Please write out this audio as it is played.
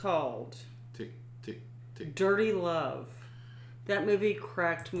called Tick, tick, tick. Dirty Love. That movie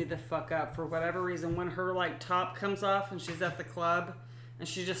cracked me the fuck up for whatever reason. When her top comes off and she's at the club and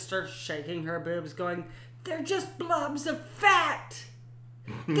she just starts shaking her boobs going, "They're just blobs of fat.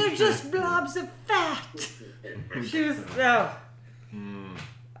 They're just blobs of fat." She was,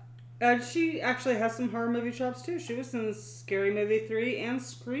 and she actually has some horror movie chops too. She was in Scary Movie 3 and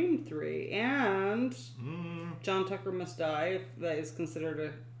Scream 3. And John Tucker Must Die, if that is considered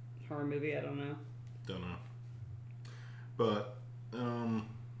a horror movie. I don't know. But,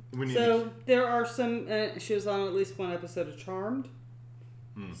 we need there are some, she was on at least one episode of Charmed.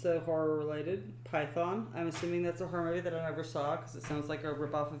 So horror related. Python. I'm assuming that's a horror movie that I never saw because it sounds like a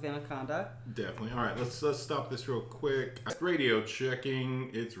ripoff of Anaconda. Definitely. All right, let's stop this real quick. Radio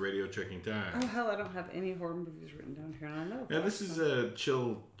checking. It's radio checking time. Oh hell, I don't have any horror movies written down here, and I know. Yeah, this is a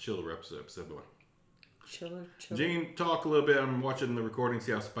chiller episode, boy. Chiller. Gene, talk a little bit. I'm watching the recording,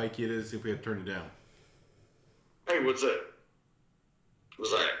 see how spiky it is. See if we have to turn it down. Hey, what's that?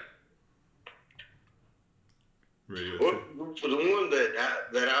 What's that? Radio. For the one that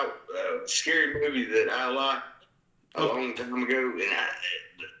I scary movie that I liked a long time ago,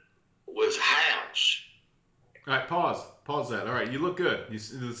 and was House. All right, pause that. All right, you look good.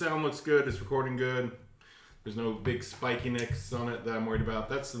 The sound looks good. It's recording good. There's no big spikiness on it that I'm worried about.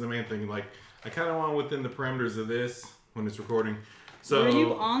 That's the main thing. Like, I kind of want within the parameters of this when it's recording. So, were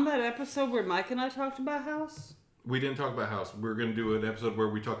you on that episode where Mike and I talked about House? We didn't talk about House. We're going to do an episode where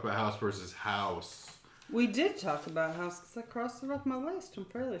we talk about House versus House. We did talk about House because I crossed it off my list. I'm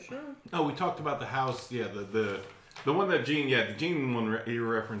fairly sure. Oh, we talked about the House. Yeah, the one that Gene. Yeah, the Gene one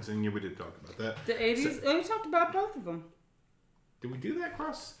you're referencing. Yeah, we did talk about that. The 80s. We talked about both of them. Did we do that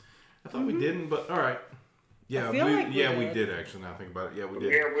cross? I thought we didn't, but all right. Yeah, we did actually. Now I think about it. Yeah, we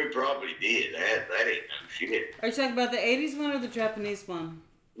did. Yeah, we probably did. That ain't no shit. Are you talking about the 80s one or the Japanese one?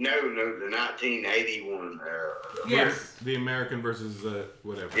 No, the 1981. Yes. The American versus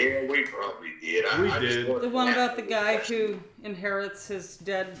whatever. Yeah, we probably did. We did. The one about the guy who inherits his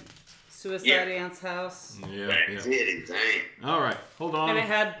dead suicide aunt's house. Yeah. That's it, ain't. All right, hold on. And it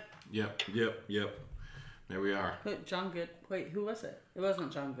had... Yep. There we are. Wait, John Good. Wait, who was it? It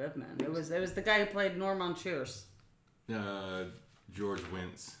wasn't John Goodman. It was the guy who played Norm on Cheers. George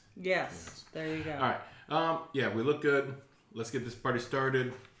Wentz. Yes. There you go. All right. Yeah, we look good. Let's get this party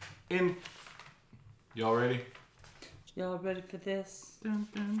started. Y'all ready? Y'all ready for this? Dun,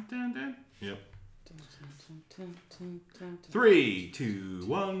 dun, dun, dun. Yep. Dun, dun, dun, dun, dun. 3, 2,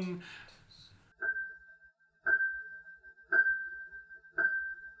 1.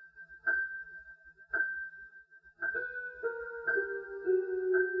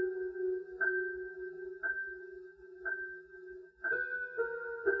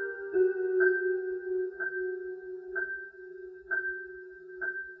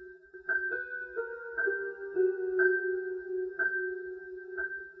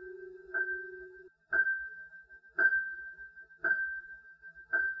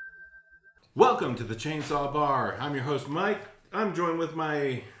 Welcome to the Chainsaw Bar. I'm your host, Mike. I'm joined with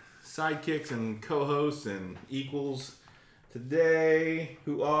my sidekicks and co-hosts and equals today,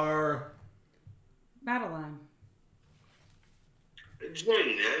 who are... Madeline.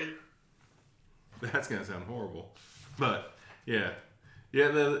 Jane, eh? That's going to sound horrible. But, yeah.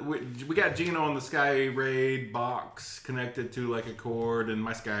 Yeah, we got Gino on the Sky Raid box connected to like a cord, and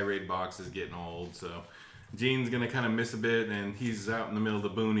my Sky Raid box is getting old, so Gene's going to kind of miss a bit, and he's out in the middle of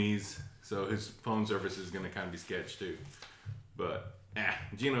the boonies. So his phone service is going to kind of be sketched too. But,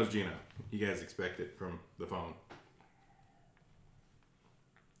 Gino's Gino. You guys expect it from the phone.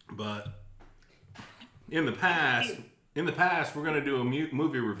 But, in the past, we're going to do a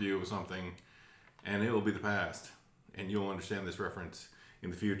movie review of something, and it will be the past. And you'll understand this reference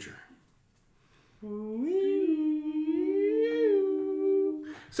in the future.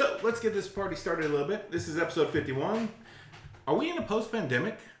 So, let's get this party started a little bit. This is episode 51. Are we in a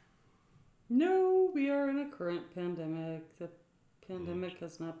post-pandemic? No, we are in a current pandemic. The pandemic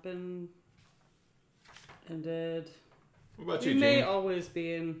has not been ended. What about you, We may Gene? always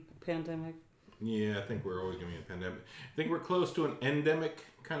be in a pandemic. Yeah, I think we're always going to be in a pandemic. I think we're close to an endemic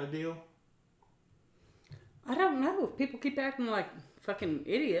kind of deal. I don't know. People keep acting like fucking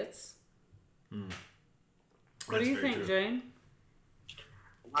idiots. What do you think, true. Jane?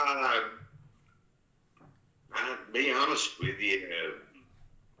 I'll be honest with you.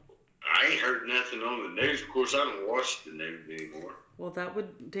 I ain't heard nothing on the news. Of course, I don't watch the news anymore. Well, that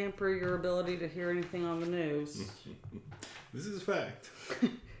would damper your ability to hear anything on the news. This is a fact.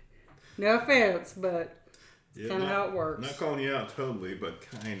 No offense, but it's Yeah, kind of how it works. Not calling you out totally, but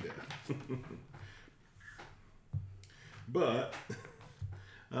kind of. But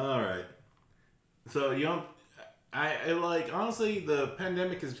All right. So you don't. I like honestly the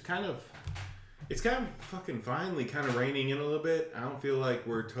pandemic is it's kind of fucking finally kind of reining in a little bit. I don't feel like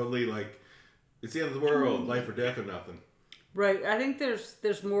we're totally like it's the end of the world, life or death or nothing. Right. I think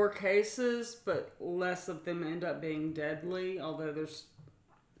there's more cases, but less of them end up being deadly. Although there's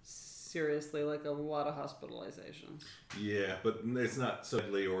seriously like a lot of hospitalizations. Yeah, but it's not so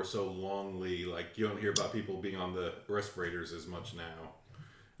deadly or so longly. Like you don't hear about people being on the respirators as much now.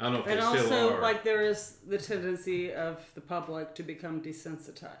 I don't know if they still are. And also, like, there is the tendency of the public to become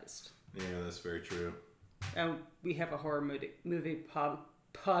desensitized. Yeah, that's very true. And we have a horror movie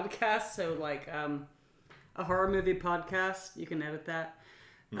podcast, so, like, a horror movie podcast, you can edit that.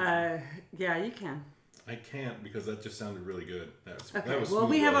 Mm-hmm. Yeah, you can. I can't because that just sounded really good. Okay, that was well,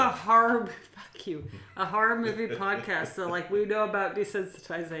 we have a horror movie podcast, so, like, we know about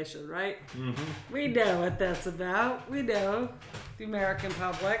desensitization, right? Mm-hmm. We know what that's about. We know the American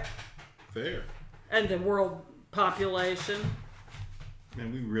public. Fair. And the world population.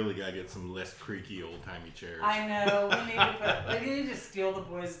 Man, we really gotta get some less creaky old-timey chairs. I know. We need to steal the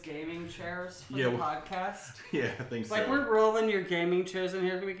boys' gaming chairs for the podcast. Yeah, I think so. Like, we're rolling your gaming chairs in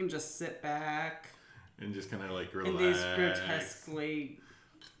here. We can just sit back. And just kind of like relax. In these grotesquely...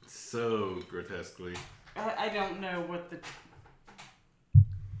 So grotesquely. I don't know what the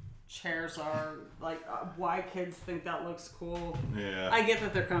chairs are. Like, why kids think that looks cool. Yeah. I get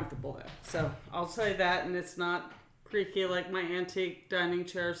that they're comfortable, though. So, I'll say that, and it's not creaky like my antique dining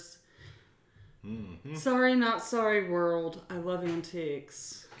chairs. Mm-hmm. Sorry, not sorry, world. I love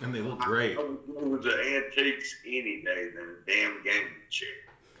antiques. And they look great. I would go with the antiques any day than a damn gaming chair.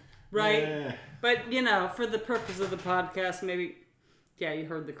 Right. Yeah. But, you know, for the purpose of the podcast, maybe, yeah, you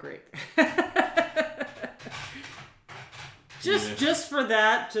heard the creak. Just for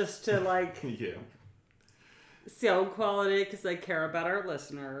that, just to, like, yeah. sound quality, because I care about our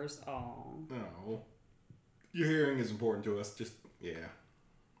listeners. Oh. Your hearing is important to us. Just, yeah.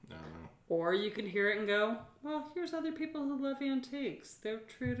 I don't know. Or you can hear it and go, well, here's other people who love antiques. They're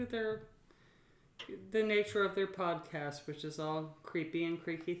true to the nature of their podcast, which is all creepy and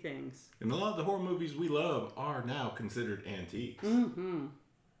creaky things. And a lot of the horror movies we love are now considered antiques. Mm-hmm.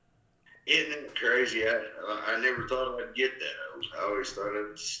 Isn't it crazy? I never thought I'd get that. I always thought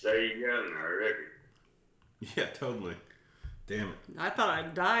I'd stay young, I reckon. Yeah, totally. Damn it. I thought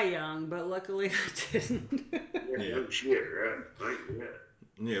I'd die young, but luckily I didn't. Yeah. No shit, right? Thank you.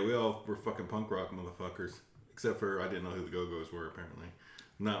 Yeah, we all were fucking punk rock motherfuckers. Except for I didn't know who the Go-Go's were, apparently.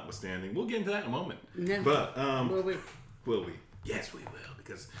 Notwithstanding. We'll get into that in a moment. Yeah. But, Will we? Will we? Yes, we will.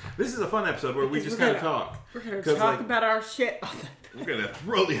 Because this is a fun episode where we just kind of talk. We're going to talk about our shit. We're going to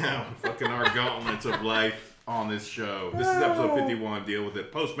throw down fucking our gauntlets of life on this show. This is episode 51. Deal with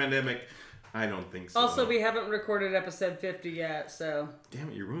it. Post-pandemic. I don't think so. Also, we haven't recorded episode 50 yet, so... Damn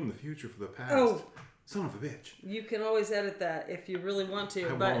it, you ruined the future for the past. Oh. Son of a bitch. You can always edit that if you really want to.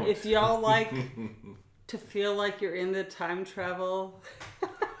 I but won't. if y'all like to feel like you're in the time travel...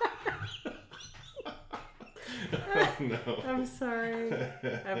 Oh, no. I'm sorry.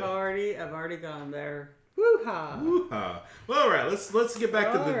 I've already gone there. Woo-ha. Woo-ha. Well, all right, let's get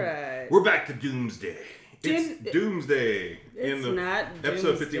back to right. We're back to Doomsday. It's Doomsday. It's not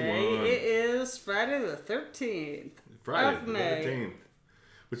episode Doomsday. 51. It is Friday the 13th. Friday of the May. 13th.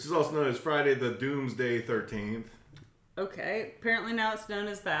 Which is also known as Friday the Doomsday 13th. Okay. Apparently now it's known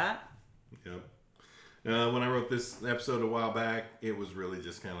as that. Yep. When I wrote this episode a while back, it was really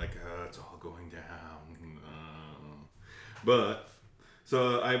just kind of like, it's all going down. But,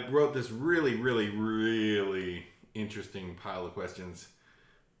 so I wrote this really, really, really interesting pile of questions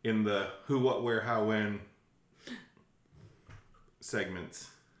in the who, what, where, how, when segments.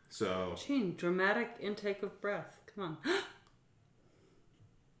 So, Gene, dramatic intake of breath. Come on.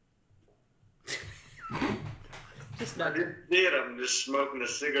 Just I not. just did. I'm just smoking a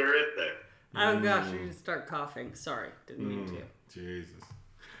cigarette there. Oh gosh, you just start coughing. Sorry, didn't mean to. Jesus.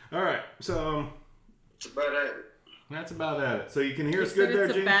 All right, so It's about it. that's about it. So you can hear us You good said there,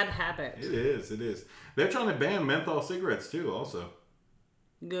 it's a Gene? bad habit. It is. They're trying to ban menthol cigarettes too, also.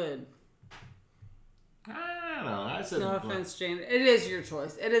 Good. I don't know. I said No offense, Jane. It is your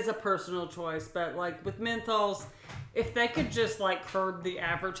choice. It is a personal choice, but like with menthols, if they could just like curb the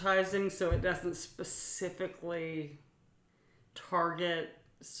advertising so it doesn't specifically target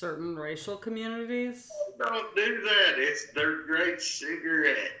certain racial communities. Don't do that. They're great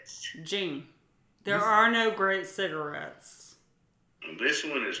cigarettes. Gene, there are no great cigarettes. This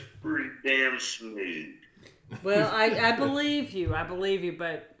one is pretty damn smooth. Well, I believe you. I believe you,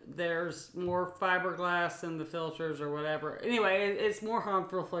 but there's more fiberglass in the filters or whatever. Anyway, it's more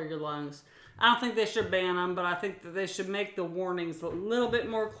harmful for your lungs. I don't think they should ban them, but I think that they should make the warnings a little bit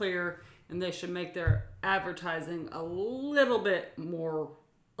more clear, and they should make their advertising a little bit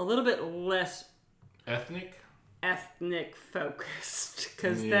less ethnic focused,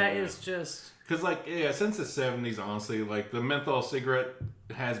 because that is just... Because, like, yeah, since the 70s, honestly, like, the menthol cigarette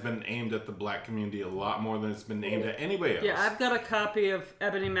has been aimed at the black community a lot more than it's been aimed at anybody else. Yeah, I've got a copy of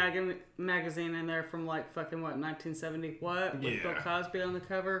Ebony magazine in there from, like, fucking, what, 1970 what? With Bill Cosby on the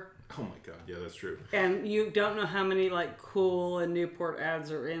cover. Oh, my God. Yeah, that's true. And you don't know how many, like, Cool and Newport ads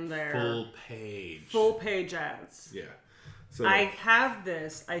are in there. Full page ads. Yeah. So I have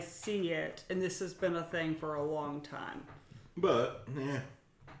this. I see it. And this has been a thing for a long time. But, yeah.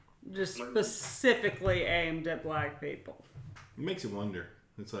 Just specifically aimed at black people. It makes you wonder.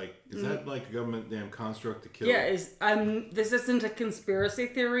 It's like, is that like a government damn construct to kill? Yeah, this isn't a conspiracy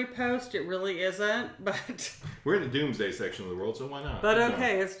theory post. It really isn't, but... We're in the Doomsday section of the world, so why not? But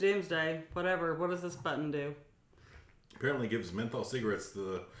okay, it's Doomsday. Whatever. What does this button do? Apparently gives menthol cigarettes to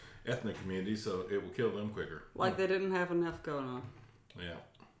the ethnic community, so it will kill them quicker. Like they didn't have enough going on. Yeah.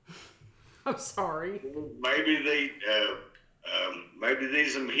 I'm sorry. Maybe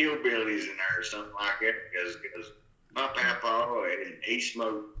there's some hillbillies in there or something like that, because my papa, and he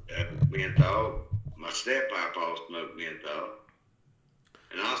smoked menthol. My step-papa smoked menthol.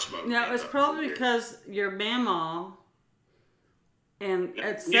 And I smoked menthol. No, it's probably because your mama and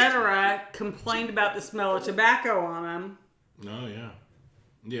etc. complained about the smell of tobacco on them. Oh, yeah.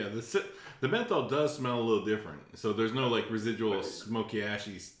 Yeah, the menthol does smell a little different. So there's no, like, residual smoky,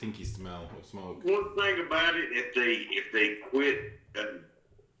 ashy, stinky smell of smoke. One thing about it, if they quit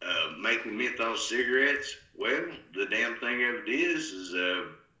making menthol cigarettes, well, the damn thing of it is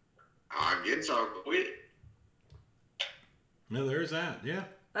I guess I'll quit. No, there's that. Yeah.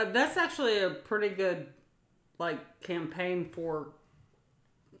 That's actually a pretty good, like, campaign for,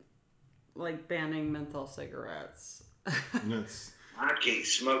 like, banning menthol cigarettes. I can't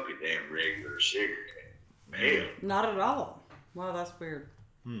smoke a damn regular cigarette. Hell. Not at all. Wow, that's weird.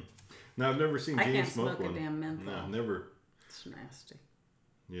 No, I've never seen Gene smoke one. I can't smoke a damn menthol. No, never. It's nasty.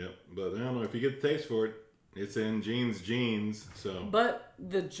 Yep, but I don't know if you get the taste for it. It's in Gene's genes, so. But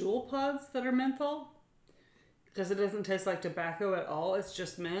the Juul pods that are menthol, because it doesn't taste like tobacco at all. It's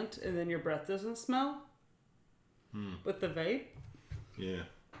just mint, and then your breath doesn't smell. With the vape. Yeah.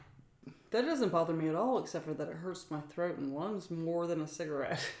 That doesn't bother me at all, except for that it hurts my throat and lungs more than a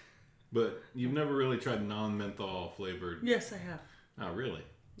cigarette. But you've never really tried non-menthol flavored. Yes, I have. Oh, really?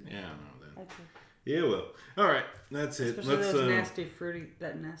 Yeah, I know then. I do. Yeah, well. All right, that's it. Especially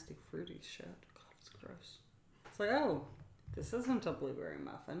that nasty fruity shit. God, it's gross. It's like, oh, this isn't a blueberry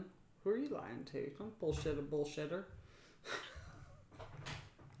muffin. Who are you lying to? Don't bullshit a bullshitter.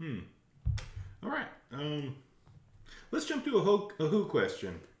 All right. Let's jump to a who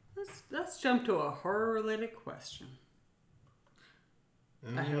question. Let's jump to a horror-related question.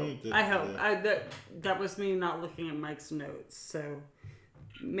 I hope. That was me not looking at Mike's notes, so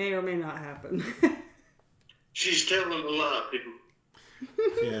may or may not happen. She's telling a lot, people.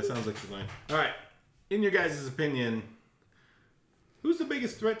 Yeah, it sounds like she's lying. All right. In your guys' opinion, who's the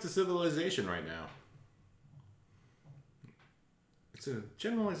biggest threat to civilization right now? It's a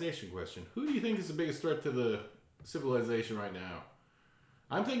generalization question. Who do you think is the biggest threat to the civilization right now?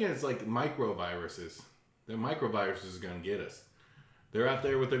 I'm thinking it's like microviruses. The microviruses are going to get us. They're out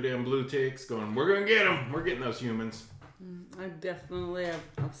there with their damn blue ticks going, we're going to get them. We're getting those humans. I definitely have.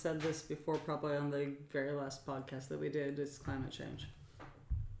 I've said this before, probably on the very last podcast that we did. It's climate change.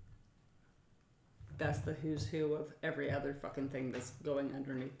 That's the who's who of every other fucking thing that's going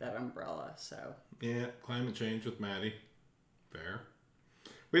underneath that umbrella. So yeah, climate change with Maddy. Fair.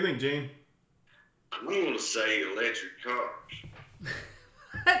 What do you think, Gene? I'm going to say electric cars.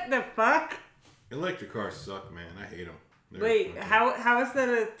 What the fuck? Electric cars suck, man. I hate them. Wait, how is that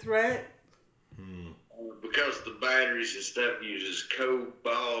a threat? Because the batteries and stuff uses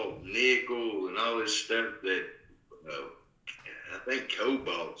cobalt, nickel, and all this stuff that I think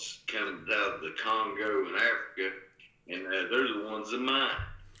cobalt's comes out of the Congo and Africa, and they're the ones that mine.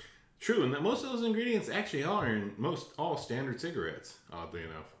 True, and most of those ingredients actually are in all standard cigarettes, oddly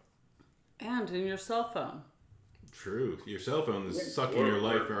enough. And in your cell phone. True. Your cell phone is sucking your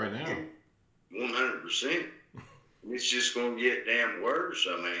life right now. 100%. It's just going to get damn worse,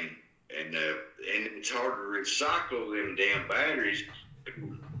 I mean. And it's hard to recycle them damn batteries. A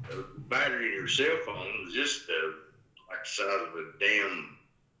battery in your cell phone is just like the size of a damn...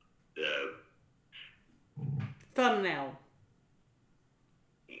 thumbnail.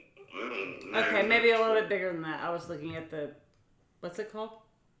 Well, okay, maybe a little bit bigger than that. I was looking at the... What's it called?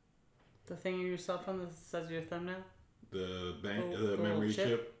 The thing in your cell phone that says your thumbnail? The memory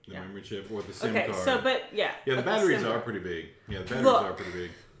chip? The memory chip or the SIM card. Okay, so, but, yeah. Yeah, the batteries are pretty big. Yeah, the batteries are pretty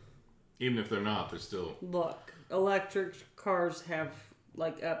big. Even if they're not, they're still... Look, electric cars have,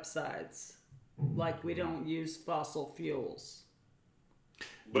 like, upsides. Like, we don't use fossil fuels.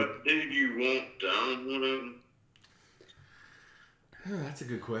 But do you want to own one of them? Oh, that's a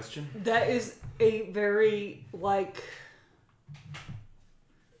good question. That is a very, like...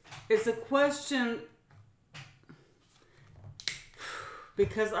 It's a question...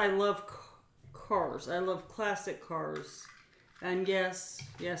 Because I love cars. I love classic cars. And yes,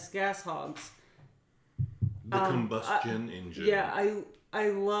 gas hogs. The combustion engine. Yeah, I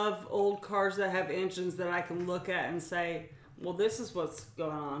love old cars that have engines that I can look at and say, well, this is what's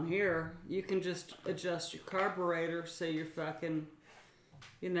going on here. You can just adjust your carburetor so you're fucking,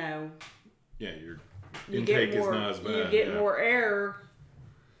 you know... Yeah, your intake is not as bad. You get more air.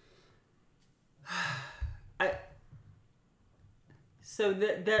 So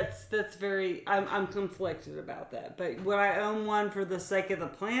that's very... I'm conflicted about that. But would I own one for the sake of the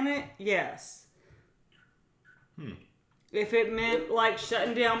planet? Yes. If it meant like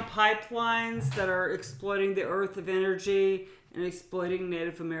shutting down pipelines that are exploiting the earth of energy and exploiting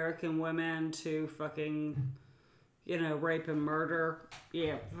Native American women to fucking, rape and murder,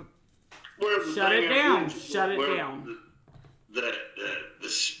 yeah. Well, shut it down. Shut it down.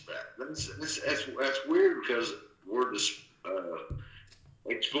 That's weird because we're just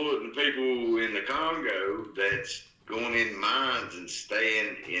exploiting people in the Congo that's going in mines and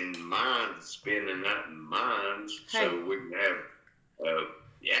staying in mines, spending that in mines, so we can have.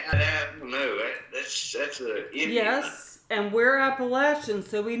 I don't know. That's a Indian. Yes, and we're Appalachians,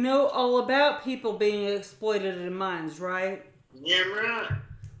 so we know all about people being exploited in mines, right? Yeah, right.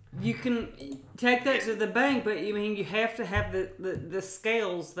 You can take that to the bank, but you have to have the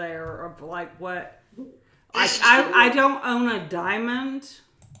scales there of like what. I don't own a diamond.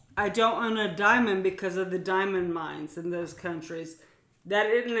 I don't own a diamond because of the diamond mines in those countries. That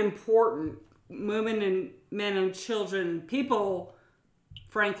isn't important. Women and men and children, people,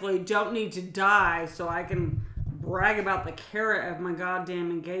 frankly, don't need to die so I can brag about the carat of my goddamn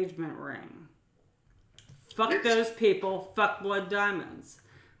engagement ring. Fuck those people. Fuck blood diamonds.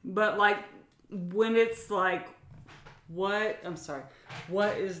 But like, when it's like, what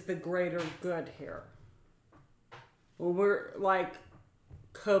is the greater good here? Well, we're like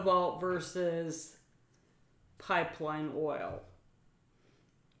cobalt versus pipeline oil.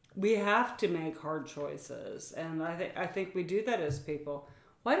 We have to make hard choices, and I think we do that as people.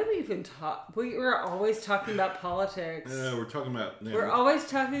 Why do we even talk? We're always talking about politics. We're talking about... Yeah, we're always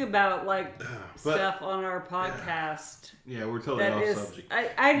talking about, like, stuff on our podcast. Yeah, we're totally off subject.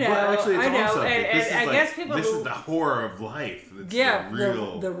 I know, but actually, it's on subject. And I guess people... This is the horror of life. It's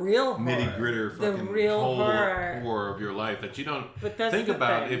the real horror. Nitty-gritter fucking the real horror of your life that you don't think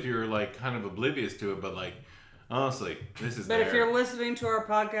about if you're, like, kind of oblivious to it, but, like, honestly, this is But if you're listening to our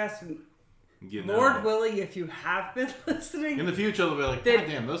podcast... Lord willing, if you have been listening... In the future, they'll be like, God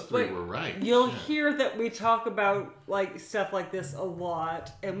damn, those three were right. You'll hear that we talk about like stuff like this a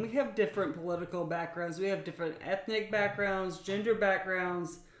lot, and we have different political backgrounds. We have different ethnic backgrounds, gender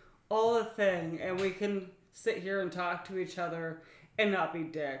backgrounds, all the thing, and we can sit here and talk to each other and not be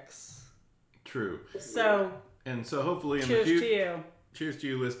dicks. True. So hopefully in the future... Cheers to you. Cheers to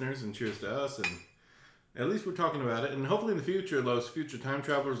you, listeners, and cheers to us, and... At least we're talking about it, and hopefully in the future, those future time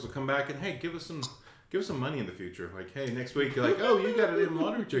travelers will come back and hey, give us some money in the future. Like, hey, next week, like, oh, you got a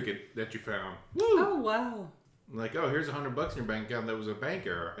lottery ticket that you found. Woo! Oh wow! Like, oh, here's $100 in your bank account that was a bank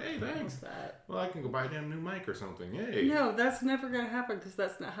error. Hey, thanks. That? Well, I can go buy a damn new mic or something. Hey. No, that's never gonna happen because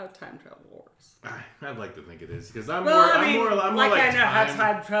that's not how time travel works. I'd like to think it is because I'm more like I know how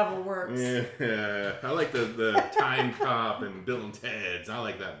time travel works. Yeah, I like the Time Cop and Bill and Ted's. I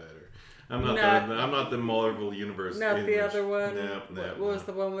like that better. I'm not the Marvel universe. Not the other one. No. What was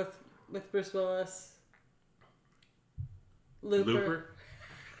the one with Bruce Willis? Looper?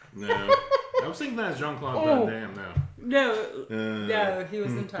 No. I was thinking that was Jean-Claude Van Damme. No, he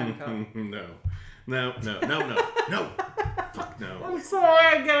was in Time Cop. No. Fuck no. I'm sorry.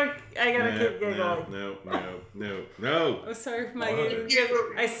 I gotta keep giggling. No. I'm sorry for my giggle.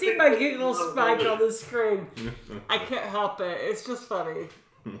 I see my giggle spike on the screen. I can't help it. It's just funny.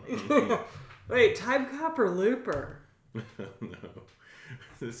 Wait, Time Cop or Looper? No.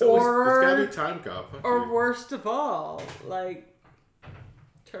 It's gotta be Time Cop. Or worst of all, like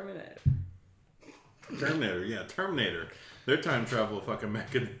Terminator. Terminator. Their time travel fucking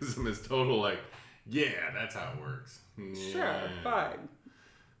mechanism is total like, yeah, that's how it works. Yeah. Sure, fine.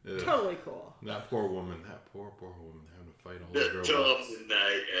 Ugh. Totally cool. That poor woman, having to fight all those The robots. tough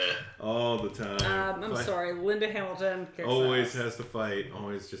night. All the time. I'm sorry, Linda Hamilton kicks Always ass. has to fight.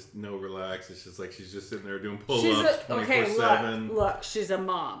 Always just no relax. It's just like she's just sitting there doing pull-ups She's 24/7. Look, she's a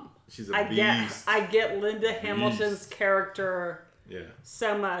mom. She's a beast. I get Linda Hamilton's character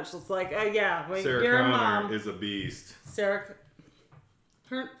so much. It's like, oh yeah, wait, Sarah you're Connor a mom. is a beast.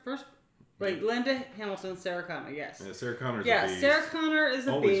 Linda Hamilton, Sarah Connor, yes. Yeah, Sarah Connor's a beast. Sarah Connor is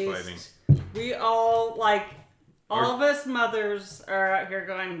a Always beast. fighting. We all, all of us mothers are out here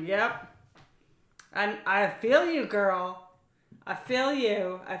going, yep. And I feel you, girl. I feel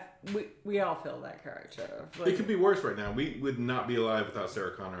you. We all feel that character. It could be worse right now. We would not be alive without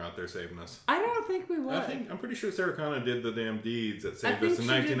Sarah Connor out there saving us. I don't think we would. I'm pretty sure Sarah Connor did the damn deeds that saved think us in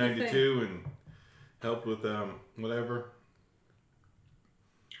she did the 1992 and helped with whatever.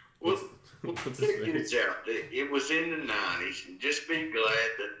 Well, What's his check face? this out. It was in the 90s, and just be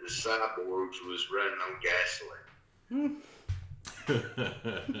glad that the cyborgs was running on gasoline.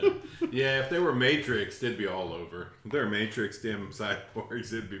 Yeah, if they were Matrix, it'd be all over. If they're Matrix damn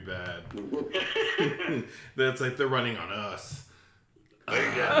cyborgs, it'd be bad. That's like they're running on us.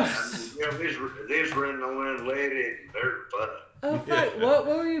 They's running on unleaded and dirt butter. Oh fuck! What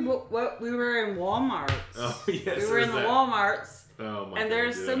we were in Walmart. Oh yes, we were in the Walmarts. Oh my god. And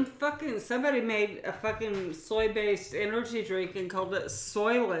there's somebody made a fucking soy-based energy drink and called it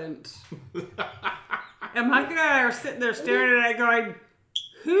Soylent. And Mike and I are sitting there staring at it going,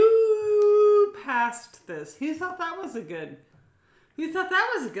 who passed this? Who thought that was a good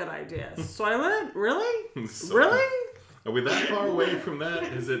idea? Soylent? Really? Really? Are we that far away from that?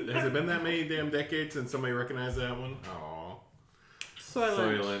 Has it been that many damn decades since somebody recognized that one? Aw.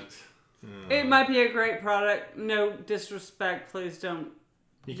 Soylent. It might be a great product. No disrespect. Please don't.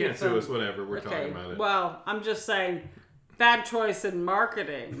 You can't sue us, whatever. We're talking about it. Well, I'm just saying, bad choice in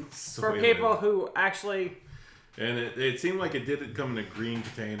marketing for people who actually... And it seemed like it did come in a green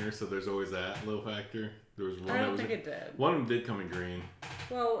container, so there's always that little factor. There was one. I don't think it did. One of them did come in green.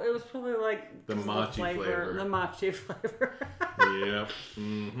 Well, it was probably like the mochi flavor. The mochi flavor. Yep.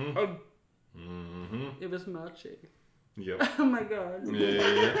 Mm-hmm. Mm-hmm. It was mochi. Yep. Oh my god.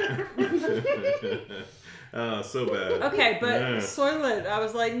 Yeah. Oh, so bad. Okay, but Soylent, I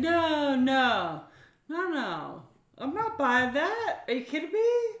was like, no. I'm not buying that. Are you kidding me?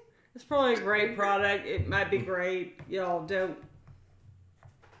 It's probably a great product. It might be great. Y'all don't.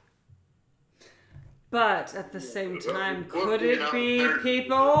 But at the same time, could it be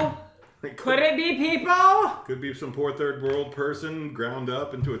people? Could it be people? Could be some poor third world person ground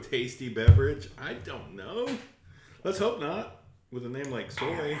up into a tasty beverage. I don't know. Let's hope not. With a name like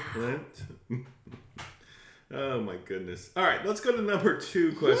Soylent. Oh my goodness. All right, let's go to number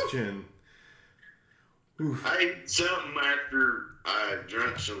 2 question. Oof. I ate something after I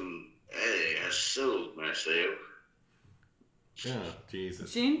drank some. Hey, I sold myself. Oh,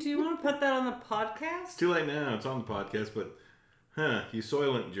 Jesus. Gene, do you want to put that on the podcast? It's too late now. It's on the podcast, but you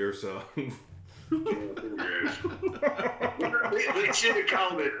Soylent yourself. They should have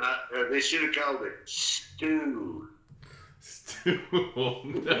called it. They should have called it stew. Stew?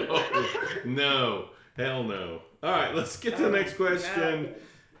 No, hell no. All right, let's get to the next question.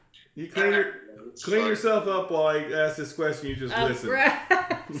 You clean yourself up while I ask this question. You just listen.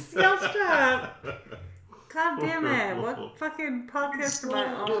 Stop. God damn it! What fucking podcast am I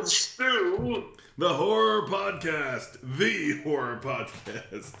on? Stew. The horror podcast. The horror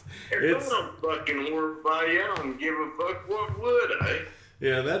podcast. It's a fucking horror by you. I don't give a fuck. What would I?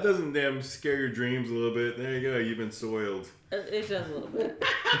 Yeah, that doesn't damn scare your dreams a little bit. There you go. You've been soiled. It does a little bit.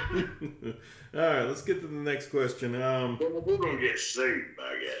 All right, let's get to the next question. We're gonna get sued by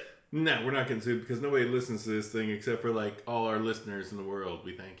that. No, we're not getting sued because nobody listens to this thing except for like all our listeners in the world.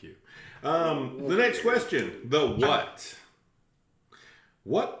 We thank you. The next question. The what?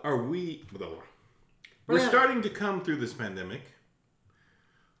 What are we... We're starting to come through this pandemic.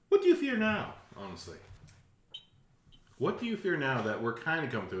 What do you fear now, honestly? What do you fear now that we're kind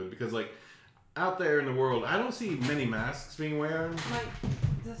of coming through it? Because like out there in the world, I don't see many masks being worn. Mike,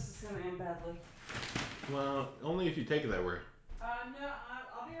 this is going to end badly. Well, only if you take it that way. No,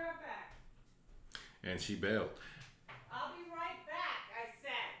 I'll be right back. And she bailed. I'll be right back, I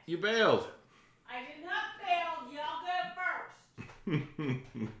said. You bailed. I did not bail. Y'all go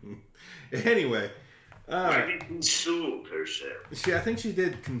first. Anyway. Why did she console herself? I think she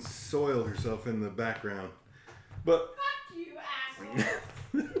did consoil herself in the background. But Fuck you,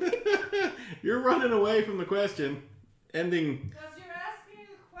 asshole. you're running away from the question. Ending. Because you're asking a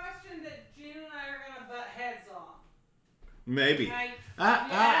question that Gene and I are going to butt heads on. Maybe. Okay?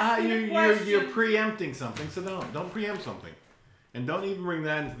 You're preempting something, so don't preempt something. And don't even bring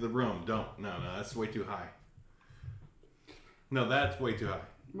that into the room. Don't. No, that's way too high. No, that's way too high.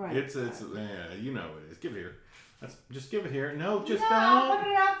 Right. It's yeah, you know what it is. Give it here. Just give it here. No, just no, don't. I'll put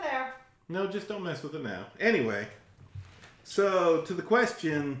it out there. No, just don't mess with it now. Anyway, so to the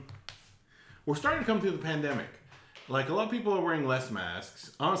question, we're starting to come through the pandemic. Like, a lot of people are wearing less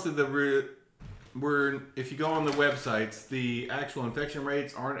masks. Honestly, if you go on the websites, the actual infection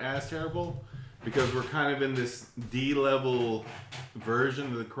rates aren't as terrible because we're kind of in this D-level version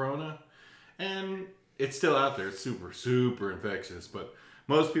of the corona. And it's still out there. It's super, super infectious. But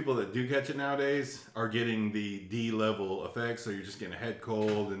most people that do catch it nowadays are getting the D-level effects. So you're just getting a head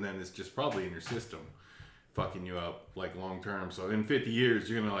cold, and then it's just probably in your system fucking you up, like, long term. So in 50 years,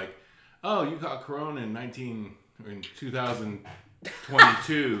 you're going to like, oh, you caught corona in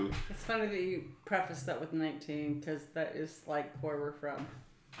 2022. It's funny that you preface that with 19, because that is like where we're from.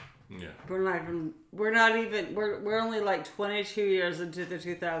 Yeah. We're only like 22 years into the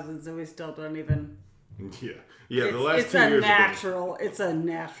 2000s, and we still don't even. Yeah. The last 2 years. It's a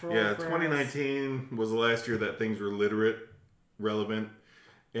natural. Yeah, 2019 was the last year that things were relevant,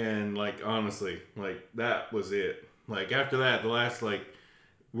 and like honestly, like that was it. Like after that, the last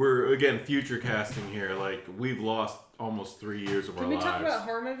we're again future casting here. Like we've lost almost 3 years of our lives. Can we talk about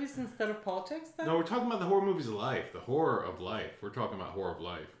horror movies instead of politics, then? No, we're talking about the horror movies of life, the horror of life. We're talking about horror of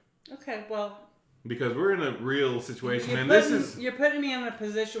life. Okay, well. Because we're in a real situation, you're putting me in a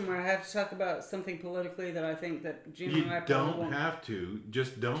position where I have to talk about something politically that I think that Gina and I probably won't. You don't have to.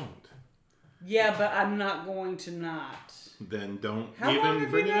 Just don't. Yeah, but I'm not going to not. Then don't How even long have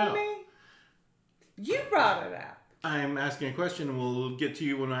bring you it known up. me? You brought it up. I'm asking a question, and we'll get to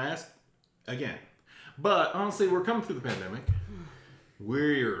you when I ask again. But honestly, we're coming through the pandemic.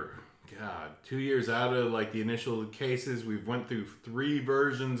 We're 2 years out of like the initial cases. We've went through 3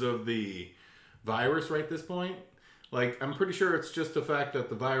 versions of the virus right at this point. Like, I'm pretty sure it's just the fact that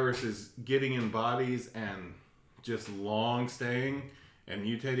the virus is getting in bodies and just long staying and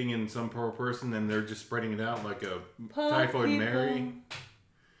mutating in some poor person, and they're just spreading it out like a typhoid Mary.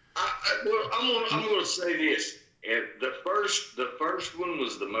 I'm gonna say this. And the first one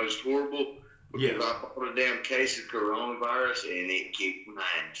was the most horrible because I bought a damn case of coronavirus and it kicked my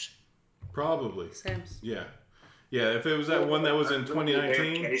ass. Probably. Same. Yeah. Yeah, if it was that one that was in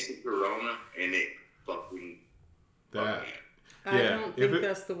 2019. Case of corona and it fucking. That. I don't think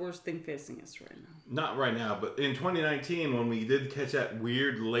that's the worst thing facing us right now. Not right now, but in 2019 when we did catch that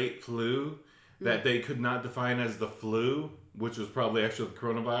weird late flu that they could not define as the flu, which was probably actually the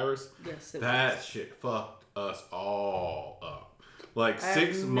coronavirus. Yes, that shit fucked us all up. Like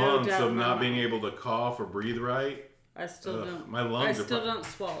 6 months of not being able to cough or breathe right. I still don't. My lungs don't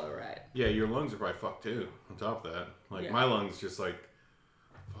swallow right. Yeah, your lungs are probably fucked too. On top of that, my lungs just like,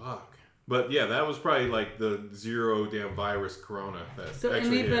 fuck. But yeah, that was probably like the 0 damn virus corona. So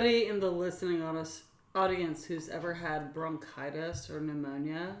anybody in the listening audience who's ever had bronchitis or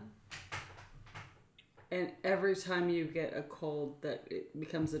pneumonia, and every time you get a cold that it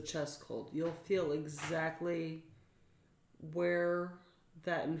becomes a chest cold, you'll feel exactly where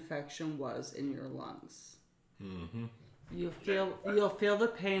that infection was in your lungs. Mm-hmm. You'll feel the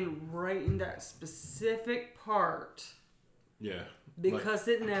pain right in that specific part. Yeah. Because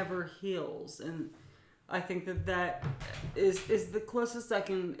it never heals, and I think that is the closest I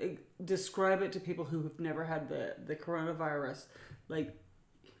can describe it to people who have never had the coronavirus. Like,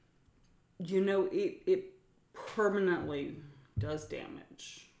 it permanently does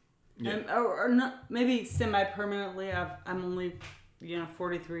damage. Yeah. Or not, maybe semi-permanently. I'm only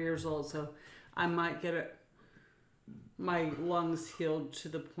 43 years old, so I might get my lungs healed to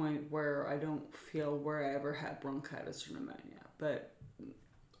the point where I don't feel where I ever had bronchitis or pneumonia. But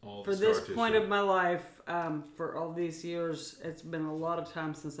for this point of my life, for all these years, it's been a lot of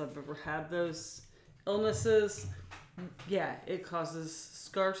time since I've ever had those illnesses. Yeah, it causes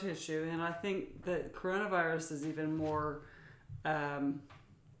scar tissue, and I think that coronavirus is even more kind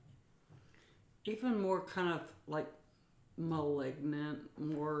of like malignant,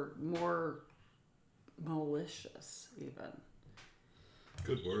 more malicious even.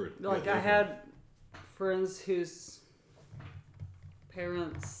 Good word. Like, I had friends whose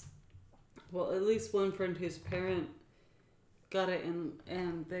parents, well, at least one friend whose parent got it,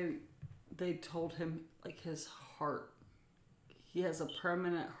 and they told him like his heart, he has a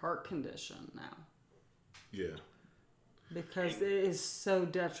permanent heart condition now. Yeah. Because it is so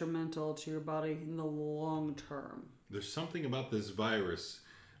detrimental to your body in the long term. There's something about this virus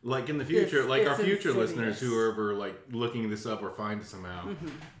like in the future, like our future insidious. listeners who are ever like looking this up or find it somehow,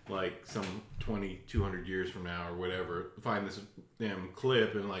 like some 200 years from now or whatever, find this damn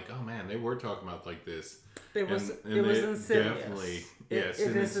clip and like, oh man, they were talking about like this. It was insidious. Definitely, it's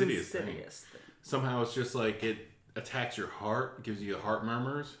an insidious thing. thing. Somehow it's just like it attacks your heart, gives you heart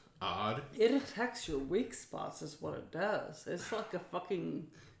murmurs. Odd. It attacks your weak spots is what it does. It's like a fucking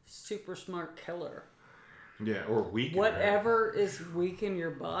super smart killer. Yeah, or weak. Whatever is weak in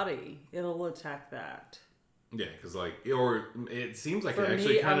your body, it'll attack that. Yeah, because like, or it seems like For it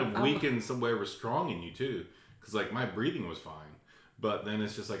actually me, kind of weakens whatever's strong in you too. Because like my breathing was fine, but then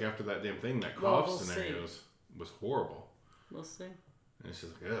it's just like after that damn thing, that cough scenario was horrible. We'll see. And it's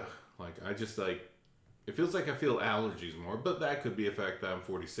just like, ugh. Like I just like, it feels like I feel allergies more, but that could be a fact that I'm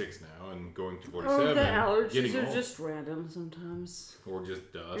 46 now and going to 47. Or the allergies are old. just random sometimes. Or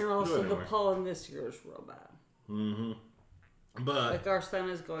just dust. And also anyway. the pollen this year is real bad. Mm-hmm. But like our son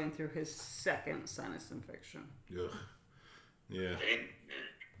is going through his second sinus infection. Ugh. Yeah.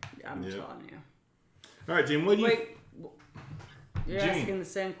 I'm telling you. All right, Gene. What do you? Wait, you're Gene. asking the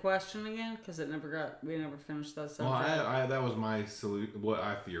same question again because we never finished that subject. Well, that was my what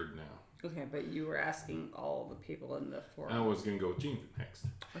I feared now. Okay, but you were asking all the people in the forum. I was gonna go with Gene next.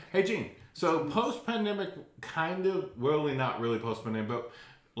 Okay. Hey, Gene. So post-pandemic, kind of, really not really post-pandemic, but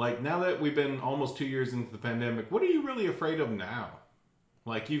like now that we've been almost 2 years into the pandemic, what are you really afraid of now?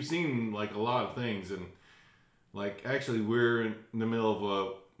 Like you've seen like a lot of things, and like actually we're in the middle of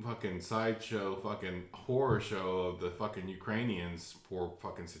a fucking sideshow, fucking horror show of the fucking Ukrainians' poor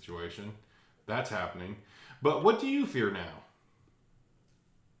fucking situation. That's happening. But what do you fear now?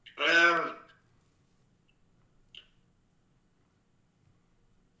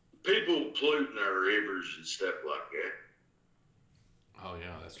 People polluting our rivers and stuff like that. Oh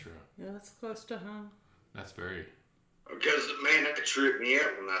yeah, that's true. Yeah, that's close to home. That's very. Because man, that tripped me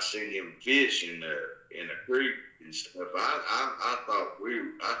out when I seen them fish in the creek and stuff. I thought we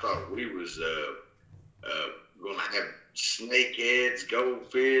was gonna have snakeheads,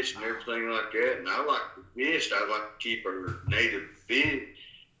 goldfish, and everything like that. And I like to fish. I like to keep our native fish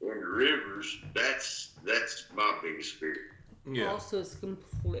in the rivers. That's my biggest fear. Yeah. Also, it's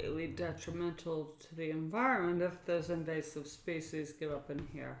completely detrimental to the environment if those invasive species get up in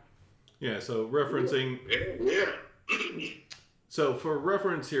here. Yeah. So referencing. Yeah. So for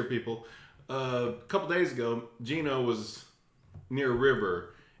reference here, people, a couple days ago, Gino was near a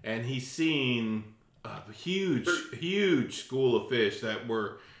river and he seen a huge school of fish that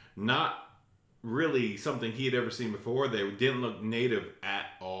were not really something he had ever seen before. They didn't look native at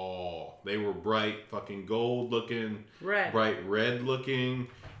all. They were bright fucking gold looking, bright red looking,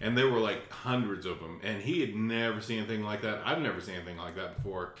 and there were like hundreds of them. And he had never seen anything like that. I've never seen anything like that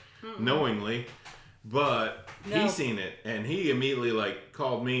before, knowingly. But he seen it, and he immediately like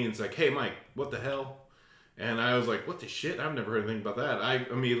called me and was like, "Hey, Mike, what the hell?" And I was like, "What the shit? I've never heard anything about that." I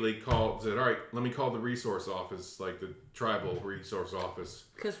immediately said, "All right, let me call the resource office, like the tribal resource office."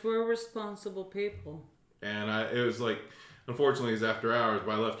 Because we're responsible people. And it was like, unfortunately, it was after hours,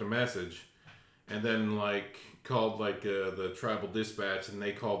 but I left a message, and then like called like the tribal dispatch, and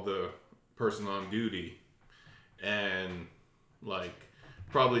they called the person on duty, and like.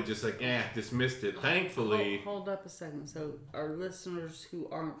 Probably just like, dismissed it. Thankfully. Hold up a second. So, our listeners who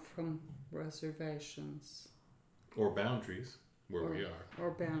aren't from reservations. Or boundaries, where we are.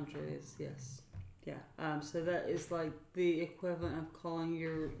 Or boundaries, yes. Yeah. So that is like the equivalent of calling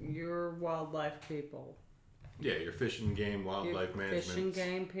your wildlife people. Yeah, your fish and game wildlife management. Fish and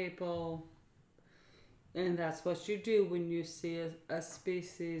game people. And that's what you do when you see a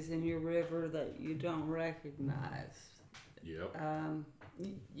species in your river that you don't recognize. Yep.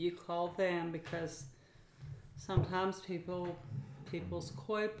 You call them because sometimes people's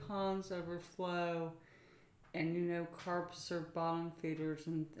koi ponds overflow, and carps are bottom feeders,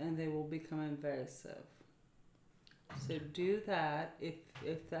 and they will become invasive. So do that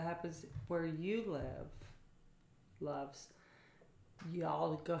if that happens where you live, loves.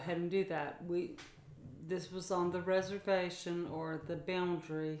 Y'all go ahead and do that. This was on the reservation or the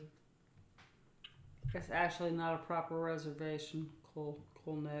boundary. It's actually not a proper reservation.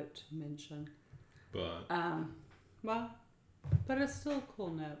 Cool note to mention. But but it's still a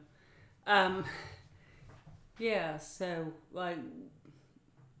cool note. Yeah. So like,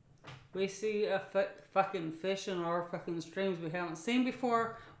 we see a fucking fish in our fucking streams we haven't seen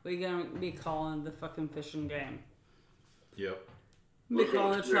before. We're gonna be calling the fucking fishing game. Yep. Be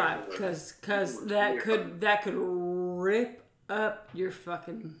calling the tribe because that could rip up your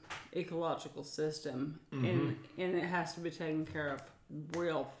fucking ecological system, and it has to be taken care of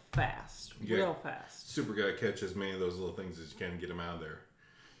real fast. Real fast. Super gotta catch as many of those little things as you can and get them out of there.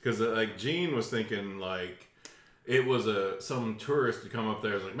 Because like Gene was thinking like it was some tourist to come up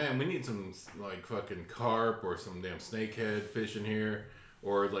there. I was like, man, we need some like fucking carp or some damn snakehead fish in here.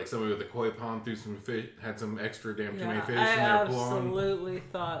 Or like somebody with a koi pond threw some fish, had some extra damn too many fish in their pond. I absolutely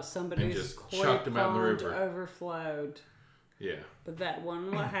thought somebody's koi pond overflowed. Yeah. But that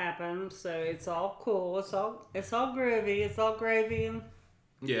wasn't what happened, so it's all cool. It's all groovy. It's all gravy.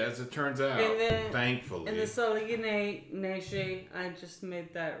 Yeah, as it turns out, thankfully. And the Saligane Nashi, I just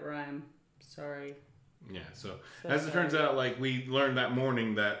made that rhyme. Sorry. Yeah, so as it turns out, like we learned that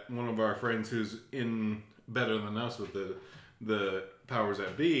morning that one of our friends who's in better than us with the powers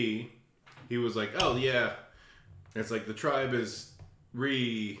that be, he was like, oh yeah, it's like the tribe is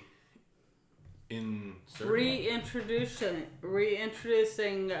reintroducing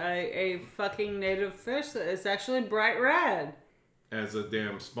a fucking native fish that is actually bright red as a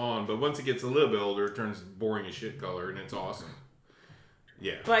damn spawn, but once it gets a little bit older, it turns boring as shit color, and it's awesome.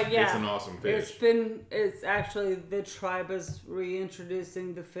 Yeah, but yeah, it's an awesome fish. It's actually the tribe is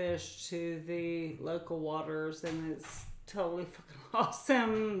reintroducing the fish to the local waters, and it's totally fucking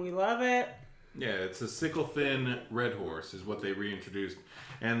awesome. We love it. Yeah, it's a sickle fin red horse is what they reintroduced,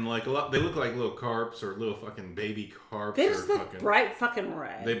 and like they look like little carps or little fucking baby carps. They just look bright fucking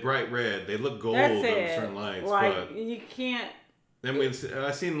red. They bright red. They look gold on certain lights. Like but you can't. Then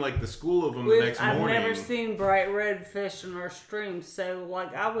I seen like the school of them the next morning. I've never seen bright red fish in our streams, so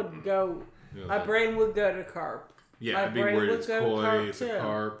like I would go. My brain would go to carp. Yeah, I'd be worried it's koi, it's a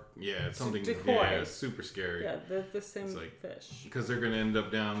carp. Yeah, it's something. Yeah, it's super scary. Yeah, they're the same fish. Because they're gonna end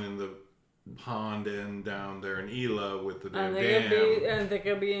up down in the pond and down there in Ela with the damn and they're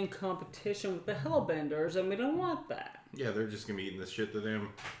gonna be in competition with the hellbenders, and we don't want that. Yeah, they're just gonna be eating the shit that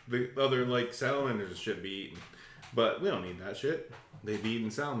the other like salamanders should be eating. But we don't need that shit. They'd be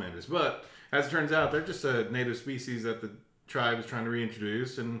eating salamanders. But as it turns out, they're just a native species that the tribe is trying to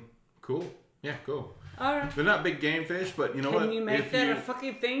reintroduce, and cool. Yeah, cool. Alright. They're not big game fish, but you know what? Can you make that a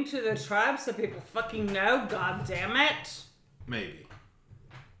fucking thing to the tribe so people fucking know? God damn it. Maybe.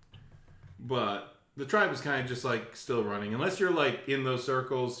 But the tribe is kind of just like still running. Unless you're like in those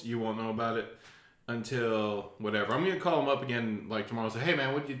circles, you won't know about it until whatever. I'm going to call them up again like tomorrow and say, hey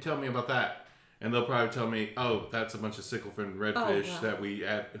man, what did you tell me about that? And they'll probably tell me, oh, that's a bunch of sicklefin redfish that we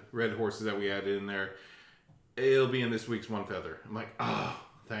add, red horses that we added in there. It'll be in this week's One Feather. I'm like, oh,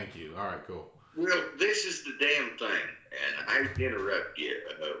 thank you. All right, cool. Well, this is the damn thing, and I hate to interrupt you.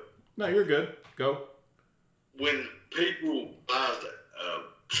 No, you're good. Go. When people buy a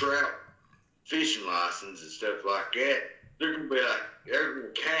trout fishing license and stuff like that, they're gonna be like, they're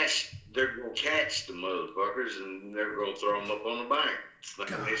gonna catch the motherfuckers, and they're gonna throw them up on the bank. Like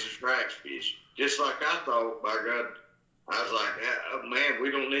this is trash fish. Just like I thought, by God, I was like, oh, man,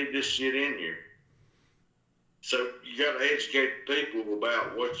 we don't need this shit in here. So you got to educate people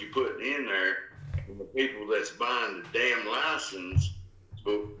about what you're putting in there, and the people that's buying the damn license.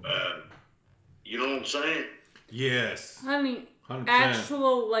 But you know what I'm saying? Yes. Honey, 100%.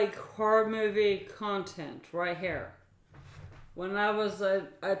 Actual like horror movie content right here. When I was a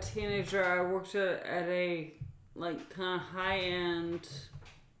teenager, I worked at a like kind of high-end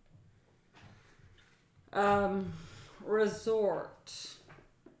resort,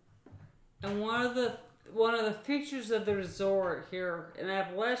 and one of the features of the resort here in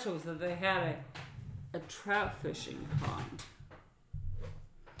Appalachia was that they had a trout fishing pond.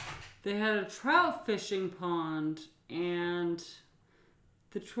 They had a trout fishing pond, and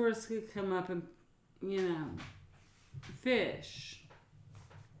the tourists could come up and fish.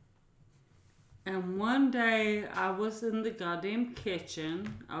 And one day, I was in the goddamn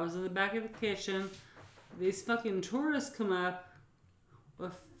kitchen. I was in the back of the kitchen. These fucking tourists come up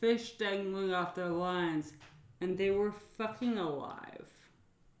with fish dangling off their lines. And they were fucking alive.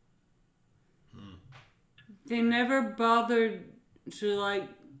 They never bothered to, like,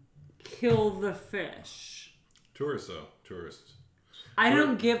 kill the fish. Tourists, though. Tourists. I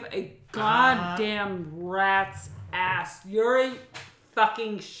don't give a goddamn rat's ass. You're a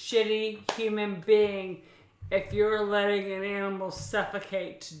fucking shitty human being if you're letting an animal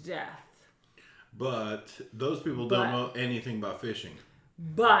suffocate to death. But those people don't know anything about fishing.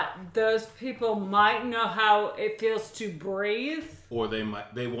 But those people might know how it feels to breathe. Or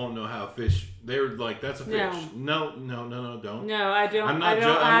they won't know how fish. They're like, that's a fish. No, don't. No, I don't. I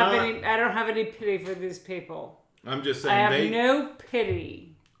don't have any pity for these people. I'm just saying I have no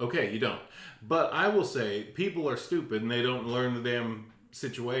pity. Okay, you don't. But I will say, people are stupid and they don't learn the damn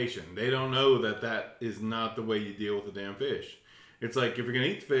situation. They don't know that is not the way you deal with a damn fish. It's like, if you're going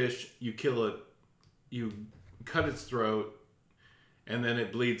to eat the fish, you kill it, you cut its throat, and then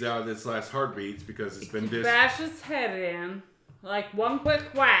it bleeds out its last heartbeats because it's been bash its head in. Like one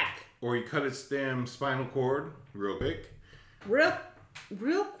quick whack. Or you cut its damn spinal cord real quick. Real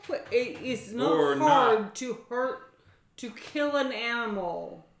quick. It is not Or hard to kill an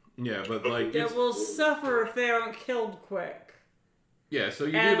animal. Yeah, but like... That will suffer if they aren't killed quick. Yeah, so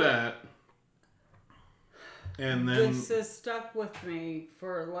you do that. And then... This has stuck with me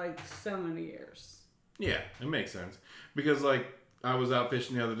for like so many years. Yeah, it makes sense. Because like, I was out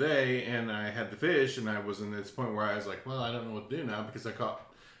fishing the other day and I had the fish and I was in this point where I was like, well, I don't know what to do now because I caught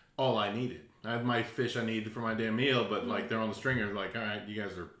all I needed. I had my fish I needed for my damn meal, but like they're on the stringer. Like, all right, you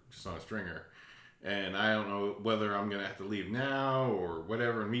guys are just on a stringer. And I don't know whether I'm going to have to leave now or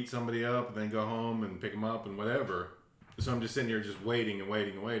whatever and meet somebody up and then go home and pick them up and whatever. So I'm just sitting here just waiting and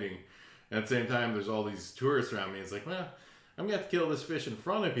waiting and waiting. And at the same time, there's all these tourists around me. It's like, well, I'm going to have to kill this fish in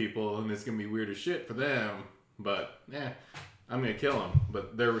front of people and it's going to be weird as shit for them. But, I'm going to kill them.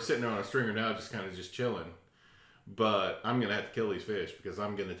 But they're sitting there on a stringer now just kind of just chilling. But I'm going to have to kill these fish because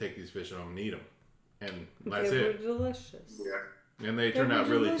I'm going to take these fish and I'm going to eat them. And that's they it. They were delicious. Yeah. And they turned out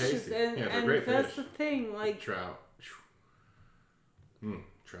really tasty. And, yeah, they're and great that's fish. the thing, like... Trout.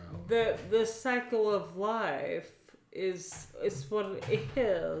 Trout. The cycle of life is what it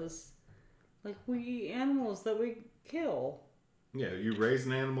is. Like, we eat animals that we kill. Yeah, you raise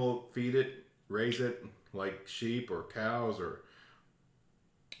an animal, feed it, raise it like sheep or cows or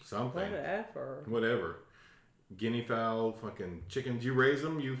something. Whatever. Guinea fowl, fucking chickens. You raise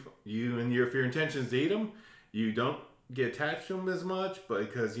them. If your intention is to eat them, you don't get attached to them as much, but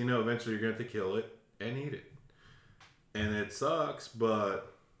because eventually you're going to have to kill it and eat it. And it sucks,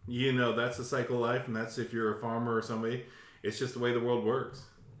 but that's the cycle of life, and that's if you're a farmer or somebody. It's just the way the world works.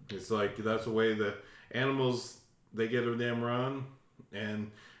 It's like that's the way the animals, they get a damn run,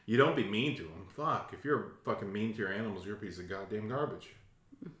 and you don't be mean to them. Fuck, if you're fucking mean to your animals, you're a piece of goddamn garbage.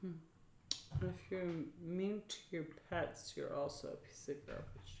 Mm-hmm. If you're mean to your pets, you're also a piece of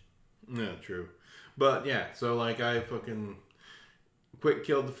garbage. Yeah, true. But yeah, so like I fucking quick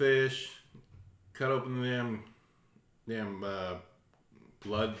killed the fish, cut open the damn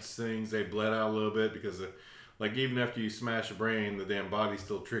blood things. They bled out a little bit because like even after you smash a brain, the damn body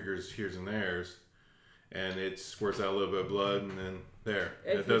still triggers here's and there's, and it squirts out a little bit of blood, and then there.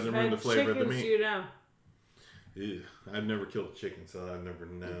 It doesn't ruin the flavor of the meat. You know. Ew. I've never killed a chicken, so I've never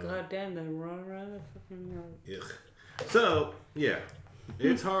known. God damn, they run around the fucking yard. Ugh. So yeah,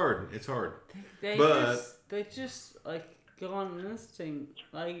 it's hard. It's hard. They just like go on instinct.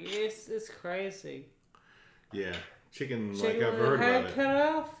 Like it's crazy. Yeah, chicken like I've heard about it. Cut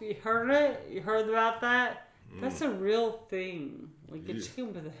off. You heard it? You heard about that? That's a real thing. Like a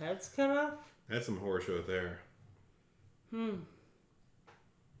chicken with the head's cut off. That's some horror show there.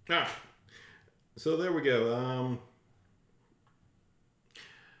 So there we go.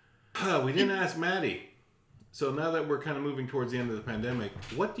 We didn't ask Maddy. So now that we're kind of moving towards the end of the pandemic,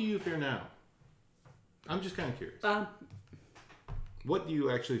 what do you fear now? I'm just kind of curious. What do you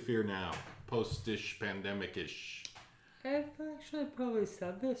actually fear now? Post-ish, pandemic-ish. I've actually probably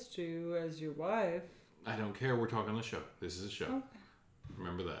said this to you as your wife. I don't care. We're talking on the show. This is a show. Okay.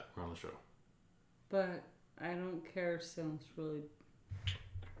 Remember that. We're on the show. But I don't care sounds really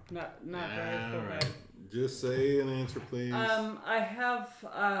not very cool. Right. Just say an answer, please. I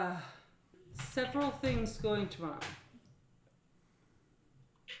have several things going tomorrow.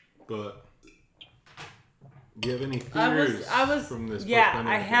 But do you have any fears from this? Yeah,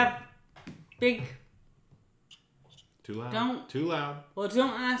 I have big. Too loud. Too loud. Well,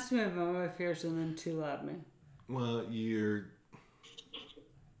 don't ask me about my fears and then too loud me. Well, you're.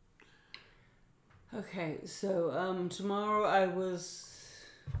 Okay, so tomorrow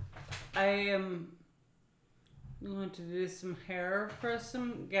I am going to do some hair for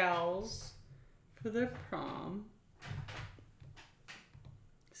some gals for their prom.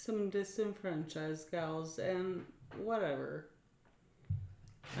 Some disenfranchised gals and whatever.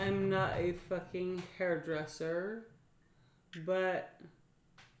 I'm not a fucking hairdresser, but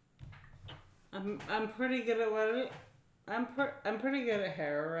I'm pretty good at what I'm pretty good at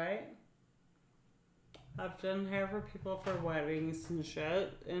hair, right? I've done hair for people for weddings and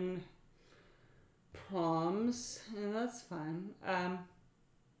shit and proms, and that's fine.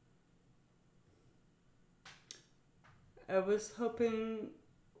 I was hoping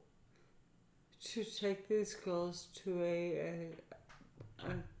to take these girls to a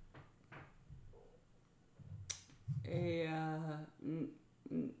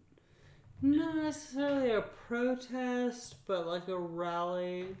not necessarily a protest, but like a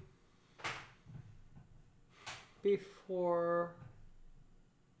rally before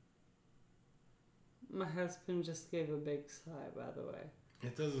my husband just gave a big sigh, by the way.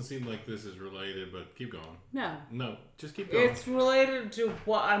 It doesn't seem like this is related, but keep going. No, just keep going. It's related to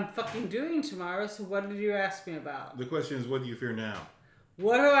what I'm fucking doing tomorrow. So what did you ask me about? The question is, what do you fear now?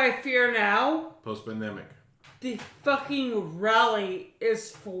 What do I fear now? Post-pandemic. The fucking rally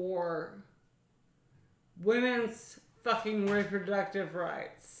is for women's fucking reproductive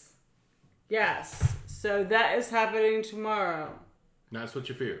rights. Yes. So that is happening tomorrow. That's what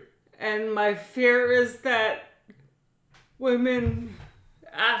you fear. And my fear is that women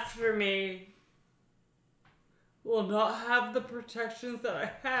after me will not have the protections that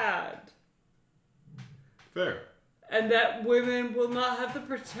I had. Fair. And that women will not have the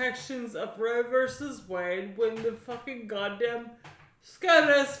protections of Roe versus Wade when the fucking goddamn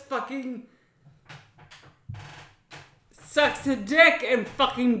SCOTUS fucking sucks a dick and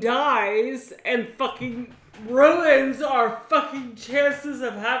fucking dies and fucking ruins our fucking chances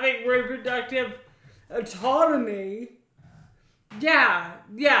of having reproductive autonomy.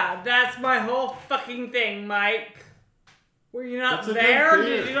 Yeah, that's my whole fucking thing, Mike. Were you not there?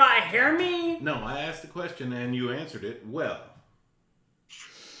 Did you not hear me? No, I asked the question and you answered it well.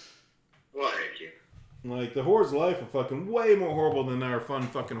 Well, thank you. Like, the horrors of life are fucking way more horrible than our fun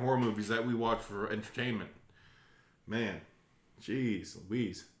fucking horror movies that we watch for entertainment. Man. Jeez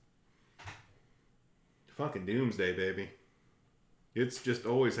Louise. Fucking Doomsday, baby. It's just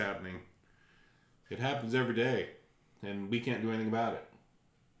always happening. It happens every day. And we can't do anything about it.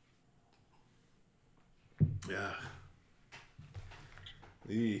 Yeah.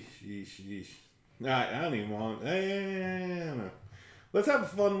 Yeesh. Alright, I don't even want... I don't know. Let's have a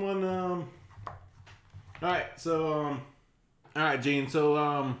fun one. Alright, so... Alright, Gene.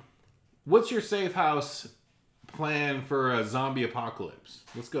 So, what's your safe house plan for a zombie apocalypse?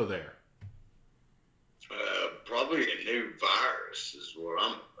 Let's go there. Probably a new virus is what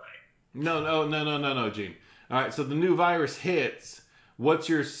I'm thinking. No, Gene. Alright, so the new virus hits. What's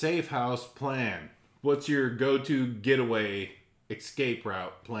your safe house plan? What's your go-to getaway escape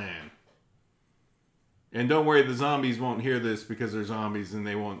route plan? And don't worry, the zombies won't hear this because they're zombies and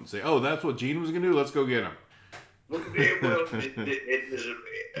they won't say, oh, that's what Gene was going to do? Let's go get him. Well, hey,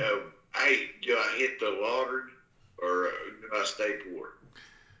 do I hit the lottery or do I stay poor?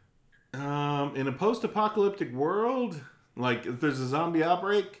 In a post-apocalyptic world, like if there's a zombie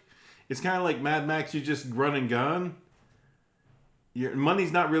outbreak, it's kind of like Mad Max, you just run and gun. Your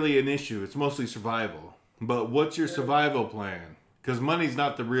money's not really an issue. It's mostly survival. But what's your survival plan? Because money's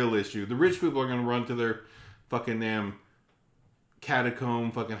not the real issue. The rich people are going to run to their fucking damn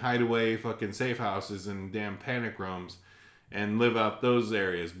catacomb, fucking hideaway, fucking safe houses and damn panic rooms and live out those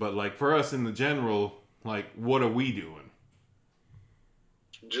areas. But like for us in the general, like what are we doing?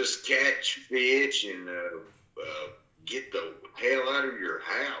 Just catch fish and get the hell out of your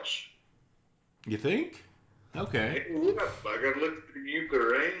house. You think? Okay. Hey, I gotta look at the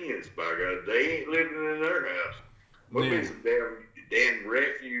Ukrainians, by God. They ain't living in their house. What is some damn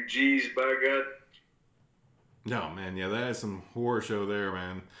refugees, by God? No, man, yeah, that is some horror show there,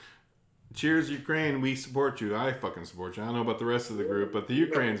 man. Cheers, Ukraine. We support you. I fucking support you. I don't know about the rest of the group, but the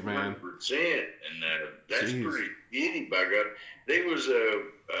Ukrainians, man. 100%, and that's pretty giddy, by God. There was a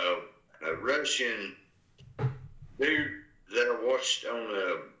Russian dude that I watched on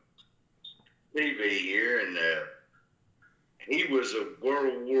TV here, and he was a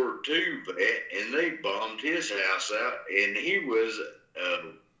World War II vet, and they bombed his house out, and he was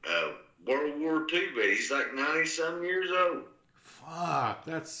a World War II vet. He's like 90-some years old. Fuck,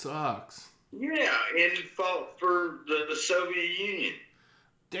 that sucks. Yeah, and he fought for the Soviet Union.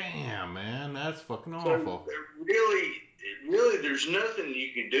 Damn, man, that's fucking awful. So, really, there's nothing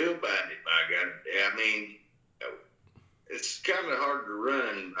you can do about it, by God. I mean, it's kind of hard to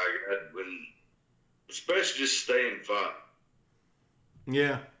run, by God, especially just staying fought.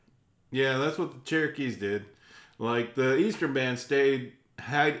 Yeah, that's what the Cherokees did. Like, the Eastern Band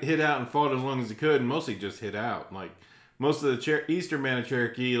hid out and fought as long as they could, and mostly just hid out. Like, most of the Eastern Band of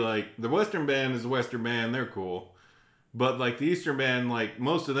Cherokee, like, the Western Band is the Western Band, they're cool. But, like, the Eastern Band, like,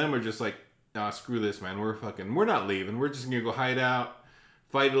 most of them are just like, screw this, man, we're not leaving. We're just gonna go hide out,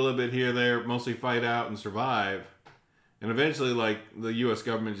 fight a little bit here, there, mostly fight out and survive. And eventually, like, the U.S.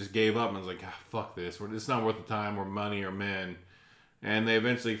 government just gave up and was like, fuck this. It's not worth the time or money or men. And they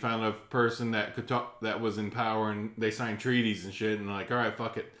eventually found a person that could talk, that was in power, and they signed treaties and shit. And like, all right,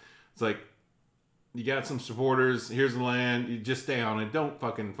 fuck it. It's like, you got some supporters. Here's the land. You just stay on it. Don't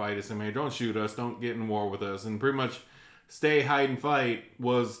fucking fight us in here. Don't shoot us. Don't get in war with us. And pretty much, stay, hide, and fight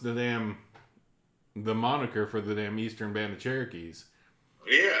was the moniker for the damn Eastern Band of Cherokees.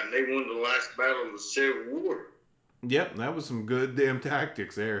 Yeah, and they won the last battle of the Civil War. Yep, that was some good damn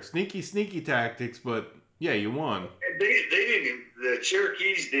tactics there. Sneaky tactics, but Yeah, you won. They didn't. The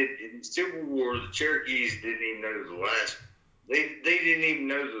Cherokees did in the Civil War. The Cherokees didn't even know the last. They didn't even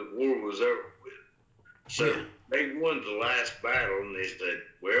know the war was over with. So they won the last battle, and they said,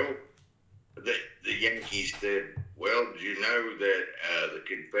 "Well," the Yankees said, "Well, did you know that the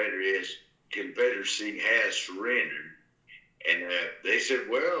Confederacy has surrendered?" And they said,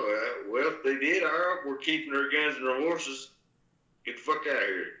 "Well, if they did, all right, we're keeping our guns and our horses. Get the fuck out of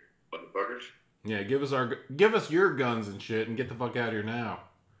here, motherfuckers." Yeah, give us your guns and shit, and get the fuck out of here now.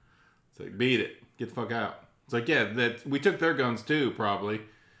 It's like, beat it, get the fuck out. It's like, yeah, that we took their guns too, probably.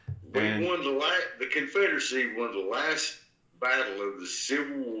 We won the Confederacy won the last battle of the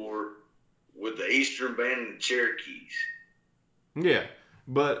Civil War with the Eastern Band and the Cherokees. Yeah,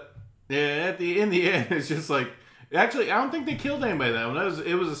 but in the end, it's just like, actually, I don't think they killed anybody that one.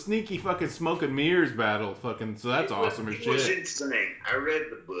 It was a sneaky fucking smoke and mirrors battle, fucking. So that's awesome as shit. It was insane. I read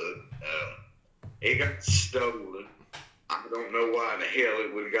the book. It got stolen. I don't know why in the hell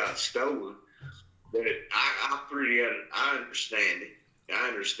it would have got stolen, but I understand it. I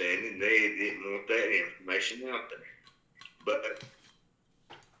understand it. They didn't want that information out there. But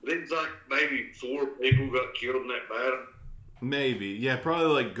it's like maybe 4 people got killed in that battle. Maybe, yeah,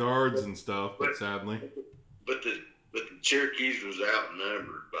 probably like guards and stuff. But sadly, but the Cherokees was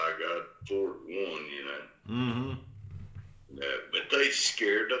outnumbered by God 4-1. You know. Mm-hmm. But they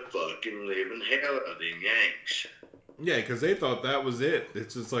scared the fucking living hell out of them Yanks. Yeah, because they thought that was it.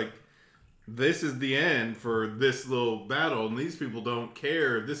 It's just like, this is the end for this little battle, and these people don't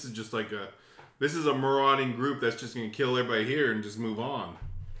care. This is just like this is a marauding group that's just going to kill everybody here and just move on.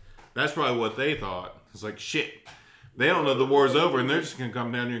 That's probably what they thought. It's like, shit, they don't know the war's over, and they're just going to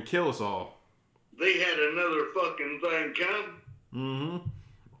come down here and kill us all. They had another fucking thing come. Mm-hmm.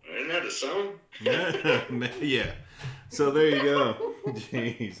 Isn't that a song? Yeah. So there you go.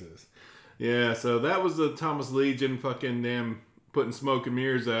 Jesus. Yeah, so that was the Thomas Legion fucking damn putting smoke and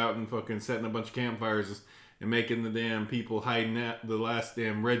mirrors out and fucking setting a bunch of campfires and making the damn people hiding at the last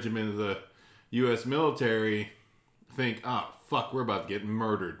damn regiment of the U.S. military think, oh, fuck, we're about to get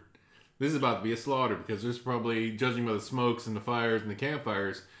murdered. This is about to be a slaughter because there's probably, judging by the smokes and the fires and the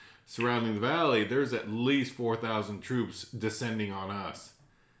campfires surrounding the valley, there's at least 4,000 troops descending on us.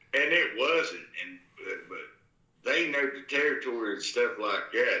 And it wasn't. But they know the territory and stuff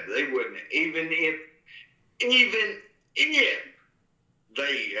like that. They wouldn't, even if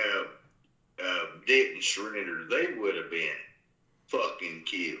they didn't surrender, they would have been fucking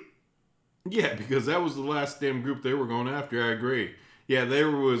killed. Yeah, because that was the last damn group they were going after. I agree. Yeah, that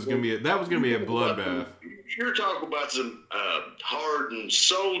was gonna be a bloodbath. You're talking about some hardened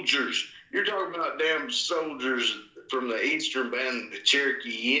soldiers. You're talking about damn soldiers from the Eastern Band, the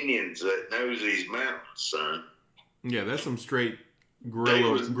Cherokee Indians that knows these mountains, son. Yeah, that's some straight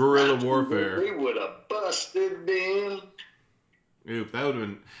guerrilla warfare. They would have busted them. Oof,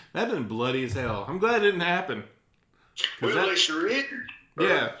 that'd been bloody as hell. I'm glad it didn't happen. Well, they surrendered.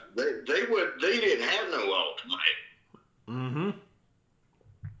 Yeah. They didn't have no ultimatum. Mm-hmm.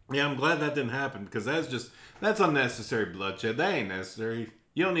 Yeah, I'm glad that didn't happen because that's unnecessary bloodshed. That ain't necessary.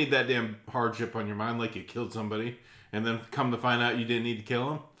 You don't need that damn hardship on your mind like you killed somebody and then come to find out you didn't need to kill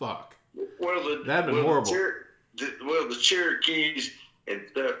them. Fuck. Well, that'd been horrible. The Cherokees and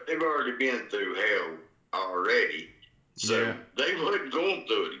stuff, they've already been through hell already. So yeah. They wasn't going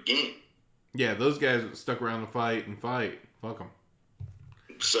through it again. Yeah, those guys stuck around to fight. Fuck them.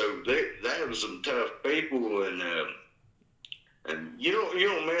 So that was some tough people, and you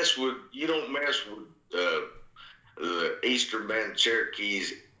don't mess with the Eastern Band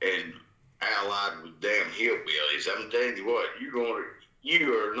Cherokees and allied with damn hillbillies. I'm telling you what,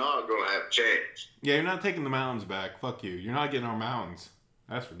 you are not gonna have a chance. Yeah, you're not taking the mountains back. Fuck you. You're not getting our mountains.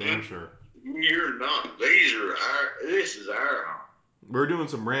 That's for damn sure. You're not. This is our home. We're doing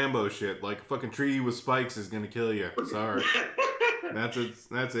some Rambo shit. Like a fucking tree with spikes is gonna kill you. Sorry. That's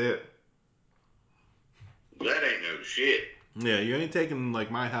it. That ain't no shit. Yeah, you ain't taking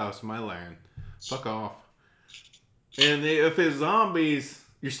like my house, my land. Fuck off. And if it's zombies,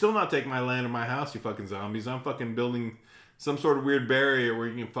 you're still not taking my land or my house, you fucking zombies. I'm fucking building some sort of weird barrier where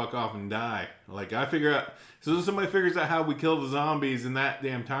you can fuck off and die. Like I figure out, so if somebody figures out how we kill the zombies in that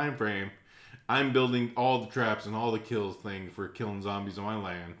damn time frame, I'm building all the traps and all the kills thing for killing zombies on my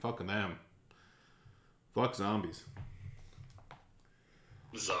land. Fucking them. Fuck zombies.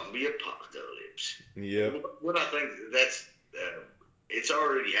 Zombie apocalypse. Yep. What I think that's it's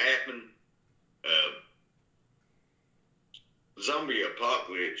already happened. Zombie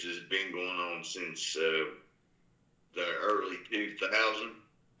apocalypse has been going on since the early 2000s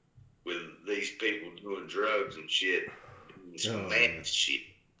with these people doing drugs and shit. It's mad shit.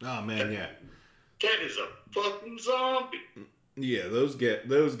 Oh man, yeah. That is a fucking zombie. Yeah, those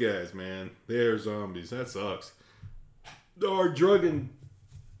guys, man, they're zombies. That sucks. Our drug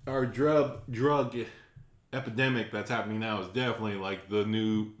epidemic that's happening now is definitely like the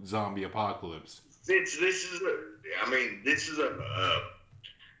new zombie apocalypse. This is a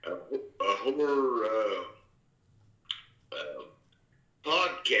horror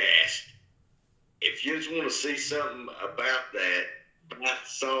podcast. If you just want to see something about that, bath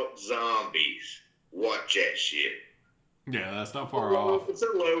salt zombies, watch that shit. Yeah, that's not far off. It's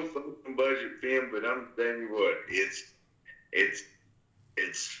a low fucking budget film, but I'm telling you what,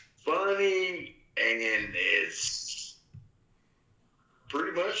 it's funny and it's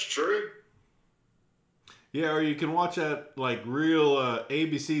pretty much true. Yeah, or you can watch that like real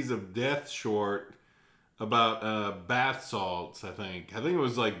ABCs of Death short about bath salts. I think it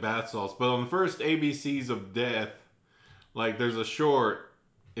was like bath salts. But on the first ABCs of Death, like there's a short.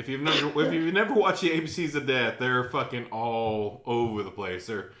 If you've never watched the ABCs of Death, they're fucking all over the place.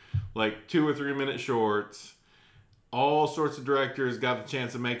 They're like 2 or 3 minute shorts. All sorts of directors got the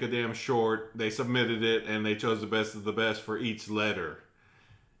chance to make a damn short. They submitted it, and they chose the best of the best for each letter.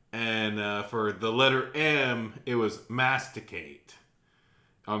 And for the letter M, it was masticate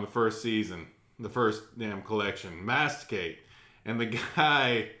on the first season, the first damn collection. Masticate. And the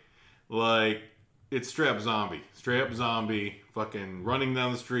guy, like, it's straight up zombie, fucking running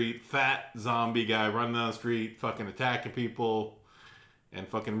down the street, fat zombie guy running down the street, fucking attacking people and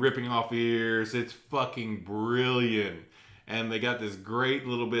fucking ripping off ears. It's fucking brilliant. And they got this great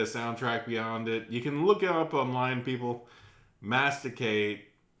little bit of soundtrack beyond it. You can look it up online, people. Masticate,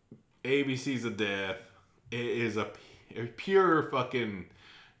 ABCs of Death. It is a pure fucking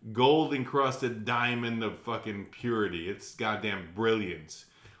gold encrusted diamond of fucking purity. It's goddamn brilliance.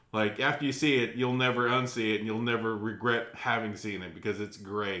 Like, after you see it, you'll never unsee it, and you'll never regret having seen it, because it's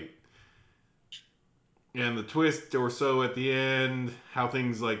great. And the twist or so at the end, how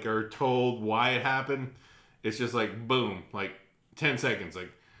things, like, are told, why it happened, it's just like, boom, like, 10 seconds,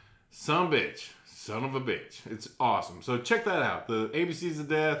 like, son of a bitch. It's awesome. So check that out. The ABCs of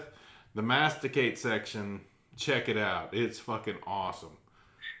Death, the Masticate section, check it out. It's fucking awesome.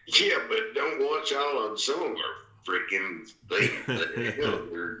 Yeah, but don't watch all of them. Some of them are freaking things.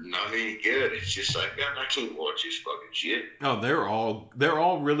 They're not any good. It's just like, God, I can't watch this fucking shit. Oh, they're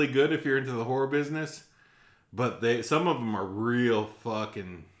all really good if you're into the horror business, but some of them are real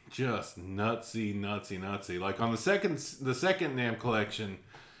fucking just nutsy. Like on the second damn collection,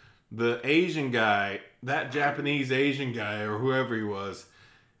 the Asian guy, that Japanese Asian guy or whoever he was,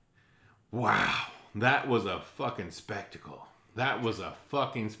 wow, that was a fucking spectacle. The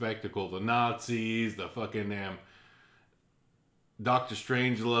Nazis, the fucking damn Doctor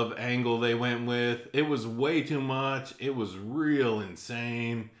Strangelove angle they went with. It was way too much. It was real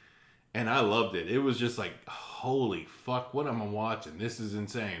insane. And I loved it. It was just like, holy fuck, what am I watching? This is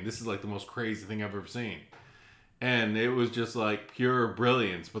insane. This is like the most crazy thing I've ever seen. And it was just like pure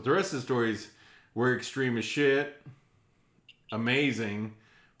brilliance. But the rest of the stories were extreme as shit. Amazing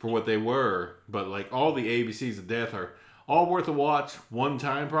for what they were. But like all the ABCs of Death are all worth a watch one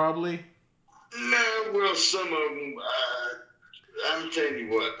time, probably. No, well, some of them. I'm telling you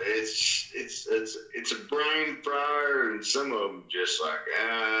what, it's a brain fryer, and some of them just like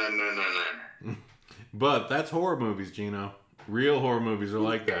no. But that's horror movies, Gino. Real horror movies are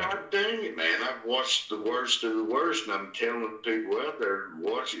like that. God dang it, man! I've watched the worst of the worst, and I'm telling people out there to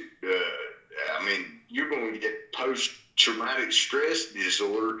watch it. I mean, you're going to get post-traumatic stress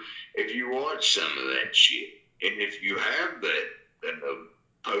disorder if you watch some of that shit. And if you have that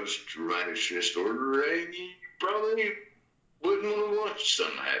post-traumatic stress disorder, you probably wouldn't want to watch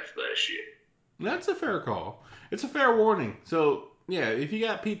some half of that shit. That's a fair call. It's a fair warning. So, yeah, if you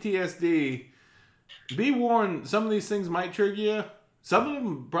got PTSD, be warned, some of these things might trigger you. Some of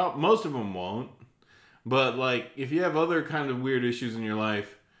them, most of them won't. But, like, if you have other kind of weird issues in your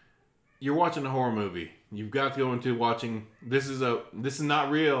life, you're watching a horror movie. You've got to go into watching, this is not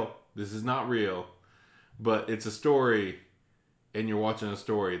real. This is not real. But it's a story, and you're watching a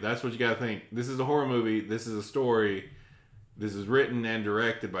story. That's what you gotta think. This is a horror movie. This is a story. This is written and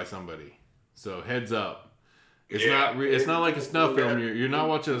directed by somebody. So heads up. It's not like a snuff film. You're not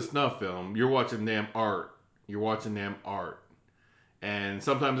watching a snuff film. You're watching damn art. And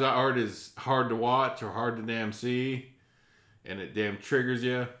sometimes that art is hard to watch or hard to damn see, and it damn triggers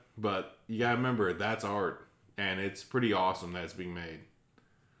you. But you gotta remember, that's art, and it's pretty awesome that it's being made.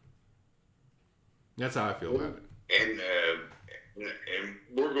 That's how I feel about it. And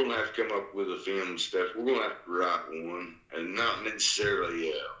we're going to have to come up with a film stuff. We're going to have to write one, and not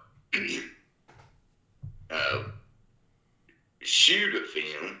necessarily shoot a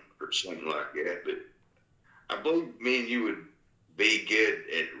film or or something like that. But I believe me and you would be good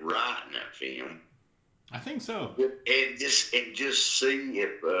at writing a film. I think so. And just see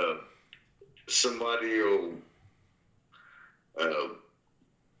if somebody will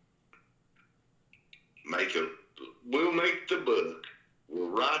we'll make the book, we'll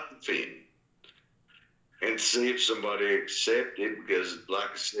write the film, and see if somebody accepts it. Because,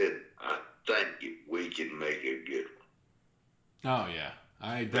 like I said, I think we can make a good one. Oh yeah,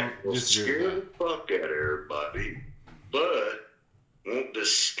 I don't We'll disagree scare with the fuck out of everybody, but won't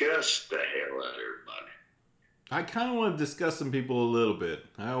disgust the hell out of everybody. that. I kind of want to discuss some people a little bit.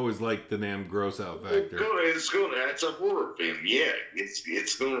 I always like the damn gross out factor. It's a horror film. Yeah,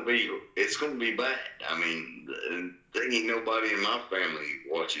 it's gonna be bad. I mean, there ain't nobody in my family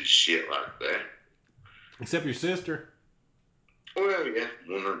watches shit like that. Except your sister. Well, yeah,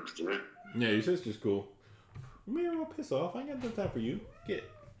 100%. Yeah, your sister's cool. Ramiro, piss off. I ain't got no time for you.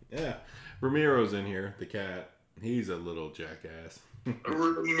 Yeah. Ramiro's in here, the cat. He's a little jackass.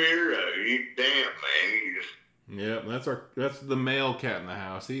 Ramiro, you damn man. Yep, that's the male cat in the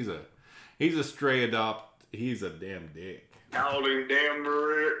house. He's a stray adopt. He's a damn dick. Called him damn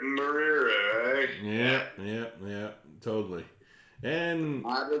Marira, eh? Yep, totally. And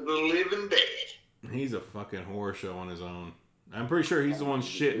Out of the living dead. he's a fucking horror show on his own. I'm pretty sure he's the one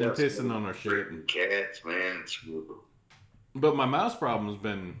shitting and pissing on our shit. Cats, man, it's brutal. But my mouse problem's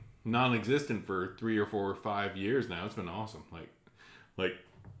been non-existent for 3 or 4 or 5 years now. It's been awesome. Like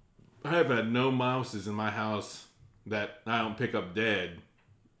I have had no mouses in my house that I don't pick up dead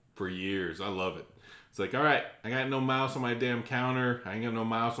for years. I love it. It's like, all right, I got no mouse on my damn counter. I ain't got no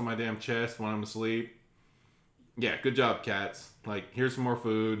mouse on my damn chest when I'm asleep. Yeah, good job, cats. Like, here's some more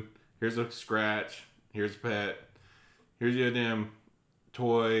food. Here's a scratch. Here's a pet. Here's your damn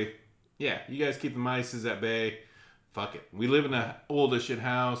toy. Yeah, you guys keep the mices at bay. Fuck it. We live in an old as shit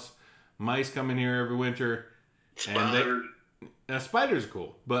house. Mice come in here every winter. Spider. Spiders are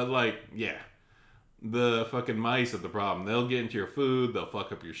cool. But, like, yeah. The fucking mice are the problem. They'll get into your food. They'll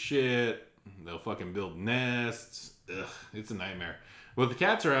fuck up your shit. They'll fucking build nests. Ugh, it's a nightmare. With the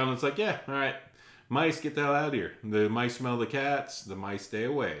cats around, it's like, yeah, all right. Mice, get the hell out of here. The mice smell the cats. The mice stay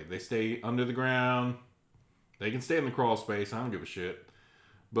away. They stay under the ground. They can stay in the crawl space. I don't give a shit.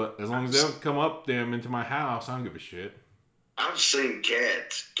 But as long as they don't come up them into my house, I don't give a shit. I've seen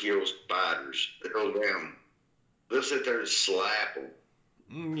cats kill spiders. They'll sit there and slap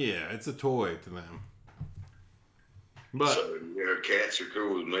them. Yeah, it's a toy to them. But so, cats are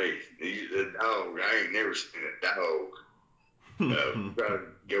cool with me. The dog, I ain't never seen a dog try to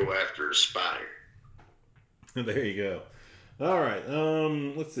go after a spider. There you go. All right.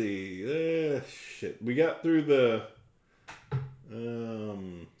 Let's see. Shit. We got through the.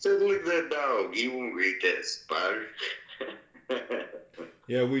 So look at that dog. He won't eat that spider.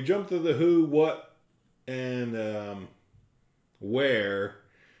 Yeah, we jumped through the who, what, and where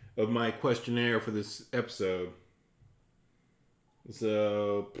of my questionnaire for this episode.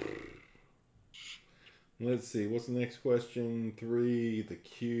 So let's see. What's the next question? 3. The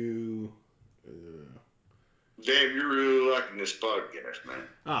Q. Damn, you're really liking this podcast, man.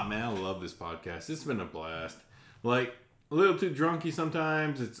 Oh, man, I love this podcast. It's been a blast. Like, a little too drunky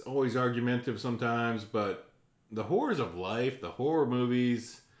sometimes. It's always argumentative sometimes. But the horrors of life, the horror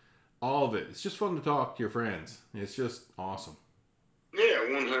movies, all of it. It's just fun to talk to your friends. It's just awesome. Yeah,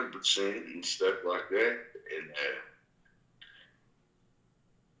 100% and stuff like that.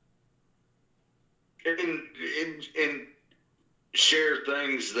 And share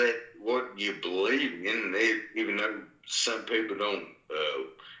things that what you believe in, even though some people don't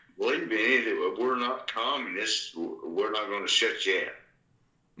believe in it. We're not communists. We're not going to shut you out.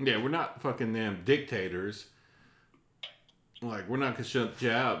 Yeah, we're not fucking damn dictators. Like, we're not going to shut you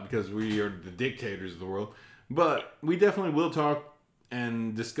out because we are the dictators of the world. But we definitely will talk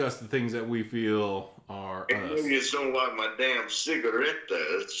and discuss the things that we feel are and us. You just don't like my damn cigarette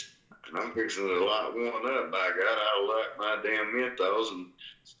dust. And I'm fixing to light one up. By God, I like my damn menthols. And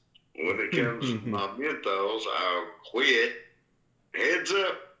when it comes to my menthols, I'll quit. Heads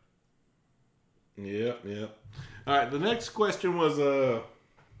up. Yep. All right, the next question was,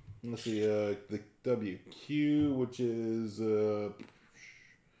 let's see, the WQ, which is,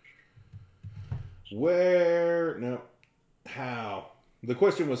 how? The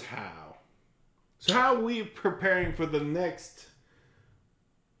question was how. So how are we preparing for the next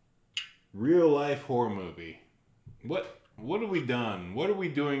real life horror movie? What have we done? What are we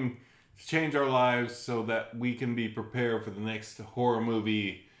doing to change our lives so that we can be prepared for the next horror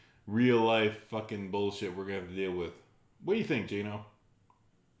movie, real life fucking bullshit we're gonna have to deal with? What do you think, Gino?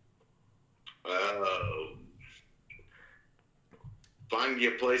 find you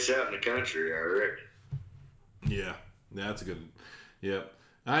a place out in the country, I reckon. Yeah, that's a good. Yep.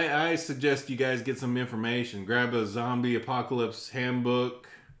 I suggest you guys get some information. Grab a zombie apocalypse handbook.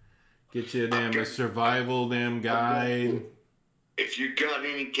 Get you a survival guide. If you got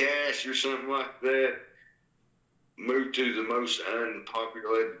any cash or something like that, move to the most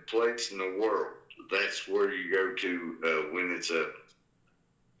unpopulated place in the world. That's where you go to when it's a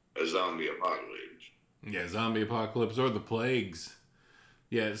zombie apocalypse. Yeah, zombie apocalypse or the plagues.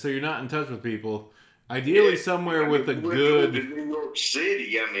 Yeah, so you're not in touch with people. Ideally, somewhere with a good. To New York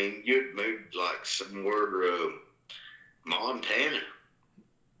City, I mean, you'd move like somewhere, Montana.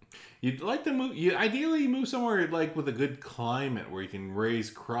 You'd like to move. You ideally move somewhere like with a good climate where you can raise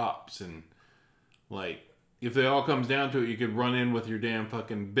crops and like if it all comes down to it, you could run in with your damn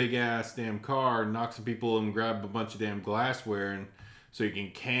fucking big ass damn car, knock some people and grab a bunch of damn glassware, and so you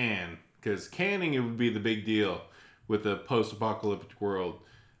can can. Because canning, it would be the big deal with a post-apocalyptic world.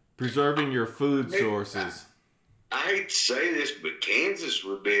 Preserving your food sources. I hate to say this, but Kansas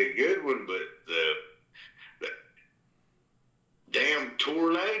would be a good one, but the damn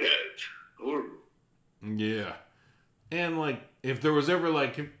tornadoes. Horrible. Yeah. And, like, if there was ever,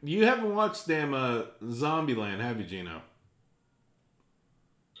 like... You haven't watched damn Zombieland, have you, Gino?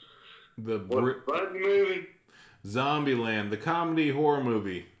 What fun movie? Zombieland, the comedy horror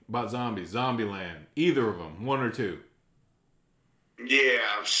movie about zombies. Zombieland. Either of them. One or two. Yeah,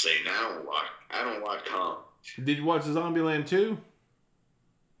 I've seen. I don't like comedy. Did you watch Zombieland 2?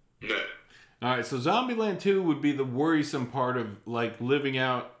 No. All right, so Zombieland 2 would be the worrisome part of like living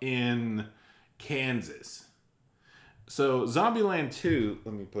out in Kansas. So Zombieland 2,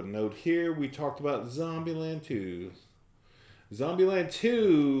 let me put a note here. We talked about Zombieland 2. Zombieland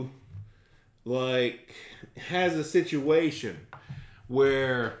 2 like has a situation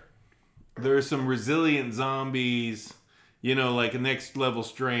where there's some resilient zombies, you know, like a next level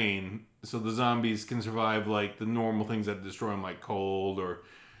strain. So the zombies can survive like the normal things that destroy them, like cold or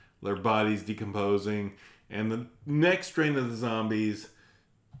their bodies decomposing. And the next strain of the zombies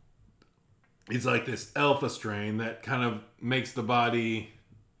is like this alpha strain that kind of makes the body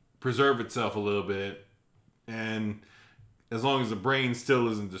preserve itself a little bit. And as long as the brain still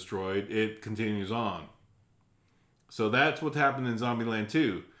isn't destroyed, it continues on. So that's what's happened in Zombieland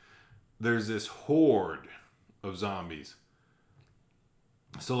 2. There's this horde of zombies.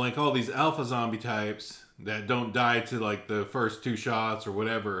 So like all these alpha zombie types that don't die to like the first 2 shots or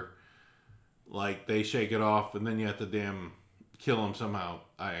whatever, like they shake it off and then you have to damn kill them somehow.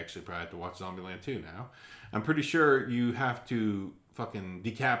 I actually probably have to watch Zombieland 2 now. I'm pretty sure you have to fucking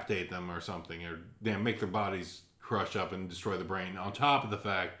decapitate them or something, or damn make their bodies crush up and destroy the brain on top of the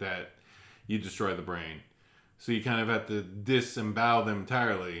fact that you destroy the brain. So you kind of have to disembowel them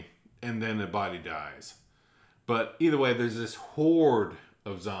entirely and then the body dies. But either way, there's this horde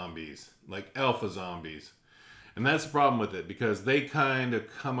of zombies, like alpha zombies. And that's the problem with it, because they kind of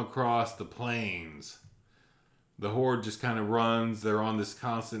come across the plains. The horde just kind of runs. They're on this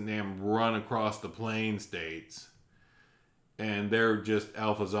constant damn run across the plain states. And they're just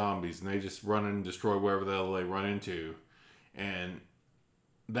alpha zombies. And they just run and destroy wherever the hell they run into. And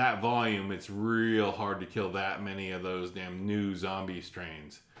that volume, it's real hard to kill that many of those damn new zombie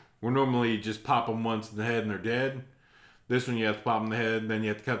strains. Where normally you just pop them once in the head and they're dead. This one you have to pop them in the head, then you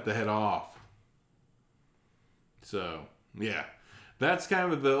have to cut the head off. So, yeah. That's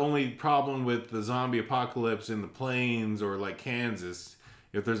kind of the only problem with the zombie apocalypse in the plains or like Kansas.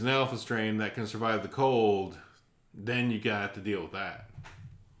 If there's an alpha strain that can survive the cold, then you got to deal with that.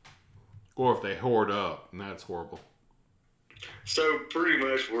 Or if they hoard up, and that's horrible. So pretty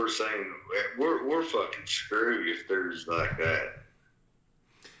much we're saying we're fucking screwed if there's like that.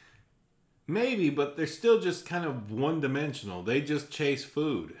 Maybe, but they're still just kind of one-dimensional. They just chase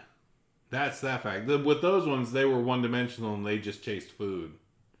food. That's that fact. With those ones, they were one-dimensional and they just chased food.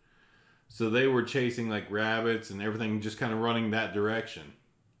 So they were chasing like rabbits and everything, just kind of running that direction.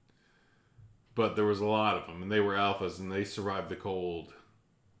 But there was a lot of them, and they were alphas, and they survived the cold.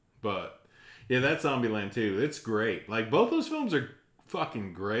 But yeah, that's Zombieland 2. It's great. Like, both those films are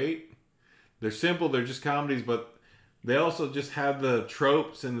fucking great. They're simple, they're just comedies, but they also just have the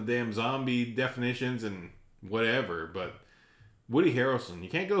tropes and the damn zombie definitions and whatever. But Woody Harrelson, you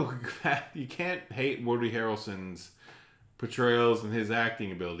can't hate Woody Harrelson's portrayals and his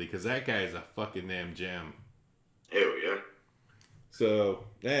acting ability, because that guy is a fucking damn gem. Hell yeah. So,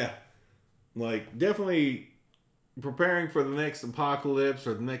 yeah. Like, definitely preparing for the next apocalypse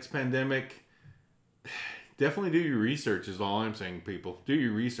or the next pandemic. Definitely do your research is all I'm saying, people. Do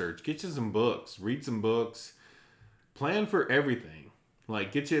your research. Get you some books. Read some books. Plan for everything.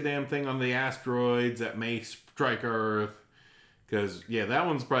 Like, get you a damn thing on the asteroids that may strike Earth. Because, yeah, that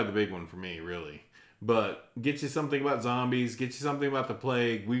one's probably the big one for me, really. But get you something about zombies, get you something about the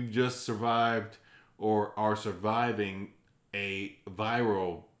plague. We've just survived or are surviving a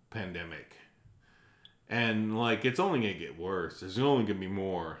viral pandemic. And, like, it's only going to get worse. There's only going to be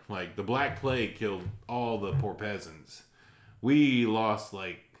more. Like, the Black Plague killed all the poor peasants. We've lost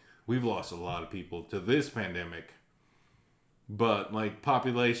a lot of people to this pandemic. But, like,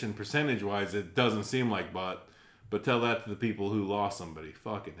 population percentage-wise, it doesn't seem like but tell that to the people who lost somebody.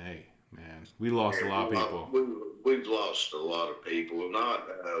 Fucking hey, man. We lost a lot of people. We've lost a lot of people. Not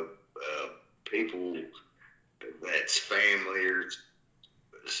people that's family or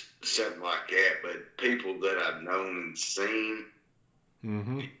something like that, but people that I've known and seen.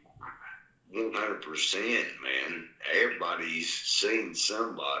 Mm-hmm. 100%, man. Everybody's seen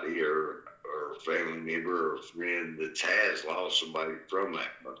somebody or a family member or a friend that has lost somebody from that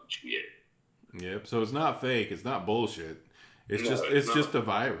shit. Yep. So it's not fake. It's not bullshit. It's just a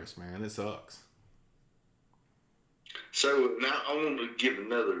virus, man. It sucks. So now I want to give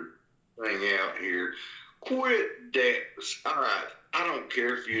another thing out here. Quit that. All right. I don't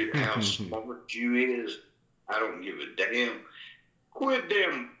care if you how smart you is. I don't give a damn. Quit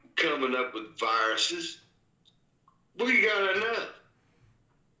damn coming up with viruses. We got enough.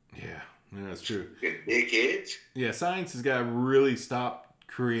 Yeah, that's true. Dickheads. Yeah, science has got to really stop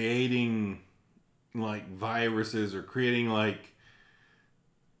creating like viruses or creating like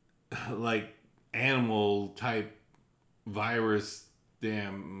animal type virus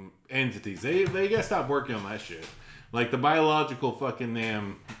damn entities. They gotta stop working on that shit. Like the biological fucking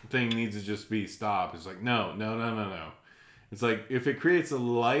damn thing needs to just be stopped. It's like no. It's like if it creates a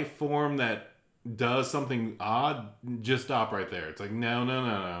life form that does something odd, just stop right there. It's like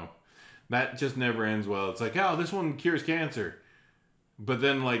no. That just never ends well. It's like, oh, this one cures cancer. But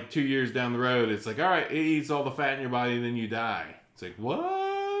then like 2 years down the road, it's like, all right, it eats all the fat in your body and then you die. It's like,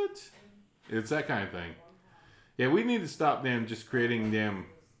 what? It's that kind of thing. Yeah, we need to stop them just creating damn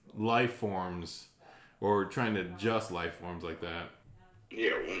life forms or trying to adjust life forms like that.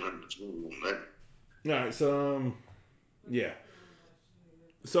 Yeah, 100%. All right, so, yeah.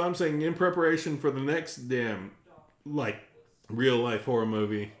 So I'm saying in preparation for the next damn, like, real life horror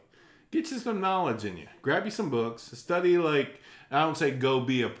movie, get you some knowledge in you. Grab you some books. Study, like, I don't say go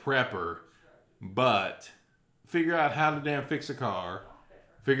be a prepper, but figure out how to damn fix a car.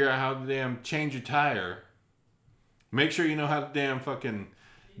 Figure out how to damn change your tire. Make sure you know how to damn fucking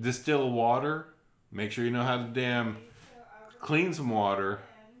distill water. Make sure you know how to damn clean some water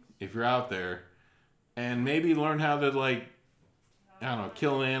if you're out there. And maybe learn how to, like, I don't know,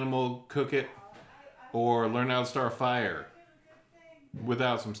 kill an animal, cook it, or learn how to start a fire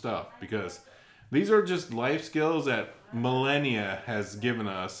without some stuff. Because these are just life skills that millennia has given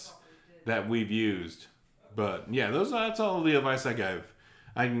us that we've used. But yeah, that's all the advice I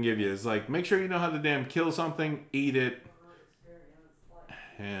can give you. Is like, make sure you know how to damn kill something, eat it,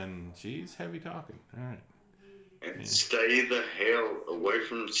 and geez, heavy talking. All right. And stay the hell away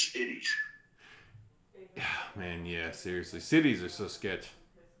from cities. Man, yeah, seriously. Cities are so sketch.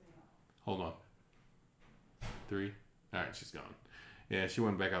 Hold on. 3. All right, she's gone. Yeah, she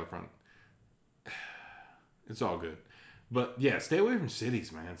went back out the front. It's all good. But yeah, stay away from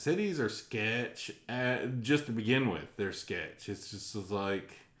cities, man. Cities are sketch. Just to begin with, they're sketch. It's just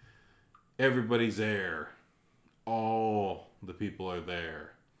like everybody's there. All the people are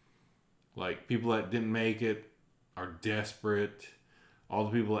there. Like people that didn't make it are desperate. All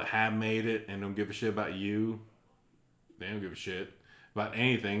the people that have made it and don't give a shit about you, they don't give a shit about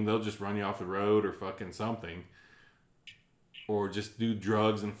anything. They'll just run you off the road or fucking something. Or just do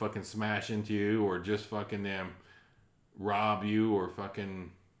drugs and fucking smash into you. Or just fucking them rob you or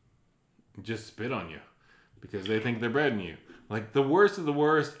fucking just spit on you. Because they think they're better than you. Like the worst of the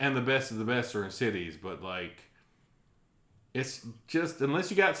worst and the best of the best are in cities. But like, it's just,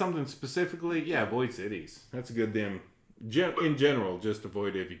 unless you got something specifically, yeah, avoid cities. That's a good damn... in general, just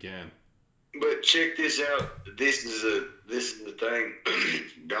avoid it if you can. But check this out. This is the thing.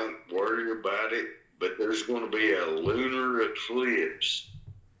 Don't worry about it. But there's going to be a lunar eclipse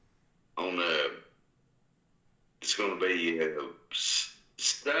on it's going to be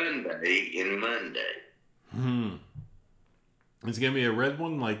Sunday and Monday. It's going to be a red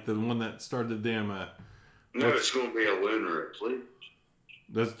one, like the one that started the damn. No, it's going to be a lunar eclipse.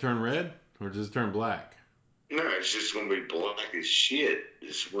 Does it turn red or does it turn black? No, it's just going to be black as shit.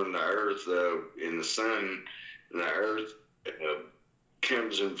 It's when the Earth and the sun and the Earth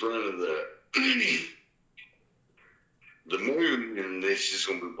comes in front of the moon, and it's just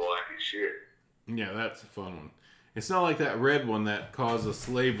going to be black as shit. Yeah, that's a fun one. It's not like that red one that caused the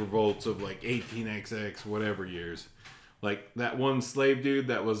slave revolts of like 18XX whatever years. Like that one slave dude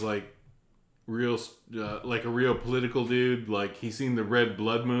that was like real, like a real political dude. Like he seen the red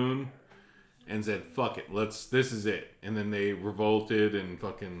blood moon and said, "Fuck it, this is it." And then they revolted and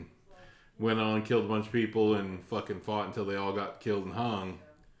fucking went on, killed a bunch of people, and fucking fought until they all got killed and hung.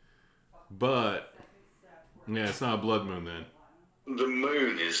 But yeah, it's not a blood moon then. The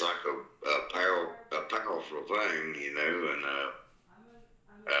moon is like a powerful thing, you know, and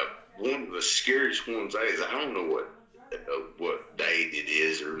one of the scariest ones is, I don't know what date it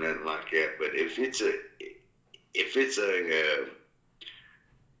is or nothing like that, but if it's a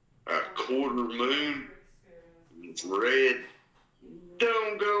quarter moon, it's red,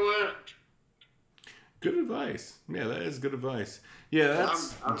 don't go out. Good advice. Yeah, that is good advice. Yeah,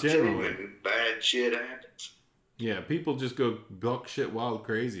 that's I'm generally bad shit happens. Yeah, people just go buck shit wild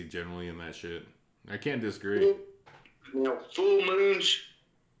crazy generally in that shit. I can't disagree. Now, full moons,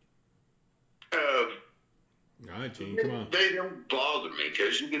 All right, Gene, come on. they don't bother me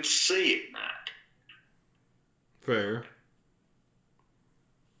because you can see at night. Fair.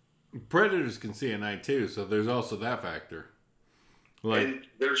 Predators can see at night too, so there's also that factor. Like, And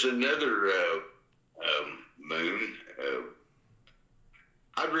there's another moon.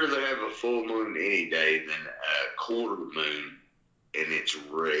 I'd rather have a full moon any day than a quarter moon and it's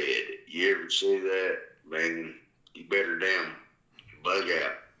red. You ever see that? Man, you better damn bug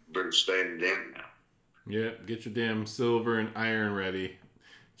out. Better stand down now. yeah, get your damn silver and iron ready,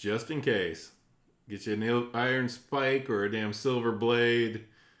 just in case. Get you an iron spike or a damn silver blade.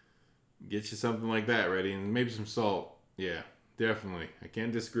 Get you something like that ready, and maybe some salt. Yeah, definitely. I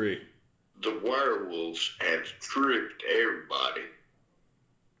can't disagree. The werewolves have tricked everybody.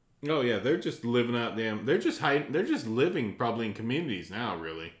 Oh yeah, they're just living out they're just hiding, they're just living probably in communities now,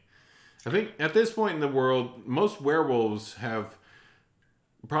 really. I think at this point in the world, most werewolves have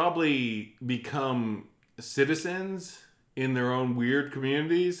probably become citizens in their own weird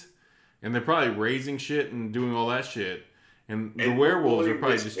communities, and they're probably raising shit and doing all that shit. And the werewolves are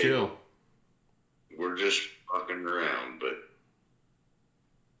probably just chill. We're just fucking around, but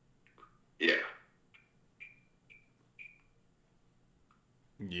yeah.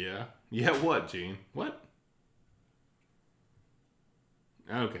 Yeah. Yeah, what, Gene? What?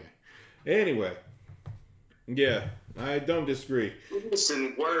 Okay. Anyway. Yeah, I don't disagree.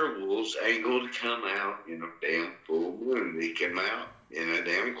 Listen, werewolves ain't going to come out in a damn full moon. They come out in a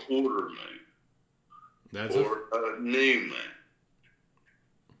damn quarter moon. That's or a new moon.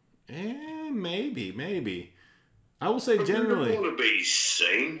 Maybe. I will say generally. They don't want to be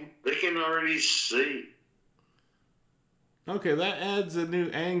seen. They can already see. Okay, that adds a new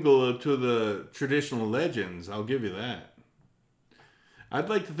angle to the traditional legends. I'll give you that. I'd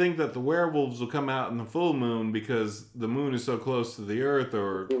like to think that the werewolves will come out in the full moon because the moon is so close to the earth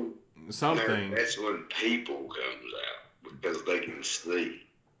or something. That's when people comes out because they can see.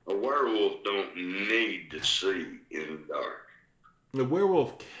 A werewolf don't need to see in the dark. The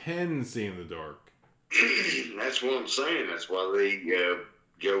werewolf can see in the dark. That's what I'm saying. That's why they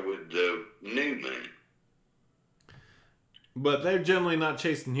go with the new moon. But they're generally not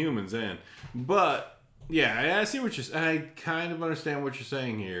chasing humans in. But yeah, I see what I kind of understand what you're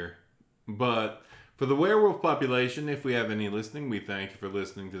saying here. But for the werewolf population, if we have any listening, we thank you for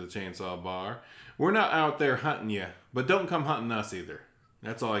listening to the Chainsaw Bar. We're not out there hunting you, but don't come hunting us either.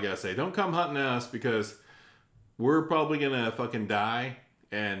 That's all I gotta say. Don't come hunting us because we're probably gonna fucking die,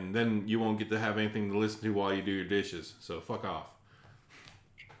 and then you won't get to have anything to listen to while you do your dishes. So fuck off.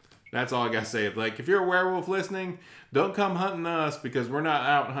 That's all I gotta say. Like, if you're a werewolf listening, don't come hunting us because we're not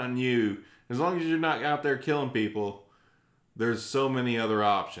out hunting you. As long as you're not out there killing people, there's so many other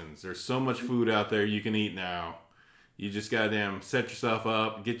options. There's so much food out there you can eat now. You just gotta damn set yourself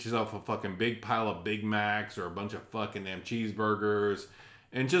up, get yourself a fucking big pile of Big Macs or a bunch of fucking damn cheeseburgers,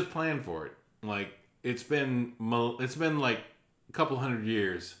 and just plan for it. Like, it's been like a couple hundred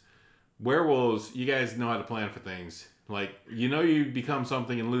years. Werewolves, you guys know how to plan for things. Like, you become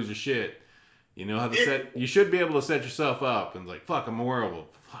something and lose your shit. You know how to you should be able to set yourself up and like, fuck, I'm a werewolf.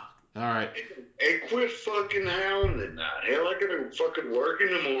 Fuck. All right. And quit fucking howling at night. Hell, I gotta fucking work in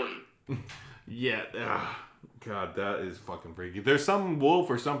the morning. Yeah. God, that is fucking freaky. There's some wolf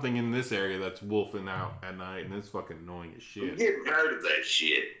or something in this area that's wolfing out at night, and it's fucking annoying as shit. I'm getting tired of that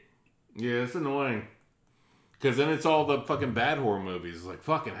shit. Yeah, it's annoying. Because then it's all the fucking bad horror movies. It's like,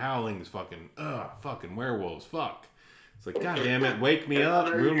 fucking howlings, fucking werewolves, fuck. It's like, God damn it, wake me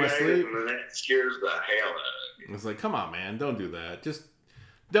up, ruin my sleep. And that scares the hell out of me. It's like, come on, man, don't do that. Just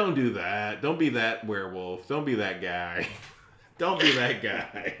don't do that. Don't be that werewolf. Don't be that guy. Don't be that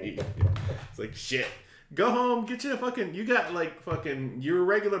guy. It's like, shit. Go home, get you a fucking, you got like fucking, you're a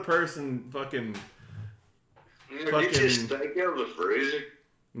regular person, fucking Get your steak out of the freezer.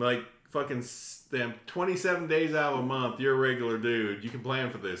 Like fucking damn 27 days out of a month, you're a regular dude. You can plan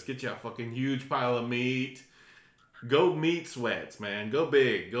for this. Get you a fucking huge pile of meat. Go meat sweats, man. Go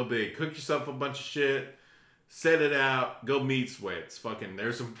big. Go big. Cook yourself a bunch of shit. Set it out. Go meat sweats. Fucking,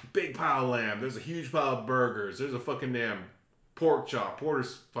 there's a big pile of lamb. There's a huge pile of burgers. There's a fucking damn pork chop.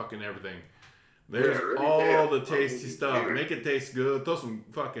 Porter's fucking everything. There's all the tasty stuff. Make it taste good. Throw some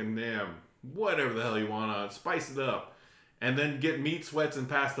fucking damn whatever the hell you want on it. Spice it up. And then get meat sweats and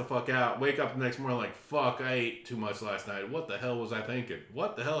pass the fuck out. Wake up the next morning like, fuck, I ate too much last night. What the hell was I thinking?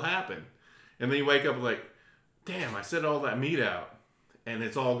 What the hell happened? And then you wake up like, damn, I set all that meat out. And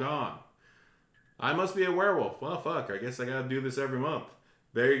it's all gone. I must be a werewolf. Well, fuck, I guess I gotta do this every month.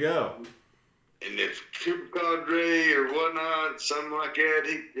 There you go. And if Padre or whatnot, something like that,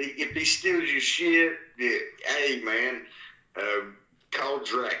 if he steals your shit, hey, man, call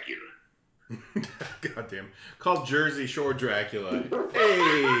Dracula. Goddamn. Call Jersey Shore Dracula.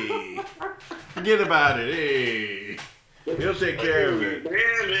 Hey! Forget about it. Hey! He'll take care of it. Man,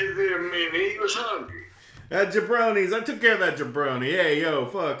 I mean, he was hungry. That jabronis. I took care of that jabroni. Hey, yo,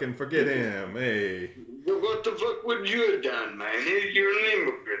 fucking forget him. Hey. What the fuck would you have done, man? You're an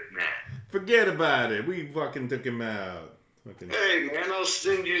immigrant, man. Forget about it. We fucking took him out. Fucking... Hey, man, I'll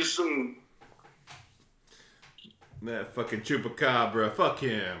send you some... That fucking chupacabra. Fuck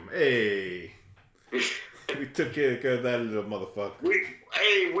him. Hey. We took care of that little motherfucker.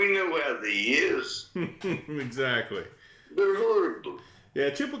 We know how he is. Exactly. They're horrible.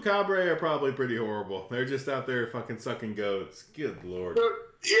 Yeah, chupacabra are probably pretty horrible. They're just out there fucking sucking goats. Good lord.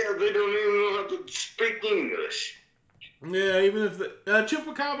 Yeah, they don't even know how to speak English. Yeah, even if the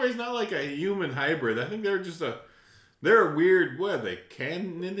chupacabra is not like a human hybrid. I think they're just they're a weird, what are they,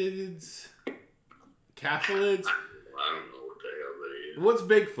 canidids? Catholids? I don't know what the hell they is. What's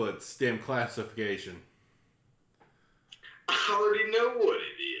Bigfoot's damn classification? I already know what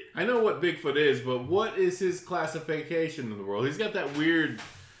it is. I know what Bigfoot is, but what is his classification in the world? He's got that weird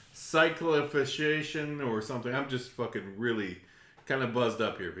cyclification or something. I'm just fucking really kind of buzzed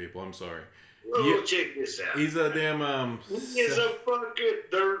up here, people. I'm sorry. Well, check this out. He's a damn He's a fucking.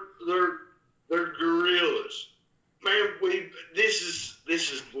 They're gorillas. Man, this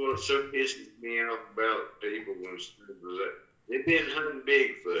is what so pisses me off about people when they've been hunting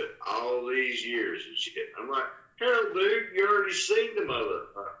Bigfoot all these years and shit. I'm like, hell, dude, you already seen the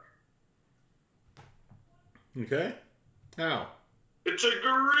motherfucker. Okay. How? It's a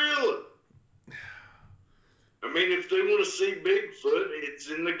gorilla. I mean, if they want to see Bigfoot, it's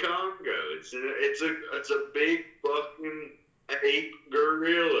in the Congo. It's a big fucking ape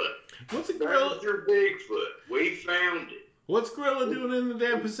gorilla. What's a gorilla? That's your Bigfoot. We found it. What's gorilla doing in the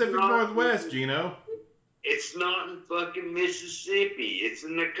damn Pacific Northwest, Gino? It's not in fucking Mississippi. It's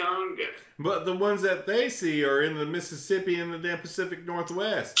in the Congo. But the ones that they see are in the Mississippi and the damn Pacific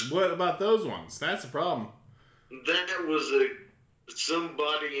Northwest. What about those ones? That's the problem. That was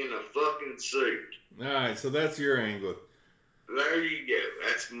somebody in a fucking suit. Alright, so that's your angle. There you go.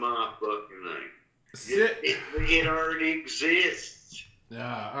 That's my fucking name. It already exists.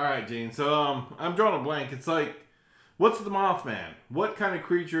 Yeah, alright, Gene. So, I'm drawing a blank. It's like, what's the Mothman? What kind of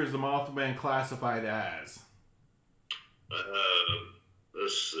creature is the Mothman classified as?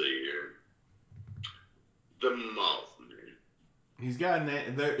 Let's see here. The Mothman. He's got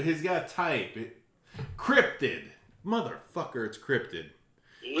a type. Cryptid. Motherfucker, it's cryptid.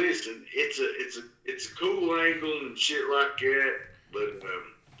 Listen, it's a cool angle and shit like that, but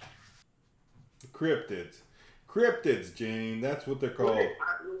Cryptids, Gene. That's what they're called.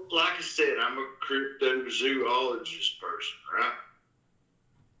 Like I said, I'm a cryptozoologist person, right?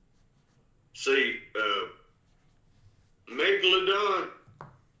 See, Megalodon.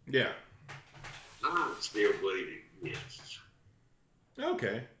 Yeah. I still believe it exists.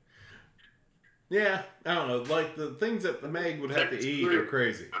 Okay. Yeah, I don't know. Like the things that the Meg would have to eat are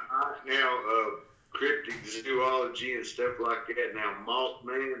crazy. Now, cryptic zoology and stuff like that. Now,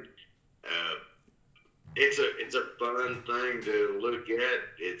 Mothman, it's a fun thing to look at.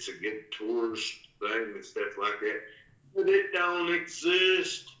 It's a good tourist thing and stuff like that. But it don't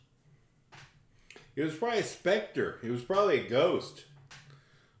exist. It was probably a specter. It was probably a ghost.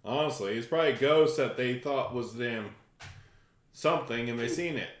 Honestly, it was probably a ghost that they thought was them something, and they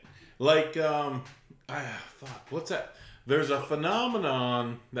seen it. Like, what's that? There's a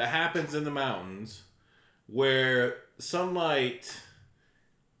phenomenon that happens in the mountains where sunlight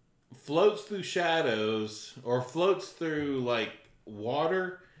floats through shadows or floats through, like,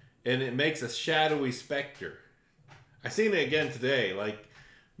 water, and it makes a shadowy specter. I seen it again today. Like,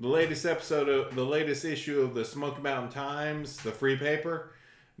 the latest issue of the Smoky Mountain Times, the free paper,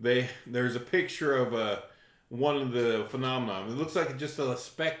 there's a picture of one of the phenomena. It looks like just a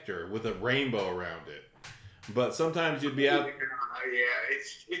specter with a rainbow around it. But sometimes you'd be out. Yeah,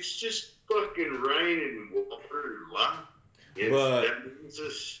 it's just fucking rain and water and light.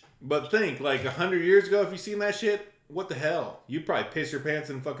 But think, like 100 years ago, if you seen that shit, what the hell? You'd probably piss your pants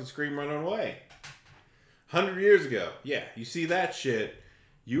and fucking scream running away. 100 years ago, yeah, you see that shit,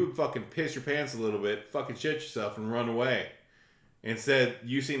 you would fucking piss your pants a little bit, fucking shit yourself and run away. Instead,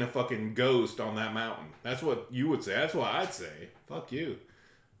 you seen a fucking ghost on that mountain. That's what you would say. That's what I'd say. Fuck you.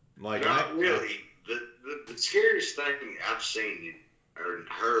 Like, not really. The scariest thing I've seen or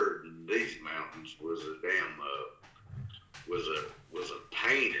heard in these mountains was a damn was a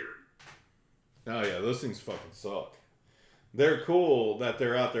painter. Oh yeah, those things fucking suck. They're cool that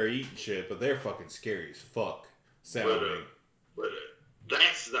they're out there eating shit, but they're fucking scary as fuck sounding. But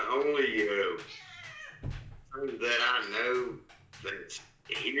that's the only thing that I know that's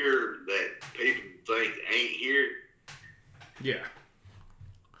here that people think ain't here. Yeah.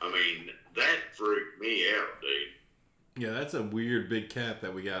 I mean, that freaked me out, dude. Yeah, that's a weird big cat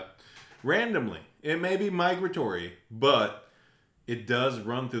that we got randomly. It may be migratory, but it does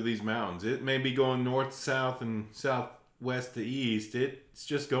run through these mountains. It may be going north to south and southwest to east. It's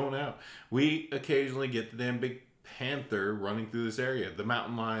just going out. We occasionally get the damn big panther running through this area. The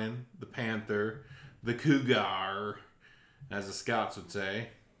mountain lion, the panther, the cougar, as the Scots would say.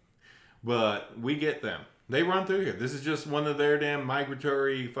 But we get them. They run through here. This is just one of their damn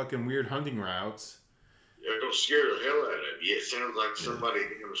migratory fucking weird hunting routes. It'll scare the hell out of you. It sounds like somebody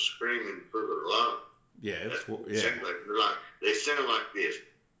screaming for their life. Yeah, They sound like this.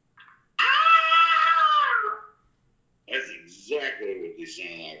 Ah! That's exactly what they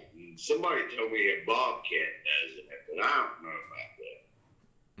sound like. Somebody told me a bobcat does that, but I don't know about that.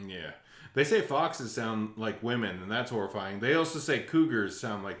 Yeah. They say foxes sound like women, and that's horrifying. They also say cougars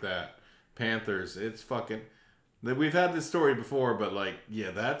sound like that. Panthers. It's fucking... We've had this story before, but like, yeah,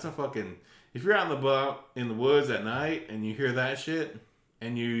 that's a fucking... If you're out in the woods at night and you hear that shit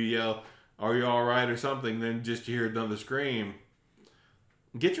and you yell, "Are you all right?" or something, then just you hear another scream,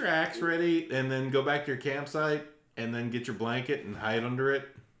 get your axe ready and then go back to your campsite and then get your blanket and hide under it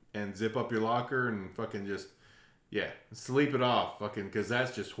and zip up your locker and fucking just, yeah, sleep it off, fucking, because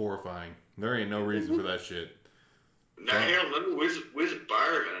that's just horrifying. There ain't no reason for that shit. Now, hell no, we was a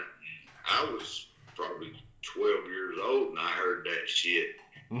fire hunting. I was probably 12 years old and I heard that shit.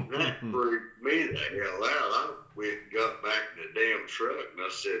 That freaked me the hell out. I went and got back in the damn truck and I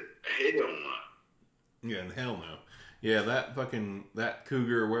said, hell no. Yeah, and hell no. Yeah, that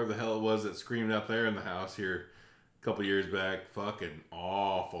cougar, wherever the hell it was that screamed out there in the house here a couple years back, fucking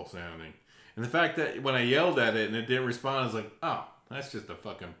awful sounding. And the fact that when I yelled at it and it didn't respond, I was like, oh, that's just a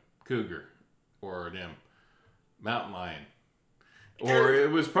fucking cougar or a damn mountain lion. Or it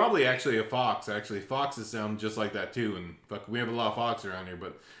was probably actually a fox. Actually, foxes sound just like that too. And fuck, we have a lot of fox around here,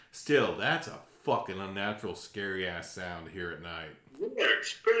 but still, that's a fucking unnatural, scary ass sound here at night. Yeah,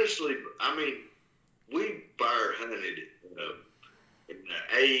 especially, I mean, we fire hunted in the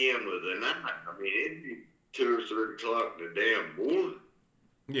AM of the night. I mean, it'd be 2 or 3 o'clock in the damn morning.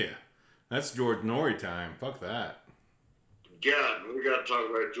 Yeah, that's George Norrie time. Fuck that. God, we got to talk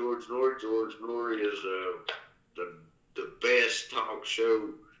about George Norrie. George Norrie is the best talk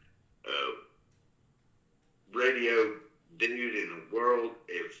show radio dude in the world.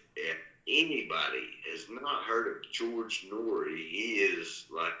 If anybody has not heard of George Norrie, he is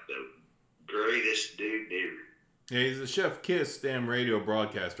like the greatest dude ever. Yeah, he's a Chef Kiss damn radio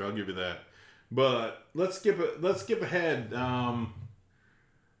broadcaster. I'll give you that. But let's skip ahead.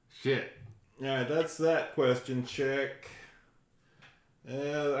 Shit. All right, that's that question. Check.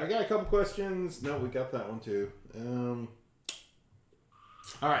 I got a couple questions. No, we got that one too.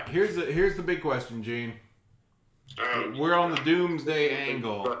 All right, here's the big question, Gene. We're on the Doomsday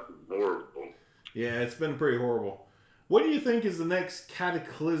angle. Horrible. Yeah, it's been pretty horrible. What do you think is the next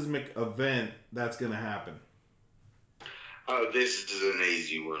cataclysmic event that's going to happen? Oh, this is an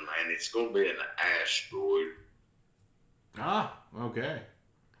easy one, man. It's going to be an asteroid. Ah, okay.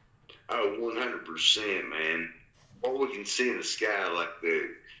 Oh, 100%, man. What we can see in the sky, like what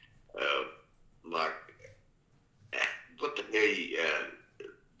the hell,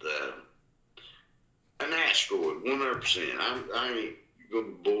 an asteroid, 100%. I ain't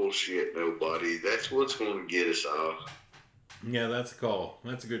gonna bullshit nobody. That's what's gonna get us off. Yeah, that's a call.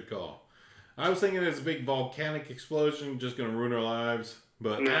 That's a good call. I was thinking it's a big volcanic explosion, just gonna ruin our lives.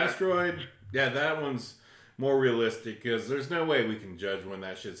 But asteroid, yeah, that one's more realistic because there's no way we can judge when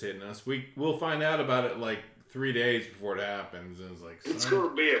that shit's hitting us. We'll find out about it like 3 days before it happens, and it's like it's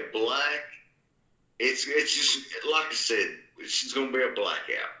gonna be a black. It's just like I said. It's just gonna be a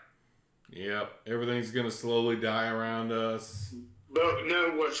blackout. Yep. Everything's gonna slowly die around us. But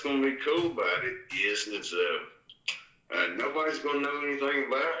no, what's going to be cool about it is nobody's going to know anything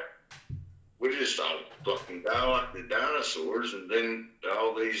about it. We just all fucking die like the dinosaurs, and then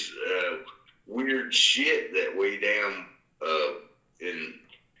all these weird shit that we damn in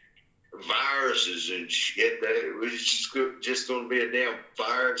viruses and shit that it was just going to be a damn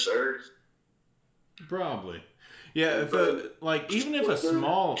virus Earth. Probably. Yeah, even if a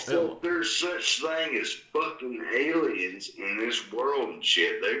small... So there's such thing as fucking aliens in this world and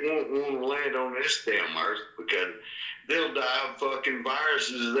shit. They won't want to land on this damn Earth because they'll die of fucking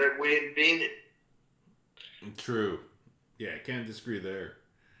viruses that we invented. True. Yeah, can't disagree there.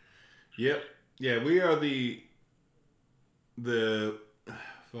 Yep. Yeah, we are the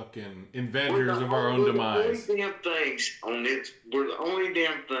fucking inventors of our own demise. We're the only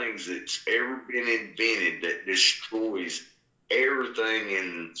damn things that's ever been invented that destroys everything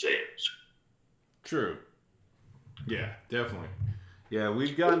in themselves. True. Yeah, definitely. Yeah,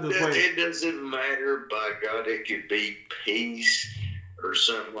 we've gotten to the point. It doesn't matter, by God, it could be peace or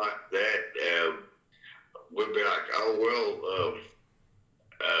something like that. We'll be like, oh,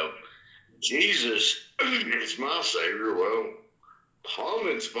 well, Jesus is my Savior. Well,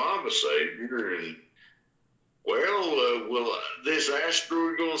 Muhammad's my Savior, and well, this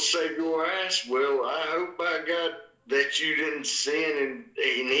asteroid gonna save your ass? Well, I hope by God that you didn't sin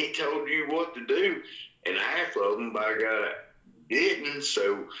and he told you what to do, and half of them by God didn't,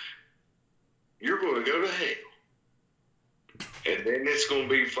 so you're gonna go to hell, and then it's gonna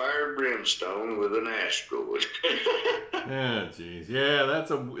be fire and brimstone with an asteroid. Yeah, jeez, yeah,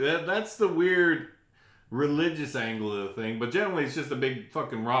 that's the weird religious angle of the thing, but generally it's just a big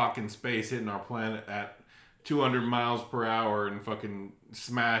fucking rock in space hitting our planet at 200 miles per hour and fucking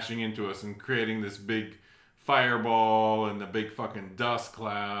smashing into us and creating this big fireball and the big fucking dust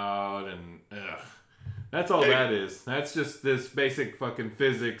cloud and that's all that is. That's just this basic fucking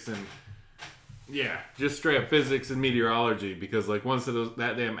physics and just straight up physics and meteorology, because like once that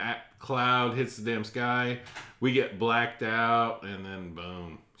damn cloud hits the damn sky, we get blacked out and then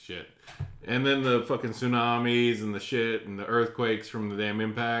boom, shit. And then the fucking tsunamis and the shit and the earthquakes from the damn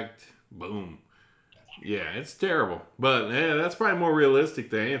impact. Boom. Yeah, it's terrible. But that's probably more realistic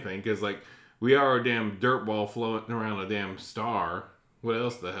than anything, because like we are a damn dirt ball floating around a damn star. What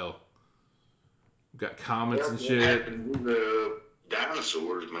else the hell? We've got comets and shit. What happened with the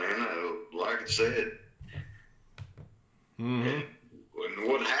dinosaurs, man? Like I said. Mm-hmm. And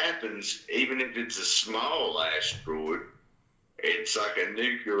what happens, even if it's a small asteroid, it's like a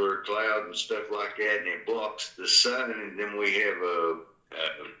nuclear cloud and stuff like that, and it blocks the sun, and then we have a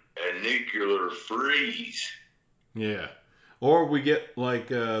nuclear freeze. Yeah. Or we get like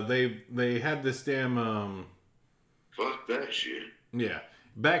they had this damn fuck that shit. Yeah.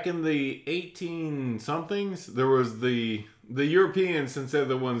 Back in the 18 somethings, there was the Europeans, since they're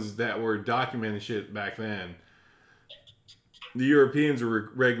the ones that were documenting shit back then. The Europeans were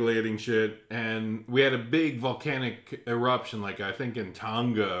regulating shit, and we had a big volcanic eruption, like I think in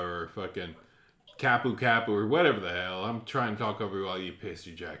Tonga or fucking Kapu Kapu or whatever the hell. I'm trying to talk over you while you piss,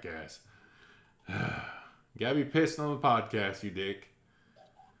 you jackass. You gotta be pissing on the podcast, you dick.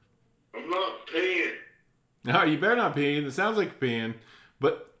 I'm not peeing. No, you better not pee. It sounds like peeing.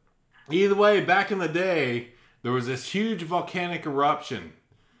 But either way, back in the day, there was this huge volcanic eruption.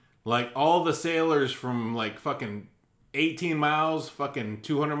 Like all the sailors from like fucking 18 miles, fucking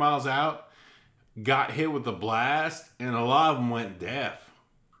 200 miles out, got hit with the blast, and a lot of them went deaf.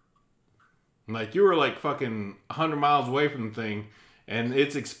 Like, you were like fucking 100 miles away from the thing, and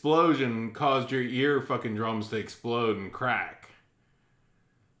its explosion caused your ear fucking drums to explode and crack.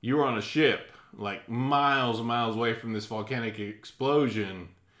 You were on a ship, like miles and miles away from this volcanic explosion,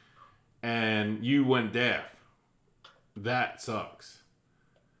 and you went deaf. That sucks.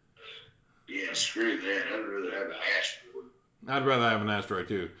 Yeah, screw that. I'd rather have an asteroid. I'd rather have an asteroid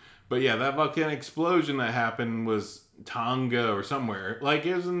too. But yeah, that volcanic explosion that happened was Tonga or somewhere. Like,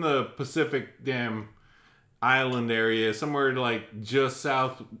 it was in the Pacific damn island area, somewhere like just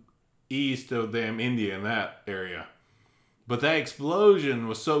southeast of damn India, in that area. But that explosion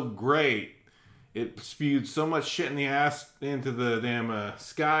was so great, it spewed so much shit in the ass into the damn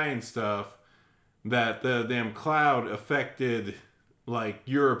sky and stuff, that the damn cloud affected like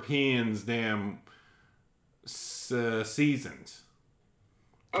Europeans' damn seasons.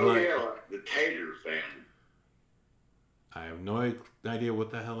 Oh, like the Tater family. I have no idea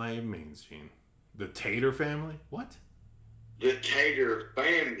what the hell that means, Gene. The Tater family? What? The Tater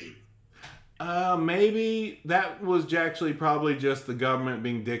family. Maybe that was actually probably just the government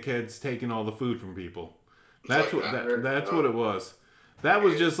being dickheads taking all the food from people. That's what it was. That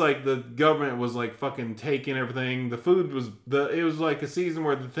was just like the government was like fucking taking everything. The food was it was like a season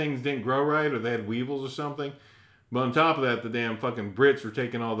where the things didn't grow right or they had weevils or something. But on top of that, the damn fucking Brits were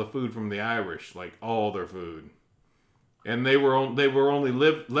taking all the food from the Irish, like all their food, and they were only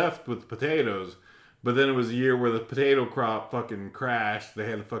left with potatoes. But then it was a year where the potato crop fucking crashed. They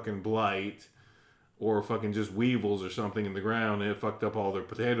had a fucking blight or fucking just weevils or something in the ground, and it fucked up all their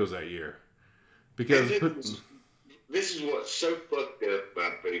potatoes that year. Because this is what's so fucked up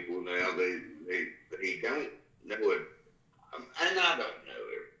about people now. They don't know it, and I don't know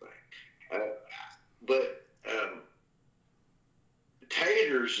everything. But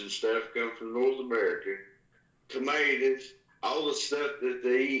taters and stuff come from North America. Tomatoes, all the stuff that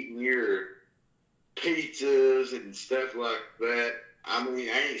they eat in Europe, pizzas and stuff like that. I mean,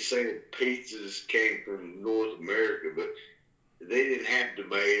 I ain't saying pizzas came from North America, but they didn't have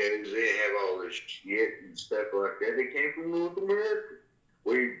tomatoes. They didn't have all this shit and stuff like that. They came from North America.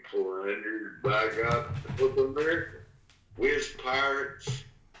 We plundered, by God, North America. We as pirates.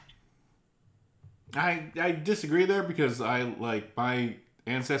 I disagree there because my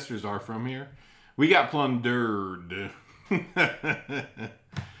ancestors are from here. We got plundered.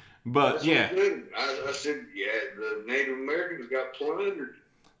 But that's yeah. I said, yeah, the Native Americans got plundered.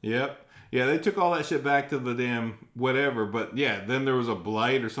 Yep. Yeah, they took all that shit back to the damn whatever. But yeah, then there was a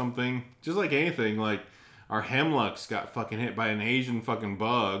blight or something. Just like anything, like our hemlocks got fucking hit by an Asian fucking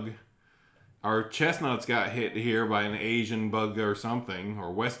bug. Our chestnuts got hit here by an Asian bug or something,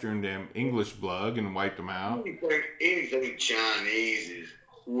 or Western damn English bug, and wiped them out. Anything Chinese is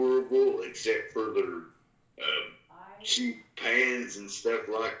horrible, except for their cheap pans and stuff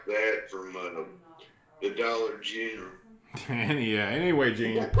like that from the Dollar General. Anyway,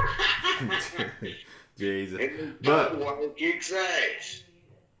 Gene. Jesus. But water kicks ass.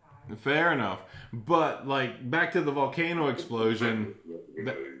 Fair enough. But like back to the volcano explosion.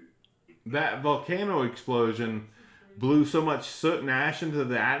 That volcano explosion blew so much soot and ash into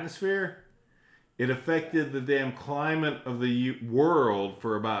the atmosphere, it affected the damn climate of the world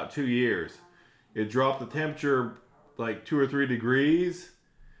for about 2 years. It dropped the temperature like 2 or 3 degrees,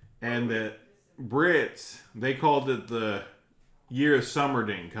 and the Brits, they called it the year of summer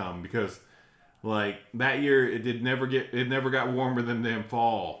didn't come because like that year it never got warmer than damn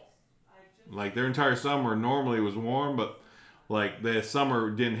fall. Like their entire summer normally was warm, but like the summer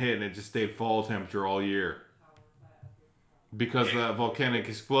didn't hit and it just stayed fall temperature all year because of that volcanic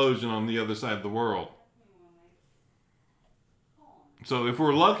explosion on the other side of the world. So if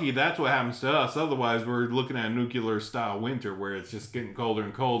we're lucky, that's what happens to us. Otherwise, we're looking at a nuclear style winter where it's just getting colder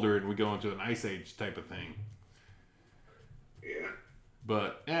and colder and we go into an ice age type of thing. Yeah.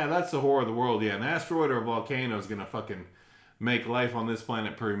 But yeah, that's the horror of the world. Yeah, an asteroid or a volcano is gonna fucking make life on this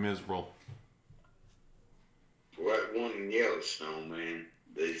planet pretty miserable. Like one in Yellowstone, man.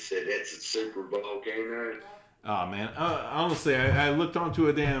 They said that's a super volcano. Oh man, honestly, I looked onto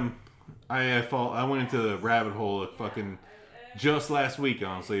a damn. I went into the rabbit hole fucking just last week,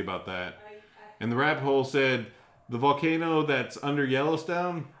 honestly, about that. And the rabbit hole said the volcano that's under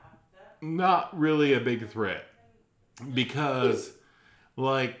Yellowstone, not really a big threat because,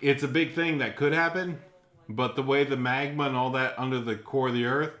 like, it's a big thing that could happen, but the way the magma and all that under the core of the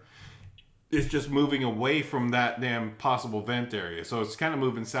earth. It's just moving away from that damn possible vent area. So it's kind of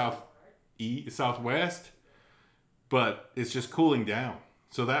moving southwest, but it's just cooling down.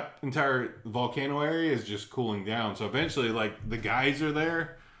 So that entire volcano area is just cooling down. So eventually, like, the geyser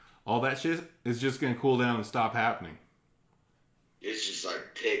there, all that shit is just going to cool down and stop happening. It's just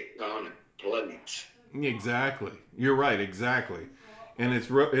like tectonic plates. Exactly. You're right, exactly. And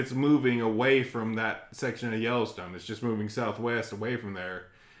it's moving away from that section of Yellowstone. It's just moving southwest away from there.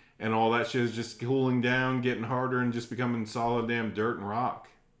 And all that shit is just cooling down, getting harder, and just becoming solid damn dirt and rock.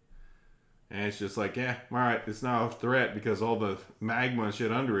 And it's just like, yeah, alright, it's not a threat because all the magma and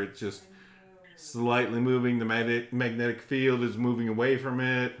shit under it's just slightly moving. The magnetic field is moving away from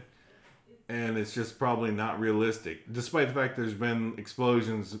it. And it's just probably not realistic. Despite the fact there's been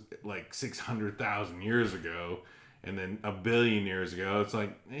explosions like 600,000 years ago. And then a billion years ago. It's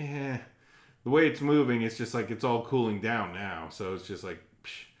like, the way it's moving, it's just like it's all cooling down now. So it's just like,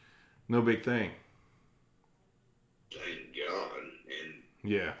 no big thing. Thank God. And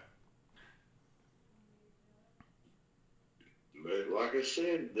yeah. But like I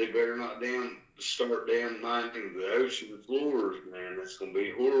said, they better not start mining the ocean floors, man. That's going to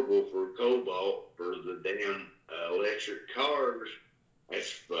be horrible for cobalt, for the damn electric cars.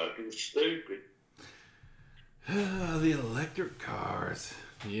 That's fucking stupid. The electric cars.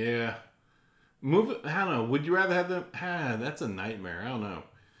 Yeah. Move it. I don't know. Would you rather have them? That's a nightmare. I don't know.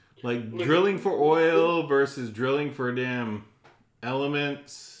 Like drilling for oil versus drilling for damn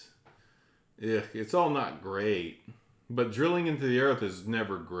elements. Yeah, it's all not great. But drilling into the earth is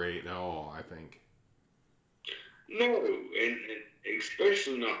never great at all, I think. No, and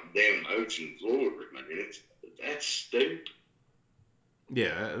especially not damn ocean floor, man. That's stupid.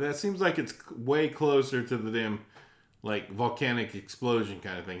 Yeah, that seems like it's way closer to the damn, like, volcanic explosion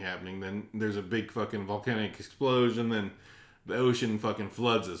kind of thing happening. Then there's a big fucking volcanic explosion, then the ocean fucking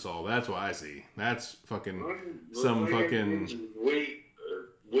floods us all. That's what I see. That's fucking some fucking...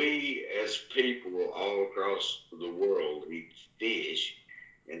 We as people all across the world eat fish,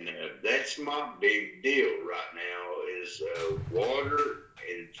 and that's my big deal right now is water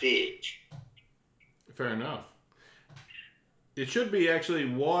and fish. Fair enough. It should be actually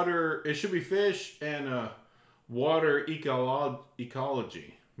water. It should be fish and water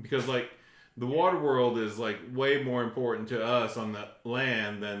ecology, because like the water world is like way more important to us on the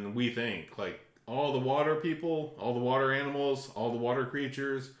land than we think. Like all the water people, all the water animals, all the water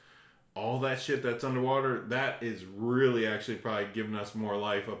creatures, all that shit that's underwater, that is really actually probably giving us more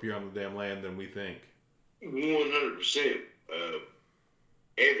life up here on the damn land than we think. 100%.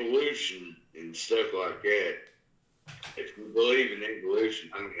 Evolution and stuff like that. If you believe in evolution,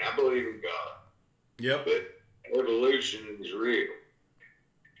 I mean, I believe in God. Yep. But evolution is real.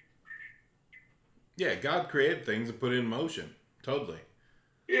 Yeah, God created things and put it in motion. Totally.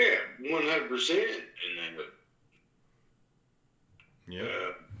 Yeah, 100%. And yeah.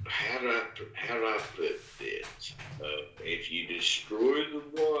 How do I put this? If you destroy the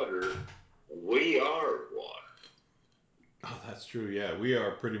water, we are water. Oh, that's true. Yeah, we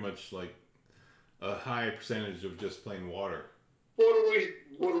are pretty much like a high percentage of just plain water. What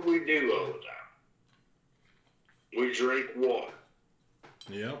do we do all the time? We drink water.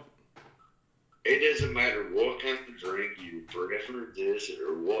 Yep. It doesn't matter what kind of drink you prefer, this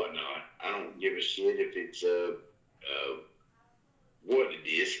or whatnot. I don't give a shit if it's what it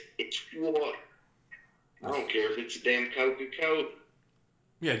is. It's water. I don't care if it's a damn Coca-Cola.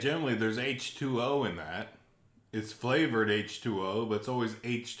 Yeah, generally there's H2O in that. It's flavored H2O, but it's always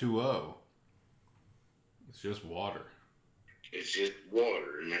H2O. It's just water. It's just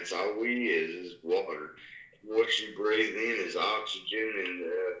water, and that's all we is water. What you breathe in is oxygen and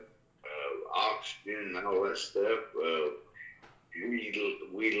oxygen and all that stuff. We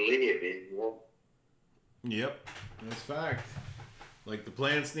live in water. Yep, that's fact. Like the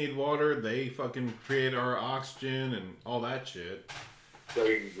plants need water, they fucking create our oxygen and all that shit. So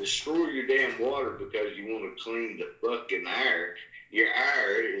you destroy your damn water because you want to clean the fucking air. Your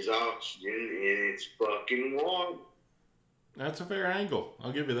air is oxygen and it's fucking water. That's a fair angle.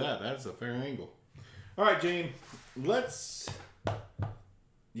 I'll give you that. That's a fair angle. All right, Gene.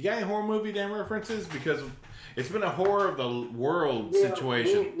 You got any horror movie damn references? Because it's been a horror of the world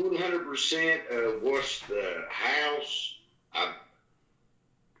situation. 100% watched The House.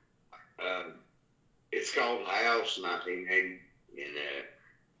 It's called House, 1980.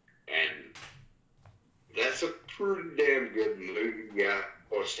 And that's a pretty damn good movie.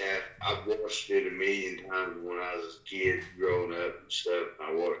 I've watched it a million times when I was a kid growing up and stuff.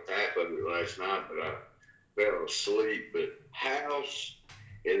 I watched half of it last night, but I fell asleep. But House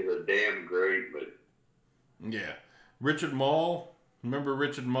is a damn great movie. Yeah. Richard Mall. Remember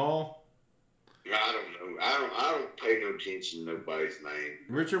Richard Mall? I don't know. I don't pay no attention to nobody's name.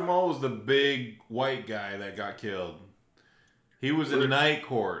 Richard Mall was the big white guy that got killed. He was in night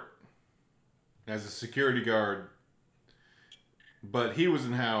court as a security guard. But he was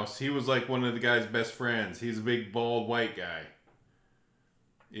in House. He was like one of the guy's best friends. He's a big bald white guy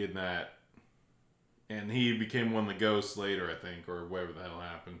in that. And he became one of the ghosts later, I think, or whatever the hell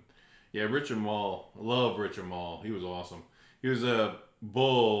happened. Yeah, Richard Mall. Love Richard Mall. He was awesome. He was a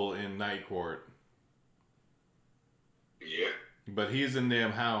bull in night court. Yeah. But he's in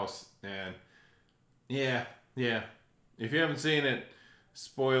damn House. And yeah. If you haven't seen it,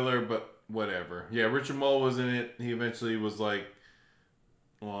 spoiler, but whatever. Yeah, Richard Mall was in it. He eventually was like,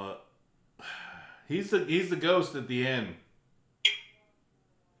 well, he's the ghost at the end.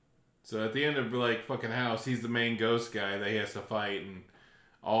 So at the end of like fucking House, he's the main ghost guy that he has to fight and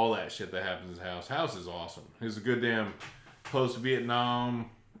all that shit that happens in House. House is awesome. It's a good damn post-Vietnam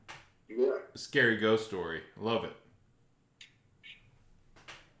scary ghost story. Love it.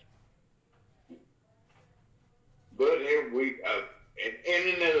 But and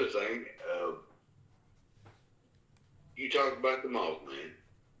another thing, you talk about the Mothman.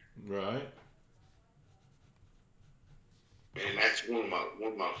 Right. And that's one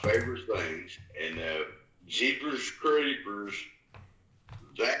of my favorite things. And Jeepers Creepers,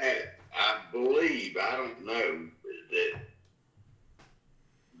 that I believe, I don't know, that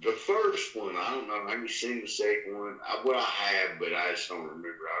The first one, I don't know. Have you seen the second one? I have, but I just don't remember.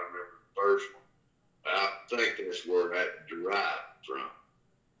 I remember the first one. I think that's where that derived from.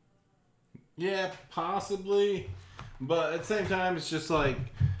 Yeah, possibly. But at the same time, it's just like,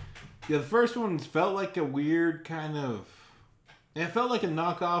 yeah, the first one felt like a weird kind of, it felt like a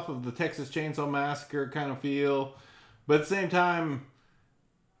knockoff of the Texas Chainsaw Massacre kind of feel. But at the same time,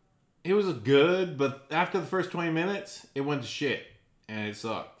 it was good, but after the first 20 minutes, it went to shit. And it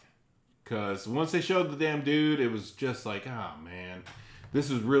sucked. Because once they showed the damn dude, it was just like, oh man, this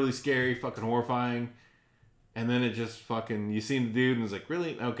was really scary, fucking horrifying. And then it just fucking, you seen the dude and it's like,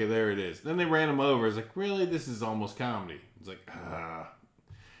 really? Okay, there it is. Then they ran him over. It's like, really? This is almost comedy. It's like, ah.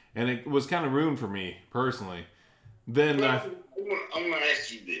 And it was kind of ruined for me, personally. Then well, I'm going to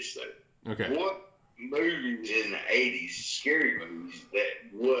ask you this, though. Okay. What movies in the 80s, scary movies,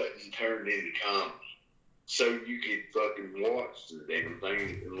 that wasn't turned into comedy? So you could fucking watch the damn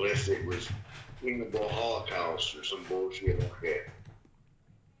thing unless it was Cannibal Holocaust or some bullshit like that.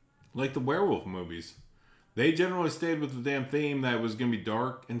 Like the werewolf movies. They generally stayed with the damn theme that was going to be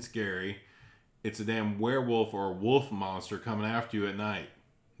dark and scary. It's a damn werewolf or a wolf monster coming after you at night.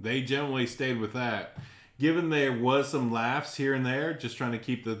 They generally stayed with that. Given there was some laughs here and there, just trying to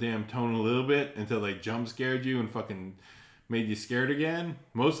keep the damn tone a little bit until they jump scared you and fucking made you scared again.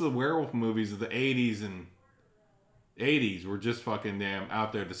 Most of the werewolf movies of the 80s and 80s were just fucking damn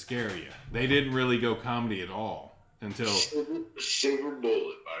out there to scare you. They didn't really go comedy at all until... Silver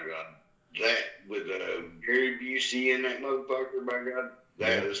Bullet, by God. That with Gary Busey in that motherfucker, by God,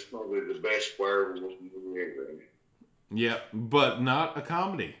 that is probably the best werewolf movie ever. Yeah, but not a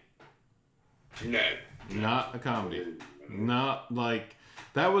comedy. No. Not a comedy. Not like...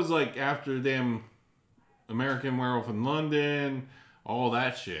 That was like after damn American Werewolf in London, all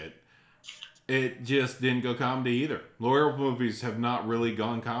that shit. It just didn't go comedy either. Werewolf movies have not really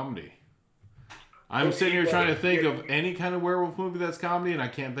gone comedy. I'm sitting here trying to think of any kind of werewolf movie that's comedy, and I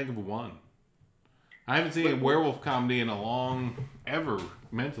can't think of one. I haven't seen a werewolf comedy in a long, ever,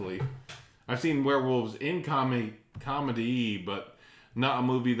 mentally. I've seen werewolves in comedy, but not a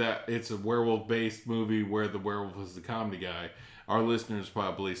movie that it's a werewolf-based movie where the werewolf is the comedy guy. Our listeners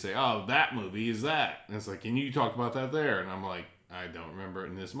probably say, oh, that movie is that. And it's like, can you talk about that there? And I'm like, I don't remember it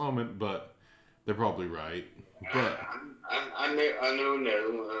in this moment, but they're probably right. But I know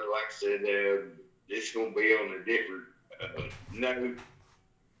another one. Like I said, it's going to be on a different note.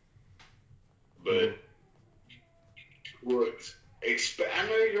 But what? I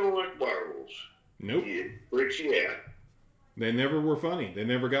know you don't like werewolves. Nope. It freaks you out. They never were funny. They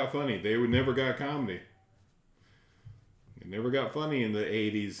never got funny. They never got comedy. They never got funny in the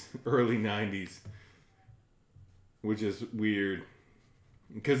 80s, early 90s. Which is weird.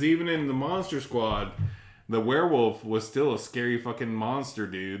 Because even in the Monster Squad, the werewolf was still a scary fucking monster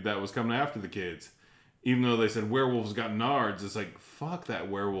dude that was coming after the kids. Even though they said werewolves got nards, it's like, fuck that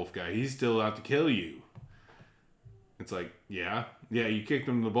werewolf guy. He's still out to kill you. It's like, yeah, you kicked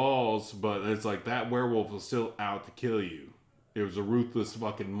him in the balls, but it's like that werewolf was still out to kill you. It was a ruthless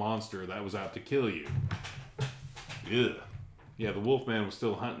fucking monster that was out to kill you. Ugh. Yeah, the Wolfman was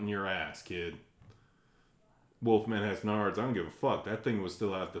still hunting your ass, kid. Wolfman has nards. I don't give a fuck. That thing was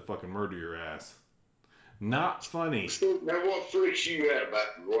still out to fucking murder your ass. Not funny. Now, what freaks you out about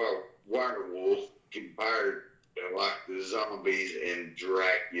the werewolf compared to like the zombies and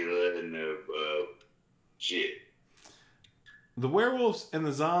Dracula and the shit? The werewolves and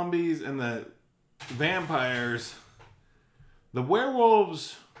the zombies and the vampires. The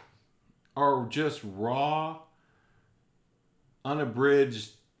werewolves are just raw,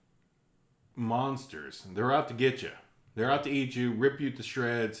 unabridged monsters. They're out to get you. They're out to eat you, rip you to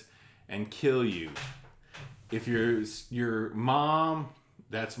shreds, and kill you. If you're your mom,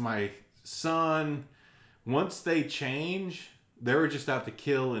 that's my son. Once they change, they're just out to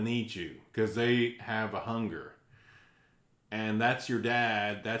kill and eat you because they have a hunger. And that's your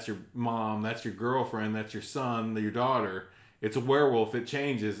dad, that's your mom, that's your girlfriend, that's your son, your daughter. It's a werewolf. It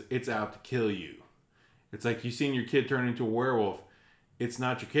changes. It's out to kill you. It's like you seen your kid turn into a werewolf. It's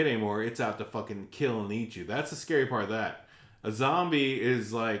not your kid anymore. It's out to fucking kill and eat you. That's the scary part of that. A zombie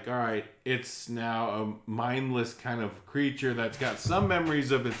is like, all right, it's now a mindless kind of creature that's got some memories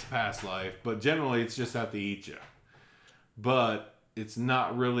of its past life, but generally it's just out to eat you. But it's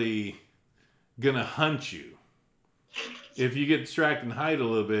not really gonna hunt you. If you get distracted and hide a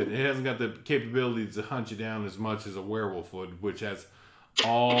little bit, it hasn't got the capability to hunt you down as much as a werewolf would, which has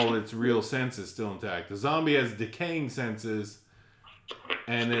all its real senses still intact. The zombie has decaying senses,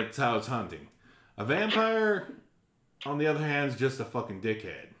 and it's how it's hunting. A vampire, on the other hand, is just a fucking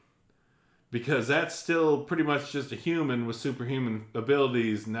dickhead. Because that's still pretty much just a human with superhuman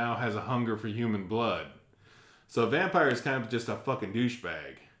abilities now has a hunger for human blood. So a vampire is kind of just a fucking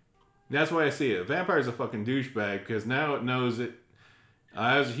douchebag. That's why I see it. A vampire is a fucking douchebag because now it knows that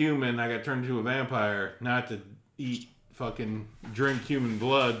I was a human, I got turned into a vampire, not to drink human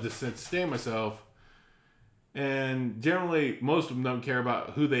blood to sustain myself. And generally, most of them don't care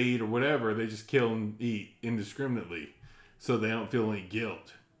about who they eat or whatever. They just kill and eat indiscriminately so they don't feel any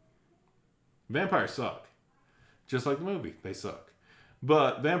guilt. Vampires suck. Just like the movie, they suck.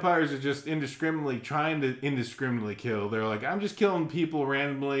 But vampires are just trying to indiscriminately kill. They're like, I'm just killing people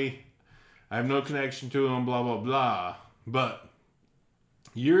randomly. I have no connection to them, blah, blah, blah. But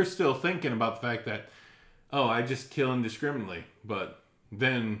you're still thinking about the fact that, oh, I just kill indiscriminately. But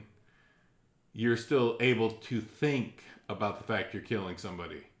then you're still able to think about the fact you're killing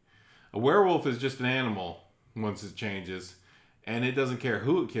somebody. A werewolf is just an animal once it changes. And it doesn't care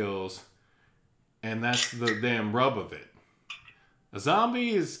who it kills. And that's the damn rub of it. A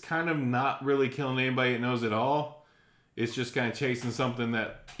zombie is kind of not really killing anybody it knows at all. It's just kind of chasing something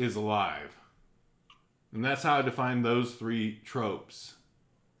that is alive. And that's how I define those three tropes.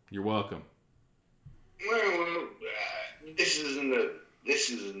 You're welcome. Well, this is another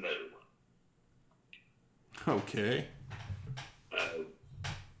one. Okay.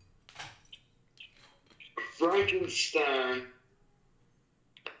 Frankenstein.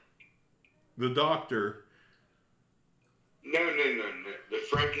 The doctor. No. The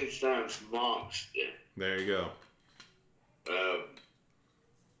Frankenstein's monster. There you go.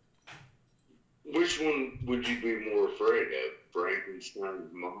 Which one would you be more afraid of?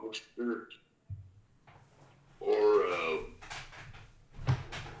 Frankenstein's monster or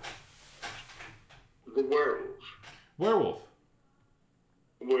the werewolf? Werewolf.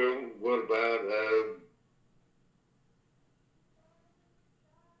 Well, what about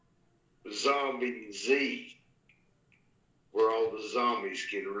Zombie Z, where all the zombies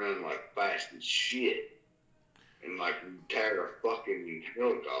can run like fast as shit and like tear a fucking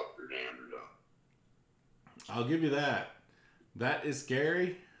helicopter down or something? I'll give you that. That is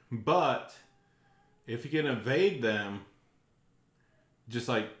scary, but if you can evade them, just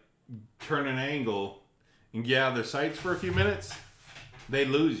like turn an angle and get out of their sights for a few minutes, they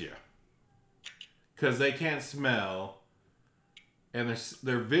lose you. Because they can't smell, and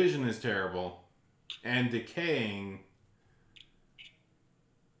their vision is terrible and decaying,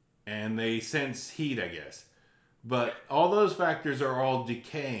 and they sense heat, I guess. But all those factors are all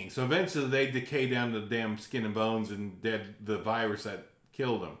decaying. So eventually they decay down to damn skin and bones and the virus that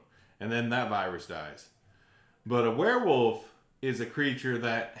killed them. And then that virus dies. But a werewolf is a creature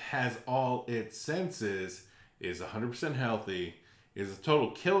that has all its senses, is 100% healthy, is a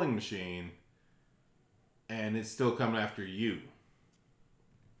total killing machine, and it's still coming after you.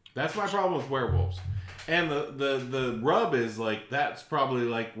 That's my problem with werewolves. And the rub is like that's probably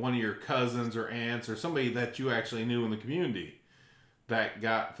like one of your cousins or aunts or somebody that you actually knew in the community that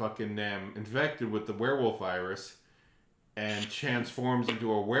got fucking infected with the werewolf virus and transforms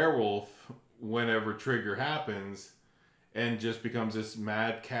into a werewolf whenever trigger happens and just becomes this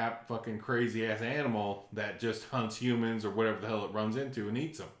madcap fucking crazy ass animal that just hunts humans or whatever the hell it runs into and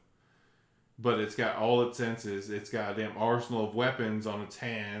eats them. But it's got all its senses. It's got a damn arsenal of weapons on its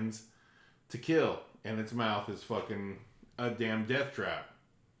hands to kill. And its mouth is fucking a damn death trap.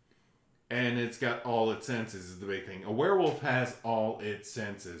 And it's got all its senses is the big thing. A werewolf has all its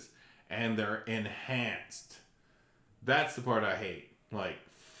senses. And they're enhanced. That's the part I hate. Like,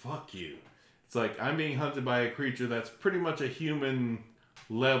 fuck you. It's like I'm being hunted by a creature that's pretty much a human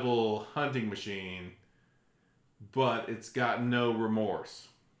level hunting machine. But it's got no remorse.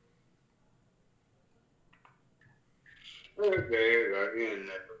 Okay, again,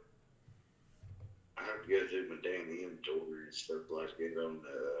 I have to go through my damn inventory and stuff like that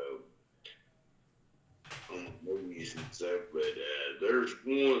on movies and stuff, but there's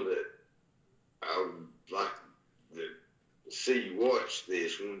one that I would like to see you watch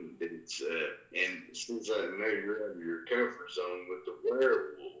this one. It's and since I know you're out of your comfort zone with the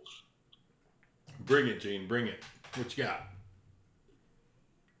werewolves. Bring it, Gene. Bring it. What you got?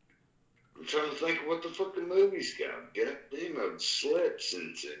 I'm trying to think of what the fucking movie's got. God damn, I've slept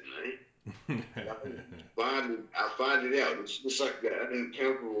since then, eh? I find it out. It's just like that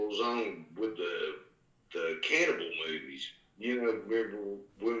uncomfortable zone with the cannibal movies. You know, remember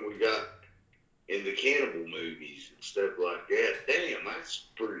when we got in the cannibal movies and stuff like that? Damn, that's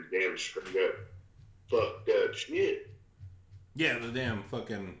pretty damn straight up fucked up shit. Yeah, the damn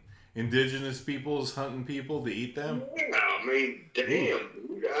fucking indigenous peoples hunting people to eat them. Yeah, I mean, damn,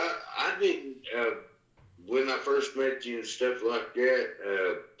 dude, I didn't, when I first met you and stuff like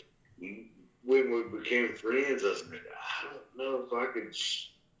that, when we became friends, I said, I don't know if I could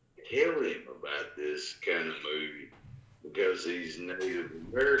tell him about this kind of movie because he's Native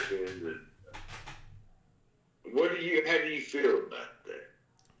American. And how do you feel about that?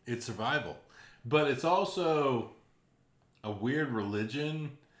 It's survival, but it's also a weird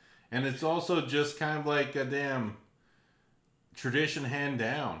religion, and it's also just kind of like a damn tradition hand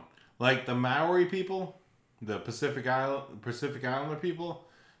down. Like the Maori people, the Pacific Islander people,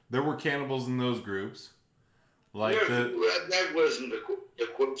 there were cannibals in those groups. Like that wasn't the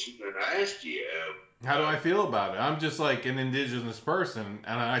question that I asked you. How do I feel about it? I'm just like an indigenous person,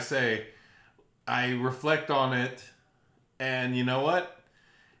 and I reflect on it, and you know what?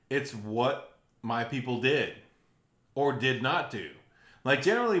 It's what my people did or did not do. Like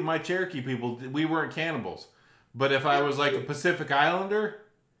generally, my Cherokee people, we weren't cannibals. But if I was like a Pacific Islander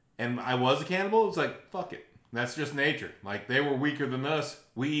and I was a cannibal, it's like, fuck it. That's just nature. Like, they were weaker than us.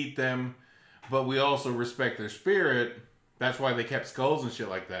 We eat them, but we also respect their spirit. That's why they kept skulls and shit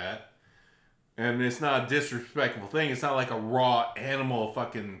like that. And it's not a disrespectful thing. It's not like a raw animal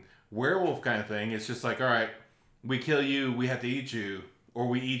fucking werewolf kind of thing. It's just like, all right, we kill you, we have to eat you. Or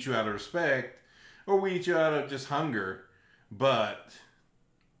we eat you out of respect. Or we eat you out of just hunger. But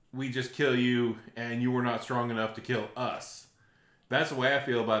we just kill you and you were not strong enough to kill us. That's the way I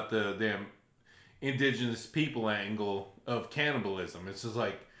feel about the damn indigenous people angle of cannibalism. It's just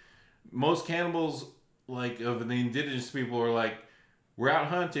like most cannibals like of the indigenous people are like, we're out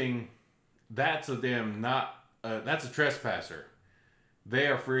hunting, that's a damn that's a trespasser. They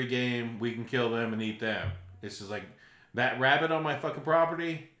are free game, we can kill them and eat them. It's just like that rabbit on my fucking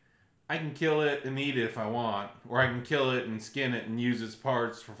property, I can kill it and eat it if I want. Or I can kill it and skin it and use its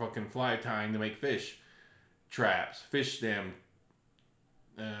parts for fucking fly tying to make fish traps. Fish damn.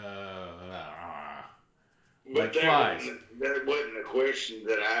 But flies. That wasn't a question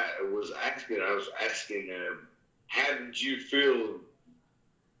that I was asking. I was asking, how did you feel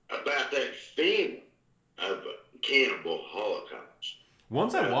about that film of Cannibal Holocaust?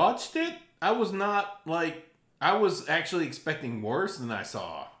 Once I watched it, I was not like... I was actually expecting worse than I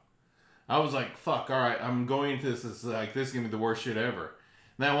saw. I was like, fuck, alright, I'm going into this. It's like, this is going to be the worst shit ever.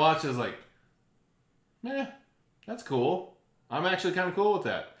 And I watched it, I was like, that's cool. I'm actually kind of cool with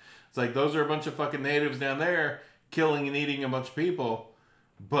that. It's like, those are a bunch of fucking natives down there killing and eating a bunch of people.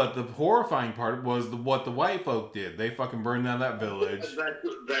 But the horrifying part was what the white folk did. They fucking burned down that village.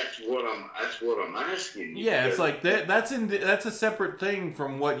 That's what I'm asking you. Yeah, it's like, that's a separate thing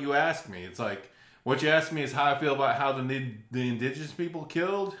from what you asked me. It's like, what you asked me is how I feel about how the indigenous people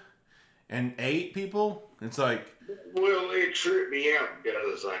killed and ate people. It's like... Well, it tripped me out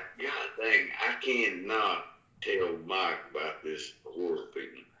because, like, God dang, I cannot tell Mike about this horror film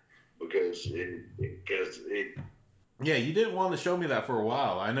because it. Yeah, you didn't want to show me that for a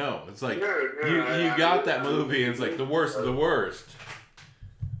while. I know. It's like, you got that movie and it's like the worst of the worst.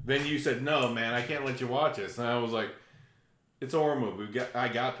 Then you said, no, man, I can't let you watch this. And I was like, it's a horror movie. I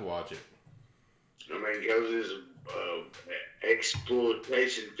got to watch it. I mean, because it's an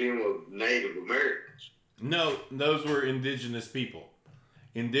exploitation film of Native Americans. No, those were indigenous people.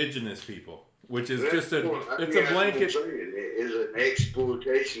 Indigenous people, which is it's a blanket. It is an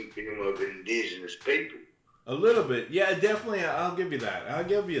exploitation film of indigenous people. A little bit, yeah, definitely. I'll give you that.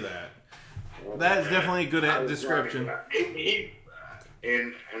 That is definitely a good description.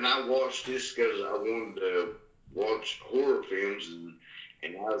 And I watched this because I wanted to watch horror films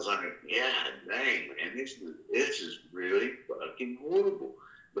and I was like, God dang, man, this is really fucking horrible.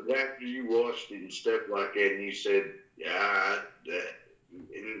 But after you watched it and stuff like that, and you said,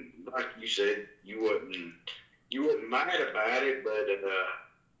 and like you said, you wasn't mad about it, but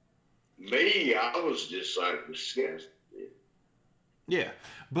me, I was just like disgusted. Yeah,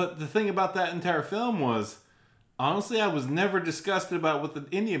 but the thing about that entire film was, honestly, I was never disgusted about what the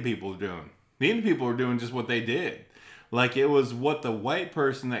Indian people were doing. The Indian people were doing just what they did. Like, it was what the white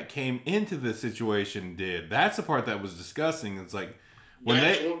person that came into the situation did. That's the part that was disgusting. It's like,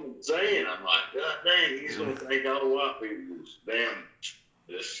 that's what I'm saying. I'm like, God dang, he's going to think all white people's damn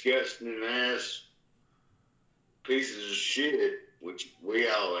disgusting ass pieces of shit, which we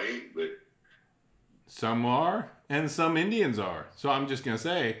all ain't, but... Some are, and some Indians are. So I'm just going to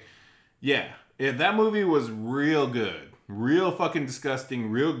say, yeah, that movie was real good. Real fucking disgusting,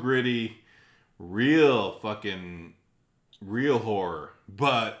 real gritty, real horror.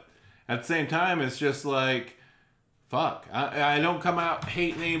 But at the same time, it's just like, fuck. I don't come out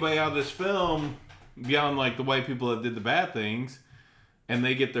hating anybody out of this film beyond like the white people that did the bad things and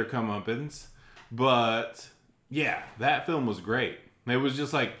they get their comeuppance. But yeah, that film was great. It was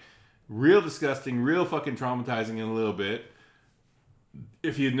just like real disgusting, real fucking traumatizing in a little bit.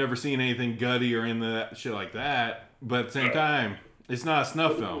 if you'd never seen anything gutty or into that shit like that. But at the same time, it's not a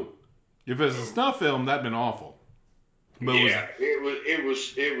snuff film. If it was a snuff film, that'd been awful. But it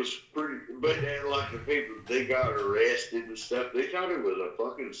was pretty. But like the people, they got arrested and stuff. They thought it was a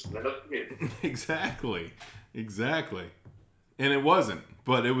fucking snuff film. Exactly. And it wasn't.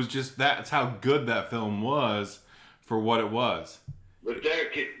 But it was just that's how good that film was for what it was. But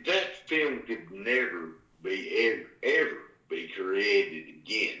that film could never be ever be created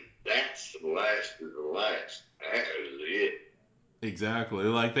again. That's the last of the last. That was it. Exactly.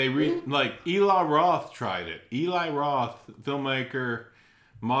 Like like Eli Roth tried it. Eli Roth, filmmaker,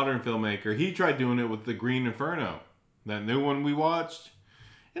 modern filmmaker, he tried doing it with The Green Inferno, that new one we watched,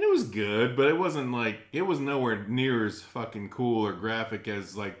 and it was good, but it wasn't like it was nowhere near as fucking cool or graphic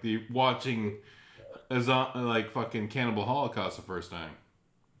as like the watching as like fucking Cannibal Holocaust the first time.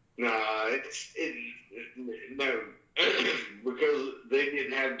 Nah, no, because they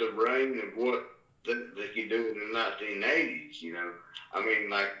didn't have the brain of what they could do in the 1980s, you know. I mean,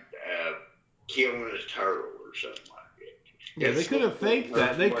 like killing a turtle or something like that. Yeah, they could have faked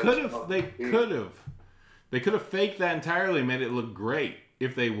that. They could have faked that entirely, made it look great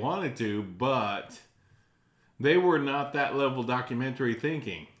if they wanted to, but they were not that level documentary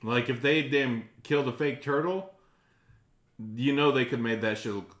thinking. Like if they damn killed a fake turtle, you know they could have made that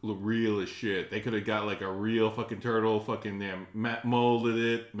shit look real as shit. They could have got like a real fucking turtle, fucking damn molded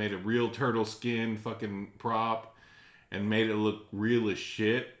it, made a real turtle skin fucking prop, and made it look real as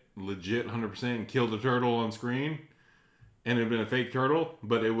shit, legit 100%, and killed the turtle on screen, and it'd been a fake turtle,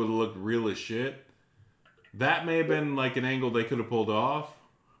 but it would have looked real as shit. That may have been like an angle they could have pulled off,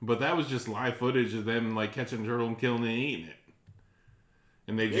 but that was just live footage of them like catching a turtle and killing it and eating it,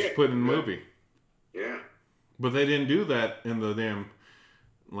 and they just put it in the movie. Yeah. But they didn't do that in the damn,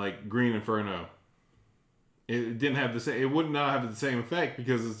 like, Green Inferno. It didn't have the same, it would not have the same effect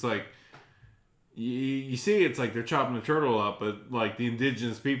because it's like, you see it's like they're chopping the turtle up, but like the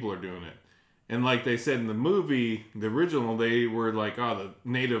indigenous people are doing it. And like they said in the movie, the original, they were like, oh, the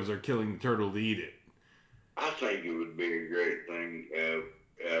natives are killing the turtle to eat it. I think it would be a great thing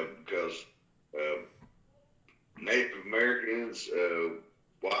because Native Americans,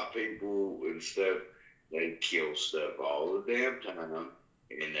 white people and stuff, they kill stuff all the damn time,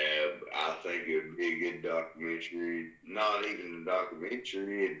 and I think it would be a good documentary. Not even a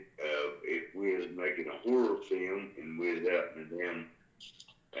documentary. If we was making a horror film and we was out in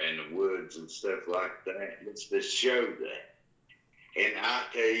the woods and stuff like that, let's just show that. And I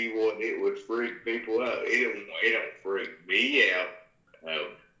tell you what, it would freak people out. It don't freak me out.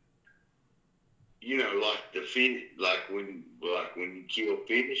 You know, like the fish, like when you kill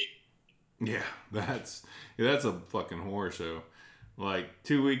fish. Yeah, that's a fucking horror show. Like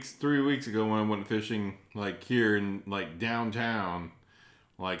 3 weeks ago when I went fishing, like here in like downtown,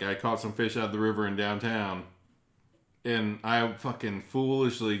 like I caught some fish out of the river in downtown, and I fucking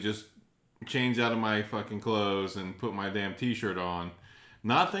foolishly just changed out of my fucking clothes and put my damn t-shirt on,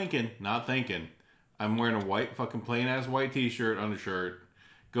 not thinking. I'm wearing a white fucking plain ass white t-shirt, undershirt.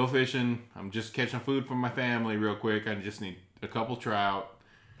 Go fishing. I'm just catching food for my family real quick. I just need a couple trout.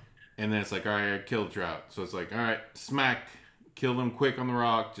 And then it's like, all right, I killed a trout. So it's like, all right, smack, kill them quick on the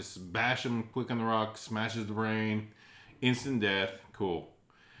rock, just bash them quick on the rock, smashes the brain, instant death, cool.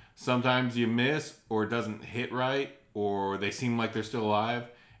 Sometimes you miss, or it doesn't hit right, or they seem like they're still alive,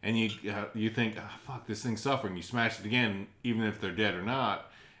 and you think, oh, fuck, this thing's suffering. You smash it again, even if they're dead or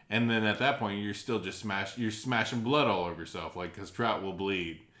not, and then at that point, you're still just you're smashing blood all over yourself, like, because trout will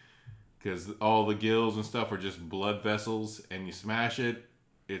bleed. Because all the gills and stuff are just blood vessels, and you smash it,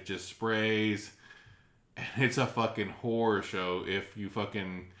 it just sprays, and it's a fucking horror show. If you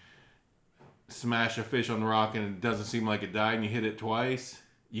fucking smash a fish on the rock and it doesn't seem like it died and you hit it twice,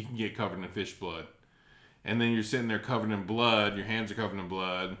 you can get covered in fish blood. And then you're sitting there covered in blood, your hands are covered in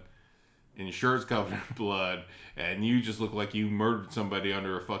blood, and your shirt's covered in blood, and you just look like you murdered somebody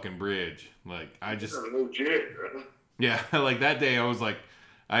under a fucking bridge. Like, I just... legit, right? Yeah, like that day I was like,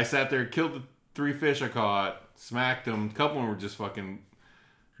 I sat there, killed the 3 fish I caught, smacked them, a couple of them were just fucking...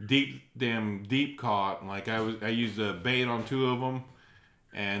 deep caught. Like I used a bait on 2 of them,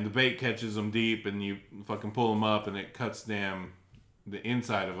 and the bait catches them deep, and you fucking pull them up, and it cuts the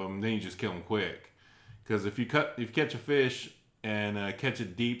inside of them. Then you just kill them quick. Because if you catch a fish and catch a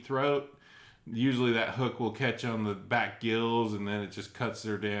deep throat, usually that hook will catch on the back gills, and then it just cuts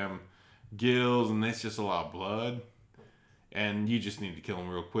their damn gills, and it's just a lot of blood. And you just need to kill them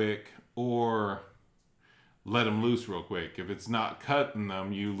real quick, or let them loose real quick. If it's not cutting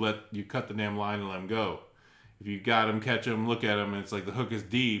them, you cut the damn line and let them go. If you got them, catch them, look at them, and it's like the hook is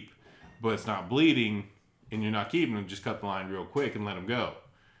deep, but it's not bleeding, and you're not keeping them, just cut the line real quick and let them go.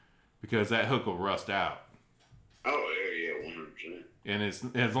 Because that hook will rust out. Oh, yeah, 100%. And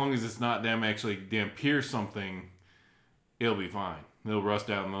as long as it's not them actually pierce something, it'll be fine. They'll rust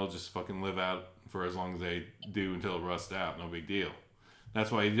out and they'll just fucking live out for as long as they do until it rusts out. No big deal.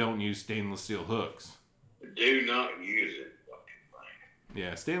 That's why you don't use stainless steel hooks. Do not use it.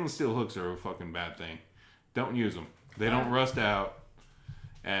 Yeah, stainless steel hooks are a fucking bad thing. Don't use them. They don't rust out.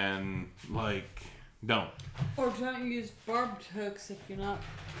 And, don't. Or don't use barbed hooks if you're not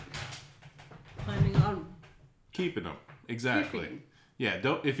planning on keeping them. Exactly. Keeping them. Yeah,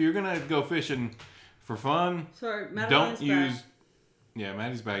 don't. If you're gonna go fishing for fun, sorry, don't use. Yeah,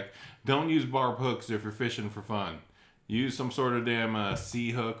 Maddie's back. Don't use barb hooks if you're fishing for fun. Use some sort of damn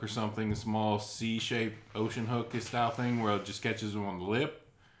sea hook or something, a small C-shaped ocean hook style thing where it just catches them on the lip.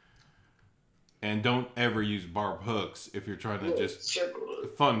 And don't ever use barb hooks if you're trying to just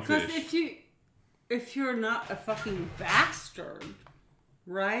fun fish. Because if you're not a fucking bastard,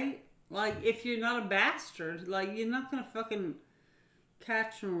 right? Like, if you're not a bastard, like, you're not gonna fucking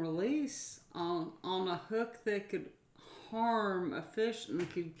catch and release on a hook that could harm a fish and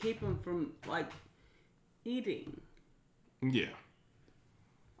could keep them from, like, eating. Yeah.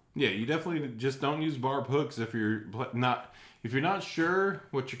 Yeah, you definitely just don't use barb hooks if you're not sure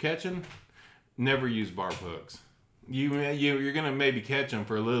what you're catching. Never use barb hooks. You're gonna maybe catch them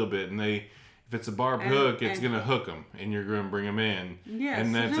for a little bit, and if it's a barb hook, it's gonna hook them, and you're gonna bring them in,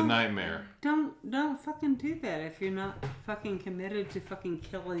 and that's a nightmare. Don't fucking do that if you're not fucking committed to fucking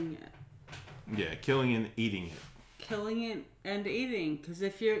killing it. Yeah, killing and eating it. Killing it and eating, because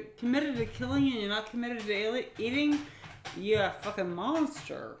if you're committed to killing it and you're not committed to eating, you're a fucking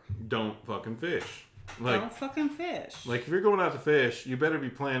monster. Don't fucking fish. Don't fucking fish. Like, if you're going out to fish, you better be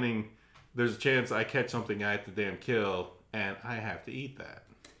planning. There's a chance I catch something I have to damn kill, and I have to eat that.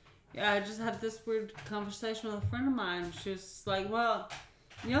 Yeah, I just had this weird conversation with a friend of mine. She was like, well,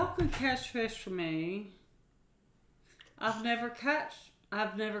 y'all could catch fish for me. I've never caught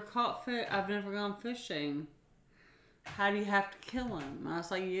fish. I've never gone fishing. How do you have to kill him? And I was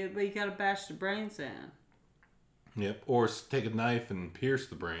like, yeah, but you gotta bash the brains in. Yep, or take a knife and pierce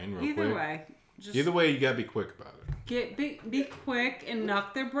the brain real quick. Either way, you gotta be quick about it. Be quick and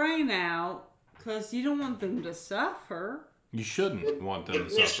knock their brain out, because you don't want them to suffer. You shouldn't want them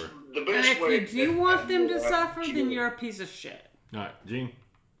to suffer. And if you do want them to suffer, then you're a piece of shit. All right, Gene.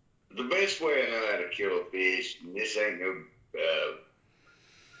 The best way I know how to kill a fish, and this ain't no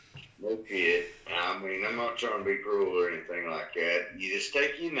shit. I mean, I'm not trying to be cruel or anything like that. You just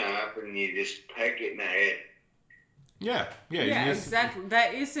take your knife and you just peck it in the head. Yeah, exactly.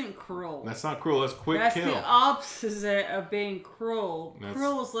 That isn't cruel. That's not cruel. That's quick That's kill. That's the opposite of being cruel.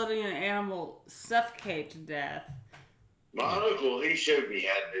 Cruel is letting an animal suffocate to death. My uncle, he showed me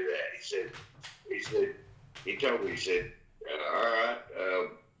how to do that. He told me, all right,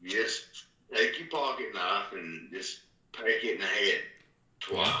 just take your pocket knife and just peck it in the head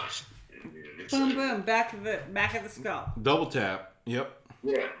twice. Boom, boom, back of the skull. Double tap. Yep.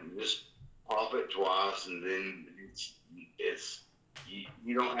 Yeah, just pop it twice, and then it's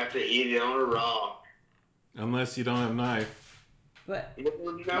you don't have to hit it on a rock unless you don't have a knife. But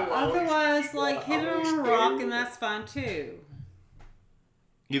otherwise, hit it on a rock, and that's fine too.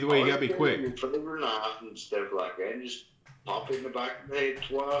 Either way, you gotta be quick. Your favorite knife and stuff like that, and just pop it in the back of the head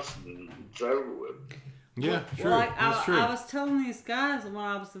twice, and it's over with. Yeah, true. That's true. I was telling these guys when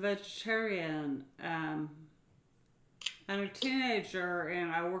I was a vegetarian, and a teenager,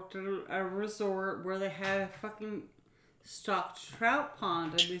 and I worked at a resort where they had a fucking stocked trout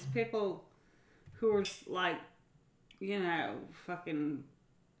pond, and these people who were fucking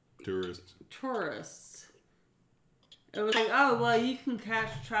tourists. It was like, oh, well, you can catch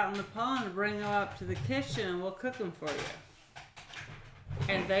trout in the pond and bring them up to the kitchen and we'll cook them for you.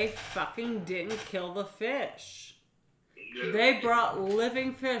 And they fucking didn't kill the fish. They brought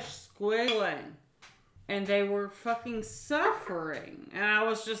living fish squiggling. And they were fucking suffering. And I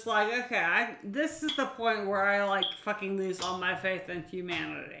was just like, okay, this is the point where I fucking lose all my faith in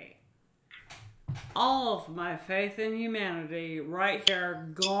humanity. All of my faith in humanity right here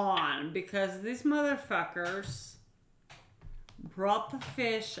gone. Because these motherfuckers brought the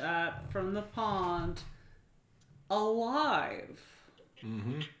fish up from the pond alive.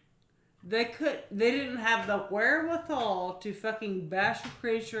 Mm-hmm. They didn't have the wherewithal to fucking bash a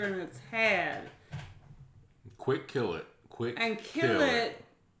creature in its head. Quick kill it. And kill it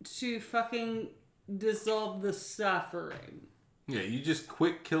to fucking dissolve the suffering. Yeah, you just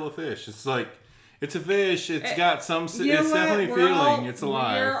quick kill a fish. It's like, it's a fish. It's got some, it's definitely feeling. It's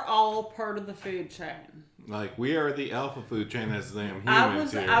alive. We're all part of the food chain. Like, we are the alpha food chain as them I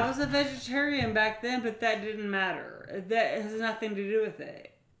humans here. was a vegetarian back then, but that didn't matter. That has nothing to do with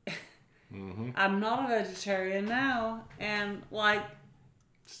it. Mm-hmm. I'm not a vegetarian now, and like...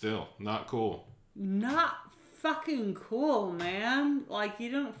 Still, not cool. Not fucking cool, man. Like, you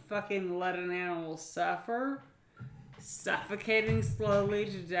don't fucking let an animal suffer. Suffocating slowly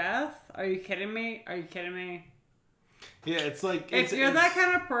to death? Are you kidding me? Are you kidding me? Yeah, it's like... If you're that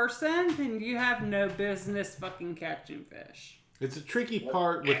kind of person, then you have no business fucking catching fish. It's a tricky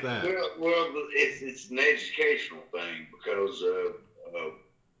part with that. Well, it's an educational thing because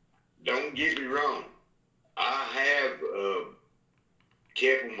don't get me wrong, I have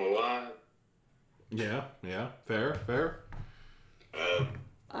kept them alive. Yeah, fair.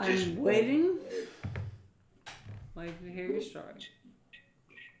 I'm waiting to hear your story.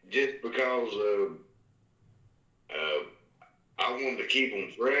 Just because I wanted to keep them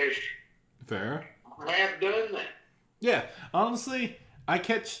fresh. Fair. I have done that. Yeah, honestly, I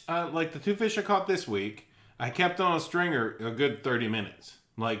catch, like the 2 fish I caught this week, I kept on a stringer a good 30 minutes.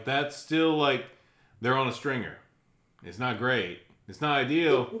 Like, that's still like, they're on a stringer. It's not great. It's not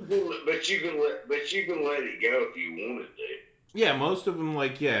ideal. But you can let it go if you wanted to. Yeah, most of them,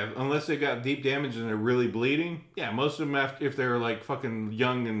 like, yeah, unless they got deep damage and they're really bleeding. Yeah, most of them, if they're like fucking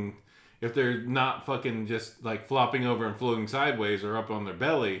young and if they're not fucking just like flopping over and floating sideways or up on their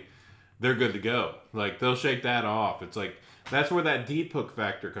belly, they're good to go. Like, they'll shake that off. It's like, that's where that deep hook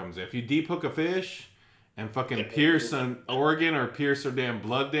factor comes in. If you deep hook a fish and fucking pierce an organ or pierce their damn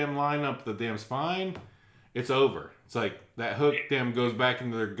blood line up the damn spine, it's over. It's like that hook goes back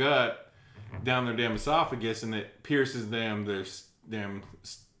into their gut, down their damn esophagus, and it pierces their damn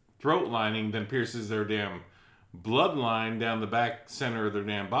throat lining, then pierces their damn blood line down the back center of their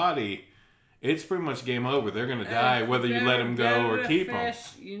damn body. It's pretty much game over. They're gonna die whether you let them go or keep them.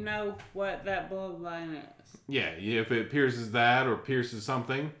 You know what that blood line is. Yeah, if it pierces that or pierces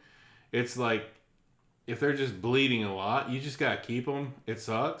something, it's like if they're just bleeding a lot, you just gotta keep them. It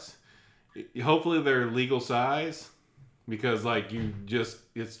sucks. Hopefully they're legal size, because like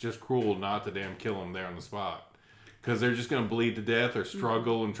it's just cruel not to damn kill them there on the spot, because they're just gonna bleed to death or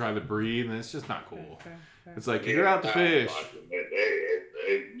struggle and try to breathe, and it's just not cool. It's like, if you're out to fish,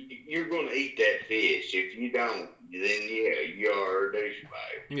 you're gonna eat that fish. If you don't, then yeah, you are a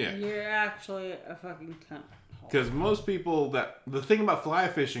douchebag. Yeah, you're actually a fucking cunt. Because most people, the thing about fly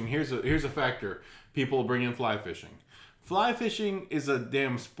fishing, here's a factor. People bring in fly fishing. Fly fishing is a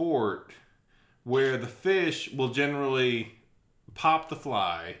damn sport where the fish will generally pop the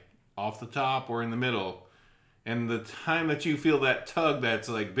fly off the top or in the middle, and the time that you feel that tug that's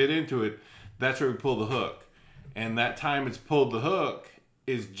like bit into it, that's where we pull the hook. And that time it's pulled the hook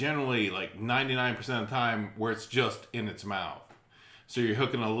is generally like 99% of the time where it's just in its mouth. So you're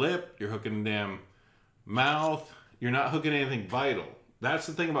hooking a lip, you're hooking a damn mouth, you're not hooking anything vital. That's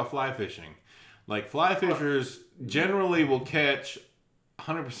the thing about fly fishing. Like, fly fishers generally will catch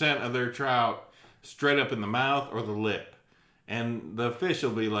 100% of their trout straight up in the mouth or the lip, and the fish will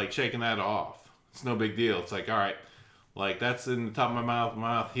be like shaking that off. It's no big deal. It's like, all right, like, that's in the top of my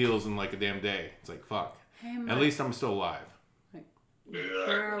mouth heals in like a damn day. It's like, fuck, at least I'm still alive.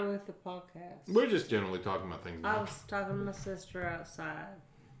 Where are we with the podcast? We're just generally talking about things now. I was talking to my sister outside.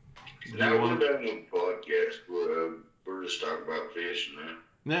 Now we're done with the podcast. We're just talking about fishing now.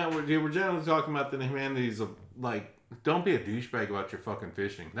 Now we're generally talking about the humanities of, like, don't be a douchebag about your fucking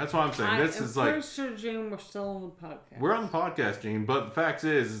fishing. That's what I'm saying. I'm pretty sure, Gene, we're still on the podcast. We're on the podcast, Gene, but the fact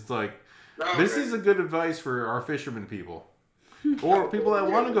is, it's like, this is a good advice for our fishermen people. Or people that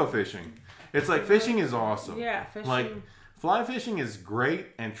want to go fishing. It's like, fishing is awesome. Yeah, fishing. Like, fly fishing is great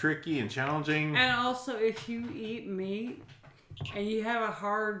and tricky and challenging. And also, if you eat meat and you have a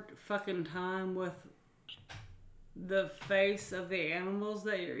hard fucking time with the face of the animals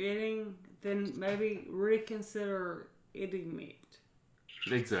that you're eating, then maybe reconsider eating meat.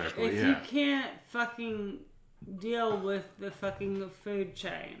 Exactly, if you can't fucking deal with the fucking food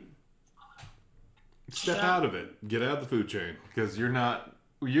chain, step out of it. Get out of the food chain. Because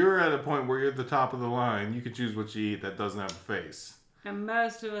you're at a point where you're at the top of the line. You can choose what you eat that doesn't have a face. And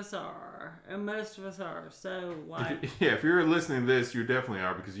most of us are. So, like... If you're listening to this, you definitely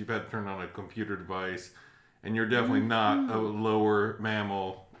are, because you've had to turn on a computer device, and you're definitely not a lower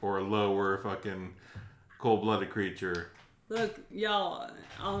mammal or a lower fucking cold-blooded creature. Look, y'all,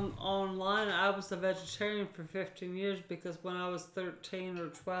 online, I was a vegetarian for 15 years because when I was 13 or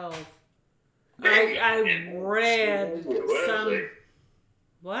 12, I read some...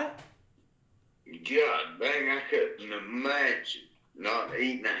 What? God dang, I couldn't imagine not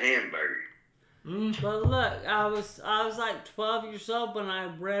eating a hamburger. But look, I was like 12 years old when I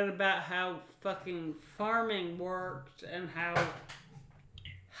read about how fucking farming worked and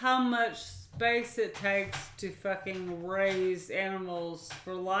how much space it takes to fucking raise animals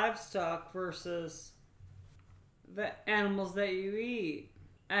for livestock versus the animals that you eat.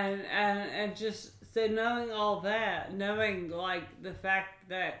 And just so knowing all that, knowing like the fact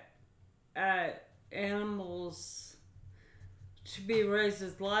that animals to be raised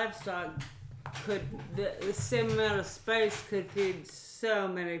as livestock could the same amount of space could feed so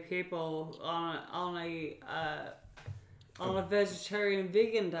many people on a vegetarian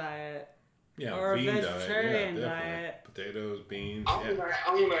vegan diet. Yeah, or a bean vegetarian diet. Yeah, diet. Potatoes, beans. I'm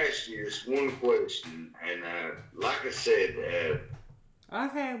gonna ask you this one question, and like I said,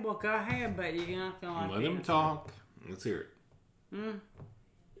 Okay, well go ahead, but you're not gonna like let him talk. Let's hear it.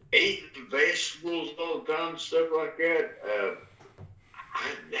 eating vegetables all the time, stuff like that.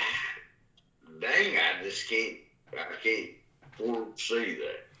 I just can't foresee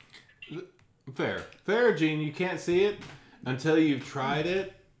that. Fair, Gene. You can't see it until you've tried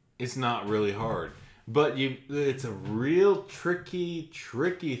it. It's not really hard, but it's a real tricky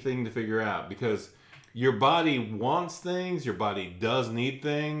thing to figure out because your body wants things, your body does need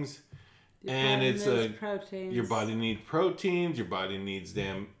things, and your body needs proteins, your body needs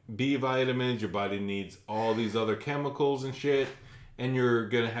damn B vitamins, your body needs all these other chemicals and shit, and you're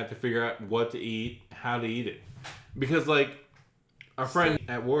gonna have to figure out what to eat, how to eat it, because like our friend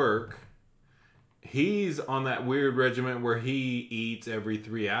at work. He's on that weird regiment where he eats every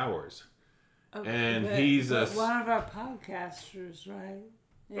 3 hours. And he's one of our podcasters, right?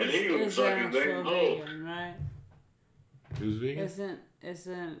 And he looks like a big vegan, right? Who's vegan?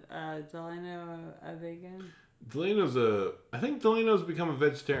 Isn't Delano a vegan? I think Delano's become a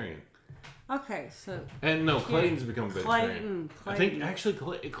vegetarian. Okay, so... And no, Clayton's become a vegetarian. Clayton. I think actually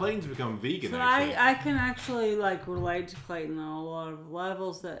Clayton's become vegan, so actually. I can actually like relate to Clayton on a lot of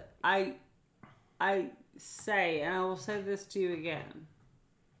levels that I say, and I will say this to you again.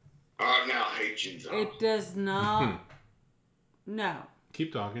 Oh, now I hate you. It does not. No.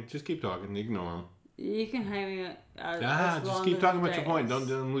 Keep talking. Just keep talking. Ignore him. You can hate me. Just keep talking about your point. Don't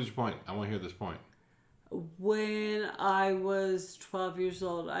lose your point. I want to hear this point. When I was 12 years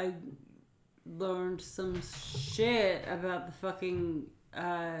old, I learned some shit about the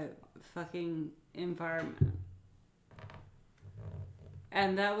fucking environment.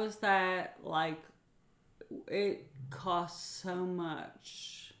 And that was that, like, it costs so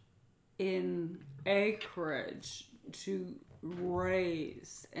much in acreage to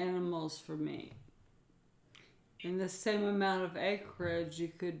raise animals for meat. In the same amount of acreage, you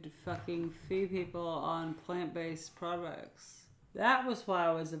could fucking feed people on plant-based products. That was why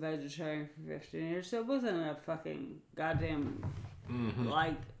I was a vegetarian for 15 years. So it wasn't a fucking goddamn,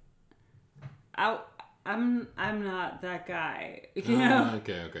 like, I'm not that guy, you know?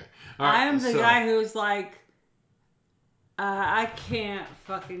 Okay. All right, I am the guy who's like, I can't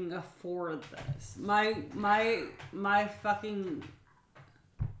fucking afford this. My fucking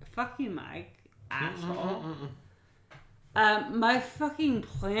Mike, asshole. My fucking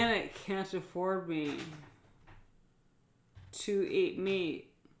planet can't afford me to eat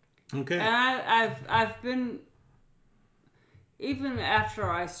meat. Okay. And I've been, even after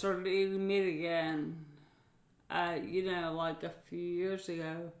I started eating meat again, like a few years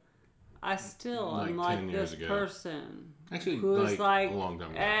ago, I still am like this person. Actually, who's like a long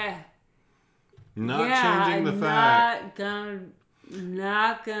time ago. Not changing the fact.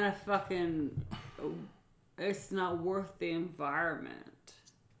 Not gonna fucking, it's not worth the environment.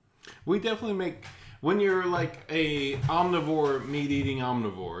 We definitely make, when you're like a omnivore, meat-eating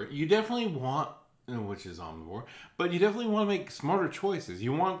omnivore, you definitely want, which is omnivore, but you definitely want to make smarter choices.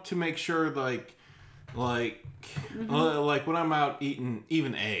 You want to make sure like when I'm out eating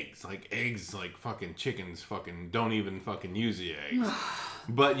even eggs, like fucking chickens fucking don't even fucking use the eggs.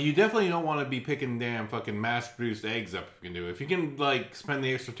 But you definitely don't want to be picking damn fucking mass-produced eggs up if you can do it. If you can like spend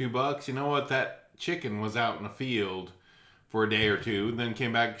the extra $2, you know what? That chicken was out in the field for a day or two, then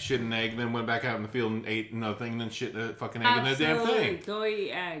came back, shit an egg, then went back out in the field and ate another thing, then shit a fucking egg in the damn thing. Go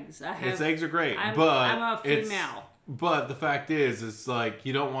eat eggs. Eggs are great, I'm a female. But the fact is, it's like,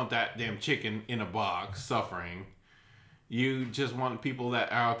 you don't want that damn chicken in a box suffering. You just want people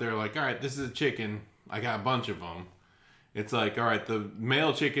that are out there like, all right, this is a chicken. I got a bunch of them. It's like, all right, the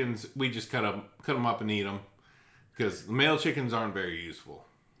male chickens, we just cut them up and eat them. Because the male chickens aren't very useful.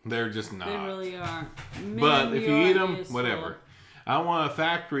 They're just not. They really aren't. But if you eat them, whatever. I want a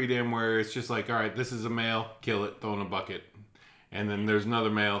factory them where it's just like, all right, this is a male, kill it, throw in a bucket. And then there's another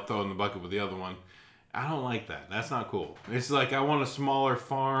male, throw in the bucket with the other one. I don't like that. That's not cool. It's like I want a smaller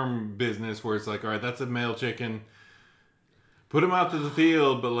farm business where it's like, all right, that's a male chicken. Put him out to the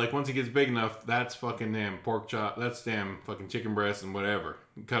field, but like once he gets big enough, that's fucking damn pork chop. That's damn fucking chicken breast and whatever.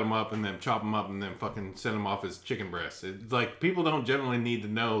 Cut him up and then chop him up and then fucking send him off as chicken breast. It's like people don't generally need to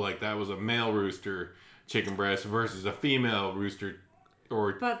know like that was a male rooster chicken breast versus a female rooster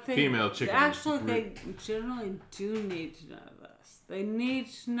or female chicken. Actually, they generally do need to know this. They need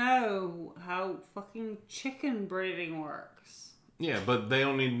to know how fucking chicken breeding works. Yeah, but they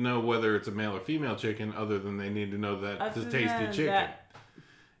don't need to know whether it's a male or female chicken other than they need to know that it's a tasty chicken.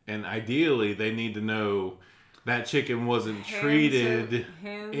 And ideally, they need to know that chicken wasn't treated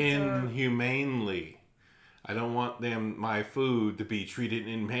inhumanely. I don't want my food to be treated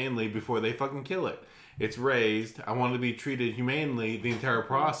inhumanely before they fucking kill it. It's raised. I want it to be treated humanely the entire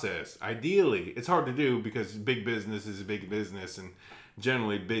process. Ideally, it's hard to do because big business is a big business, and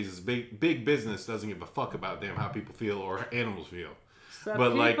generally big business doesn't give a fuck about how people feel or animals feel. So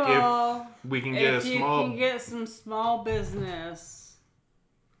but people, like if we can get you can get some small business,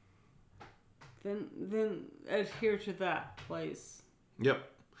 then adhere to that, please. Yep.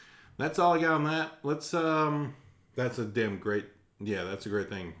 That's all I got on that. Let's that's a great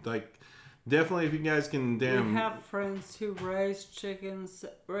thing. Like definitely if you guys can We have friends who raise chickens,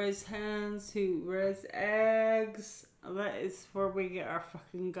 raise hens, who raise eggs. That is where we get our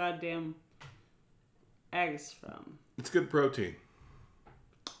fucking goddamn eggs from. It's good protein.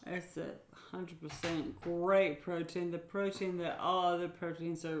 It's 100% great protein. The protein that all other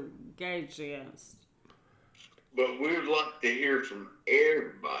proteins are gauged against. But we would like to hear from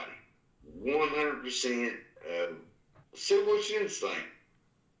everybody. 100%. See what you think.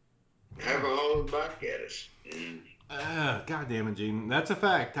 Have a holler back at us. God damn it, Gene. That's a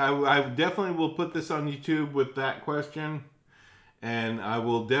fact. I definitely will put this on YouTube with that question. And I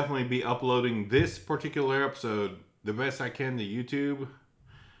will definitely be uploading this particular episode the best I can to YouTube.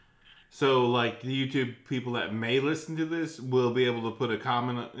 So, like, the YouTube people that may listen to this will be able to put a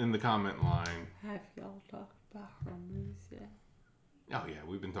comment in the comment line. Have y'all talked about horror movies yet? Oh, yeah.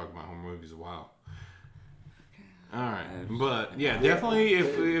 We've been talking about horror movies a while. All right. But, yeah, definitely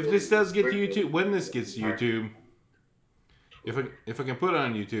if this does get to YouTube, when this gets to YouTube, if I can put it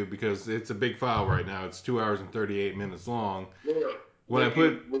on YouTube, because it's a big file right now. It's 2 hours and 38 minutes long. Yeah, we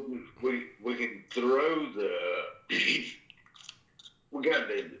can throw the we got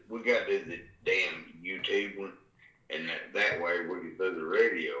the damn YouTube one, and that way we can throw the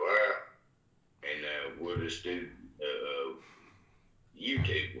radio out, and we'll just do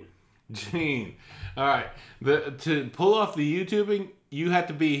YouTube one. Gene, all right. To pull off the YouTubing, you have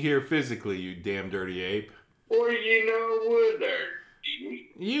to be here physically. You damn dirty ape. What do you know would there?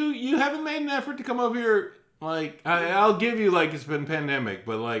 You haven't made an effort to come over here. Like I'll give you like it's been pandemic,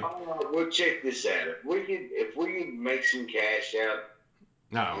 but like. We'll check this out. If we can make some cash out.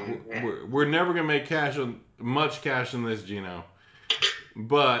 No, we're never gonna make much cash on this, Gino.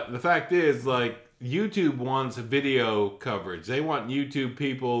 But the fact is, like, YouTube wants video coverage. They want YouTube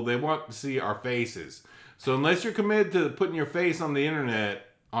people. They want to see our faces. So unless you're committed to putting your face on the internet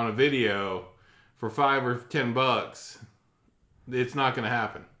on a video for $5 or $10, it's not gonna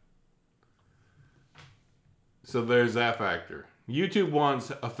happen. So there's that factor. YouTube wants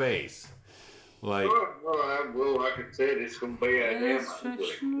a face. Like, like I said, it's gonna be a damn,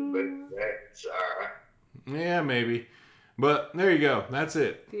 but that's alright. Yeah, maybe. But there you go. That's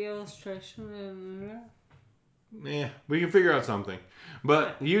it. The illustration Yeah, we can figure out something.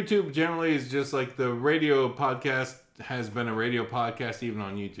 But YouTube generally is just like the radio podcast has been a radio podcast even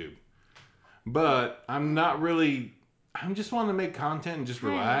on YouTube. But I'm just wanting to make content and just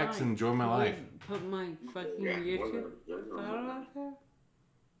relax and enjoy my life. Put my fucking YouTube photo out there?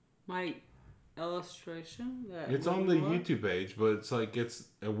 My illustration? It's on the YouTube page, but it's like it's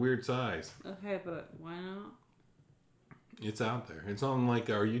a weird size. Okay, but why not? It's out there. It's on like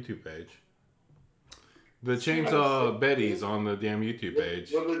our YouTube page. The Chainsaw Betty's on the damn YouTube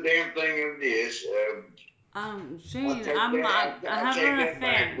page. Well, the damn thing of this. Gene, I have a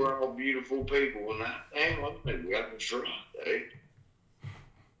thing. We're all beautiful people, and we got the try, eh?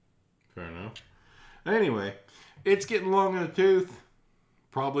 Fair enough. Anyway, it's getting long in the tooth.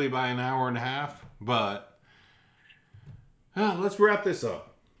 Probably by an hour and a half, but let's wrap this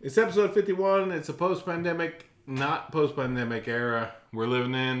up. It's episode 51. It's a post-pandemic, not post-pandemic era we're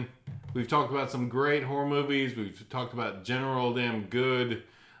living in. We've talked about some great horror movies. We've talked about general damn good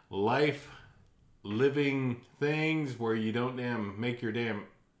life living things where you don't damn make your damn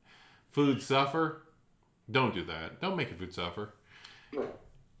food suffer. Don't do that. Don't make your food suffer.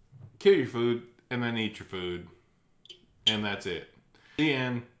 Kill your food and then eat your food. And that's it. The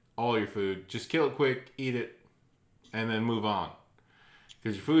end. all your food. Just kill it quick, eat it, and then move on.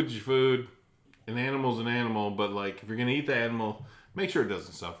 Because your food's your food. An animal's an animal, but like if you're gonna eat the animal, make sure it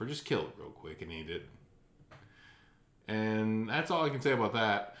doesn't suffer. Just kill it real quick and eat it. And that's all I can say about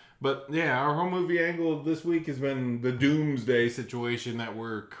that. But yeah, our home movie angle of this week has been the Doomsday situation that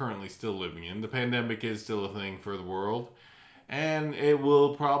we're currently still living in. The pandemic is still a thing for the world, and it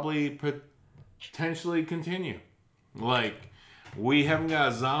will probably potentially continue. Like, we haven't got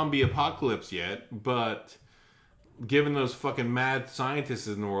a zombie apocalypse yet, but given those fucking mad scientists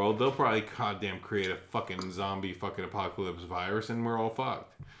in the world, they'll probably goddamn create a fucking zombie fucking apocalypse virus, and we're all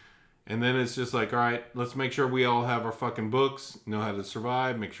fucked. And then it's just like, all right, let's make sure we all have our fucking books, know how to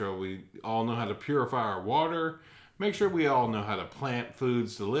survive, make sure we all know how to purify our water, make sure we all know how to plant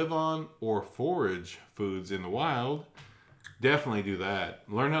foods to live on or forage foods in the wild. Definitely do that.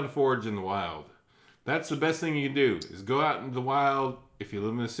 Learn how to forage in the wild. That's the best thing you can do, is go out into the wild. If you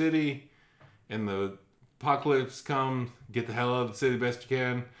live in a city and the apocalypse comes, get the hell out of the city best you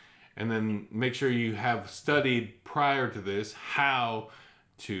can, and then make sure you have studied prior to this how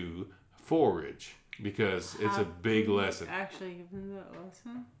to forage, because it's a big lesson. Actually give them that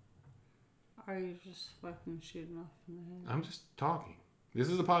lesson? Or are you just fucking shooting off in the head? I'm just talking. This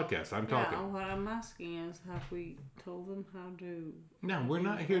is a podcast. I'm talking. Yeah, what I'm asking is, have we told them how to... No, we're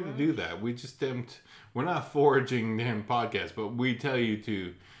not here to do that. We just we're not foraging them podcasts, but we tell you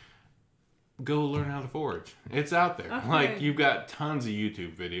to go learn how to forage. It's out there. Okay. Like, you've got tons of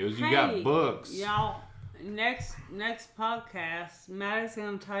YouTube videos. You got books. Y'all, next podcast, Maddy's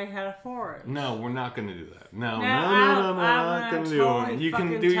going to tell you how to forage. No, we're not going to do that. No, I'm not going to do totally it. You can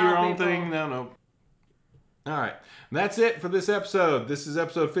fucking do your tell own people. thing. No. All right. That's it for this episode. This is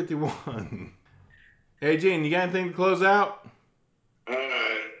episode 51. Hey, Gene, you got anything to close out? No,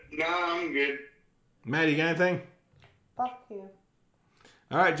 I'm good. Maddie, you got anything? Fuck you.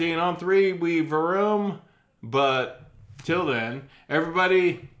 All right, Gene, on 3, we vroom. But till then,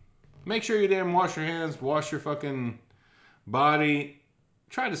 everybody, make sure you damn wash your hands, wash your fucking body,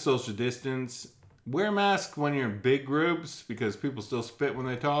 try to social distance, wear a mask when you're in big groups because people still spit when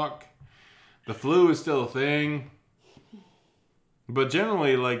they talk. The flu is still a thing. But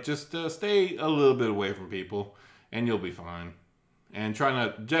generally, like, just stay a little bit away from people and you'll be fine. And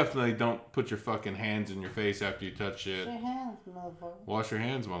definitely don't put your fucking hands in your face after you touch shit. Wash your hands, motherfucker. Wash your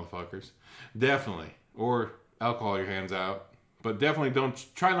hands, motherfuckers. Definitely. Or alcohol your hands out. But definitely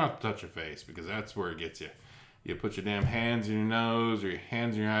try not to touch your face, because that's where it gets you. You put your damn hands in your nose or your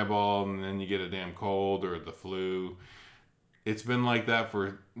hands in your eyeball, and then you get a damn cold or the flu. It's been like that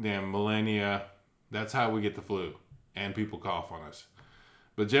for damn millennia. That's how we get the flu. And people cough on us.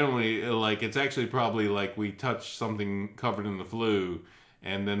 But generally, like, it's actually probably like we touch something covered in the flu,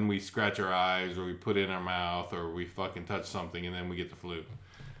 and then we scratch our eyes, or we put it in our mouth, or we fucking touch something, and then we get the flu.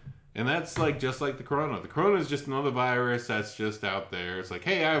 And that's like just like the corona. The corona is just another virus that's just out there. It's like,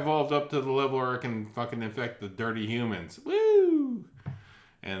 hey, I evolved up to the level where I can fucking infect the dirty humans. Woo!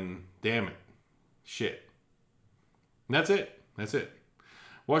 And damn it. Shit. And that's it. That's it.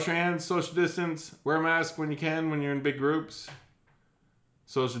 Wash your hands, social distance, wear a mask when you can when you're in big groups.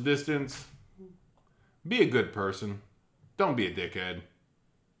 Social distance. Be a good person. Don't be a dickhead.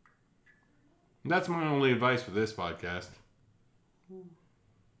 And that's my only advice for this podcast.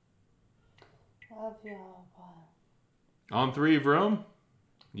 Love y'all. Bye. On 3, vroom.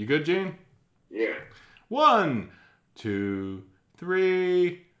 You good, Gene? Yeah. 1, 2,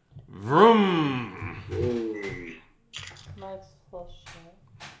 3, vroom. Nice flush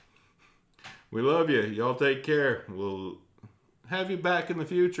shot. We love you. Y'all take care. We'll have you back in the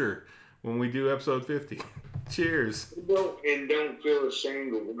future when we do episode 50. Cheers. Don't feel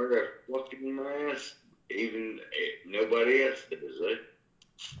ashamed to wear a fucking mask. Even nobody else does it.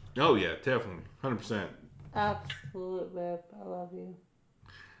 Oh, yeah, definitely. 100%. Absolute, babe. I love you.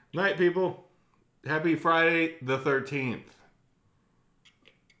 Night, people. Happy Friday the 13th.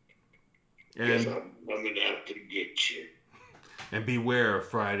 Yes, And, I'm coming out to get you. and beware of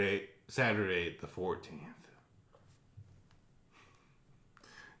Saturday the 14th.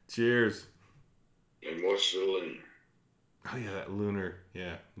 Cheers. And what's the lunar? Oh, yeah, that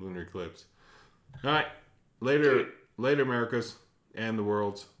lunar eclipse. All right. Later, Americas and the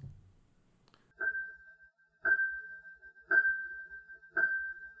worlds.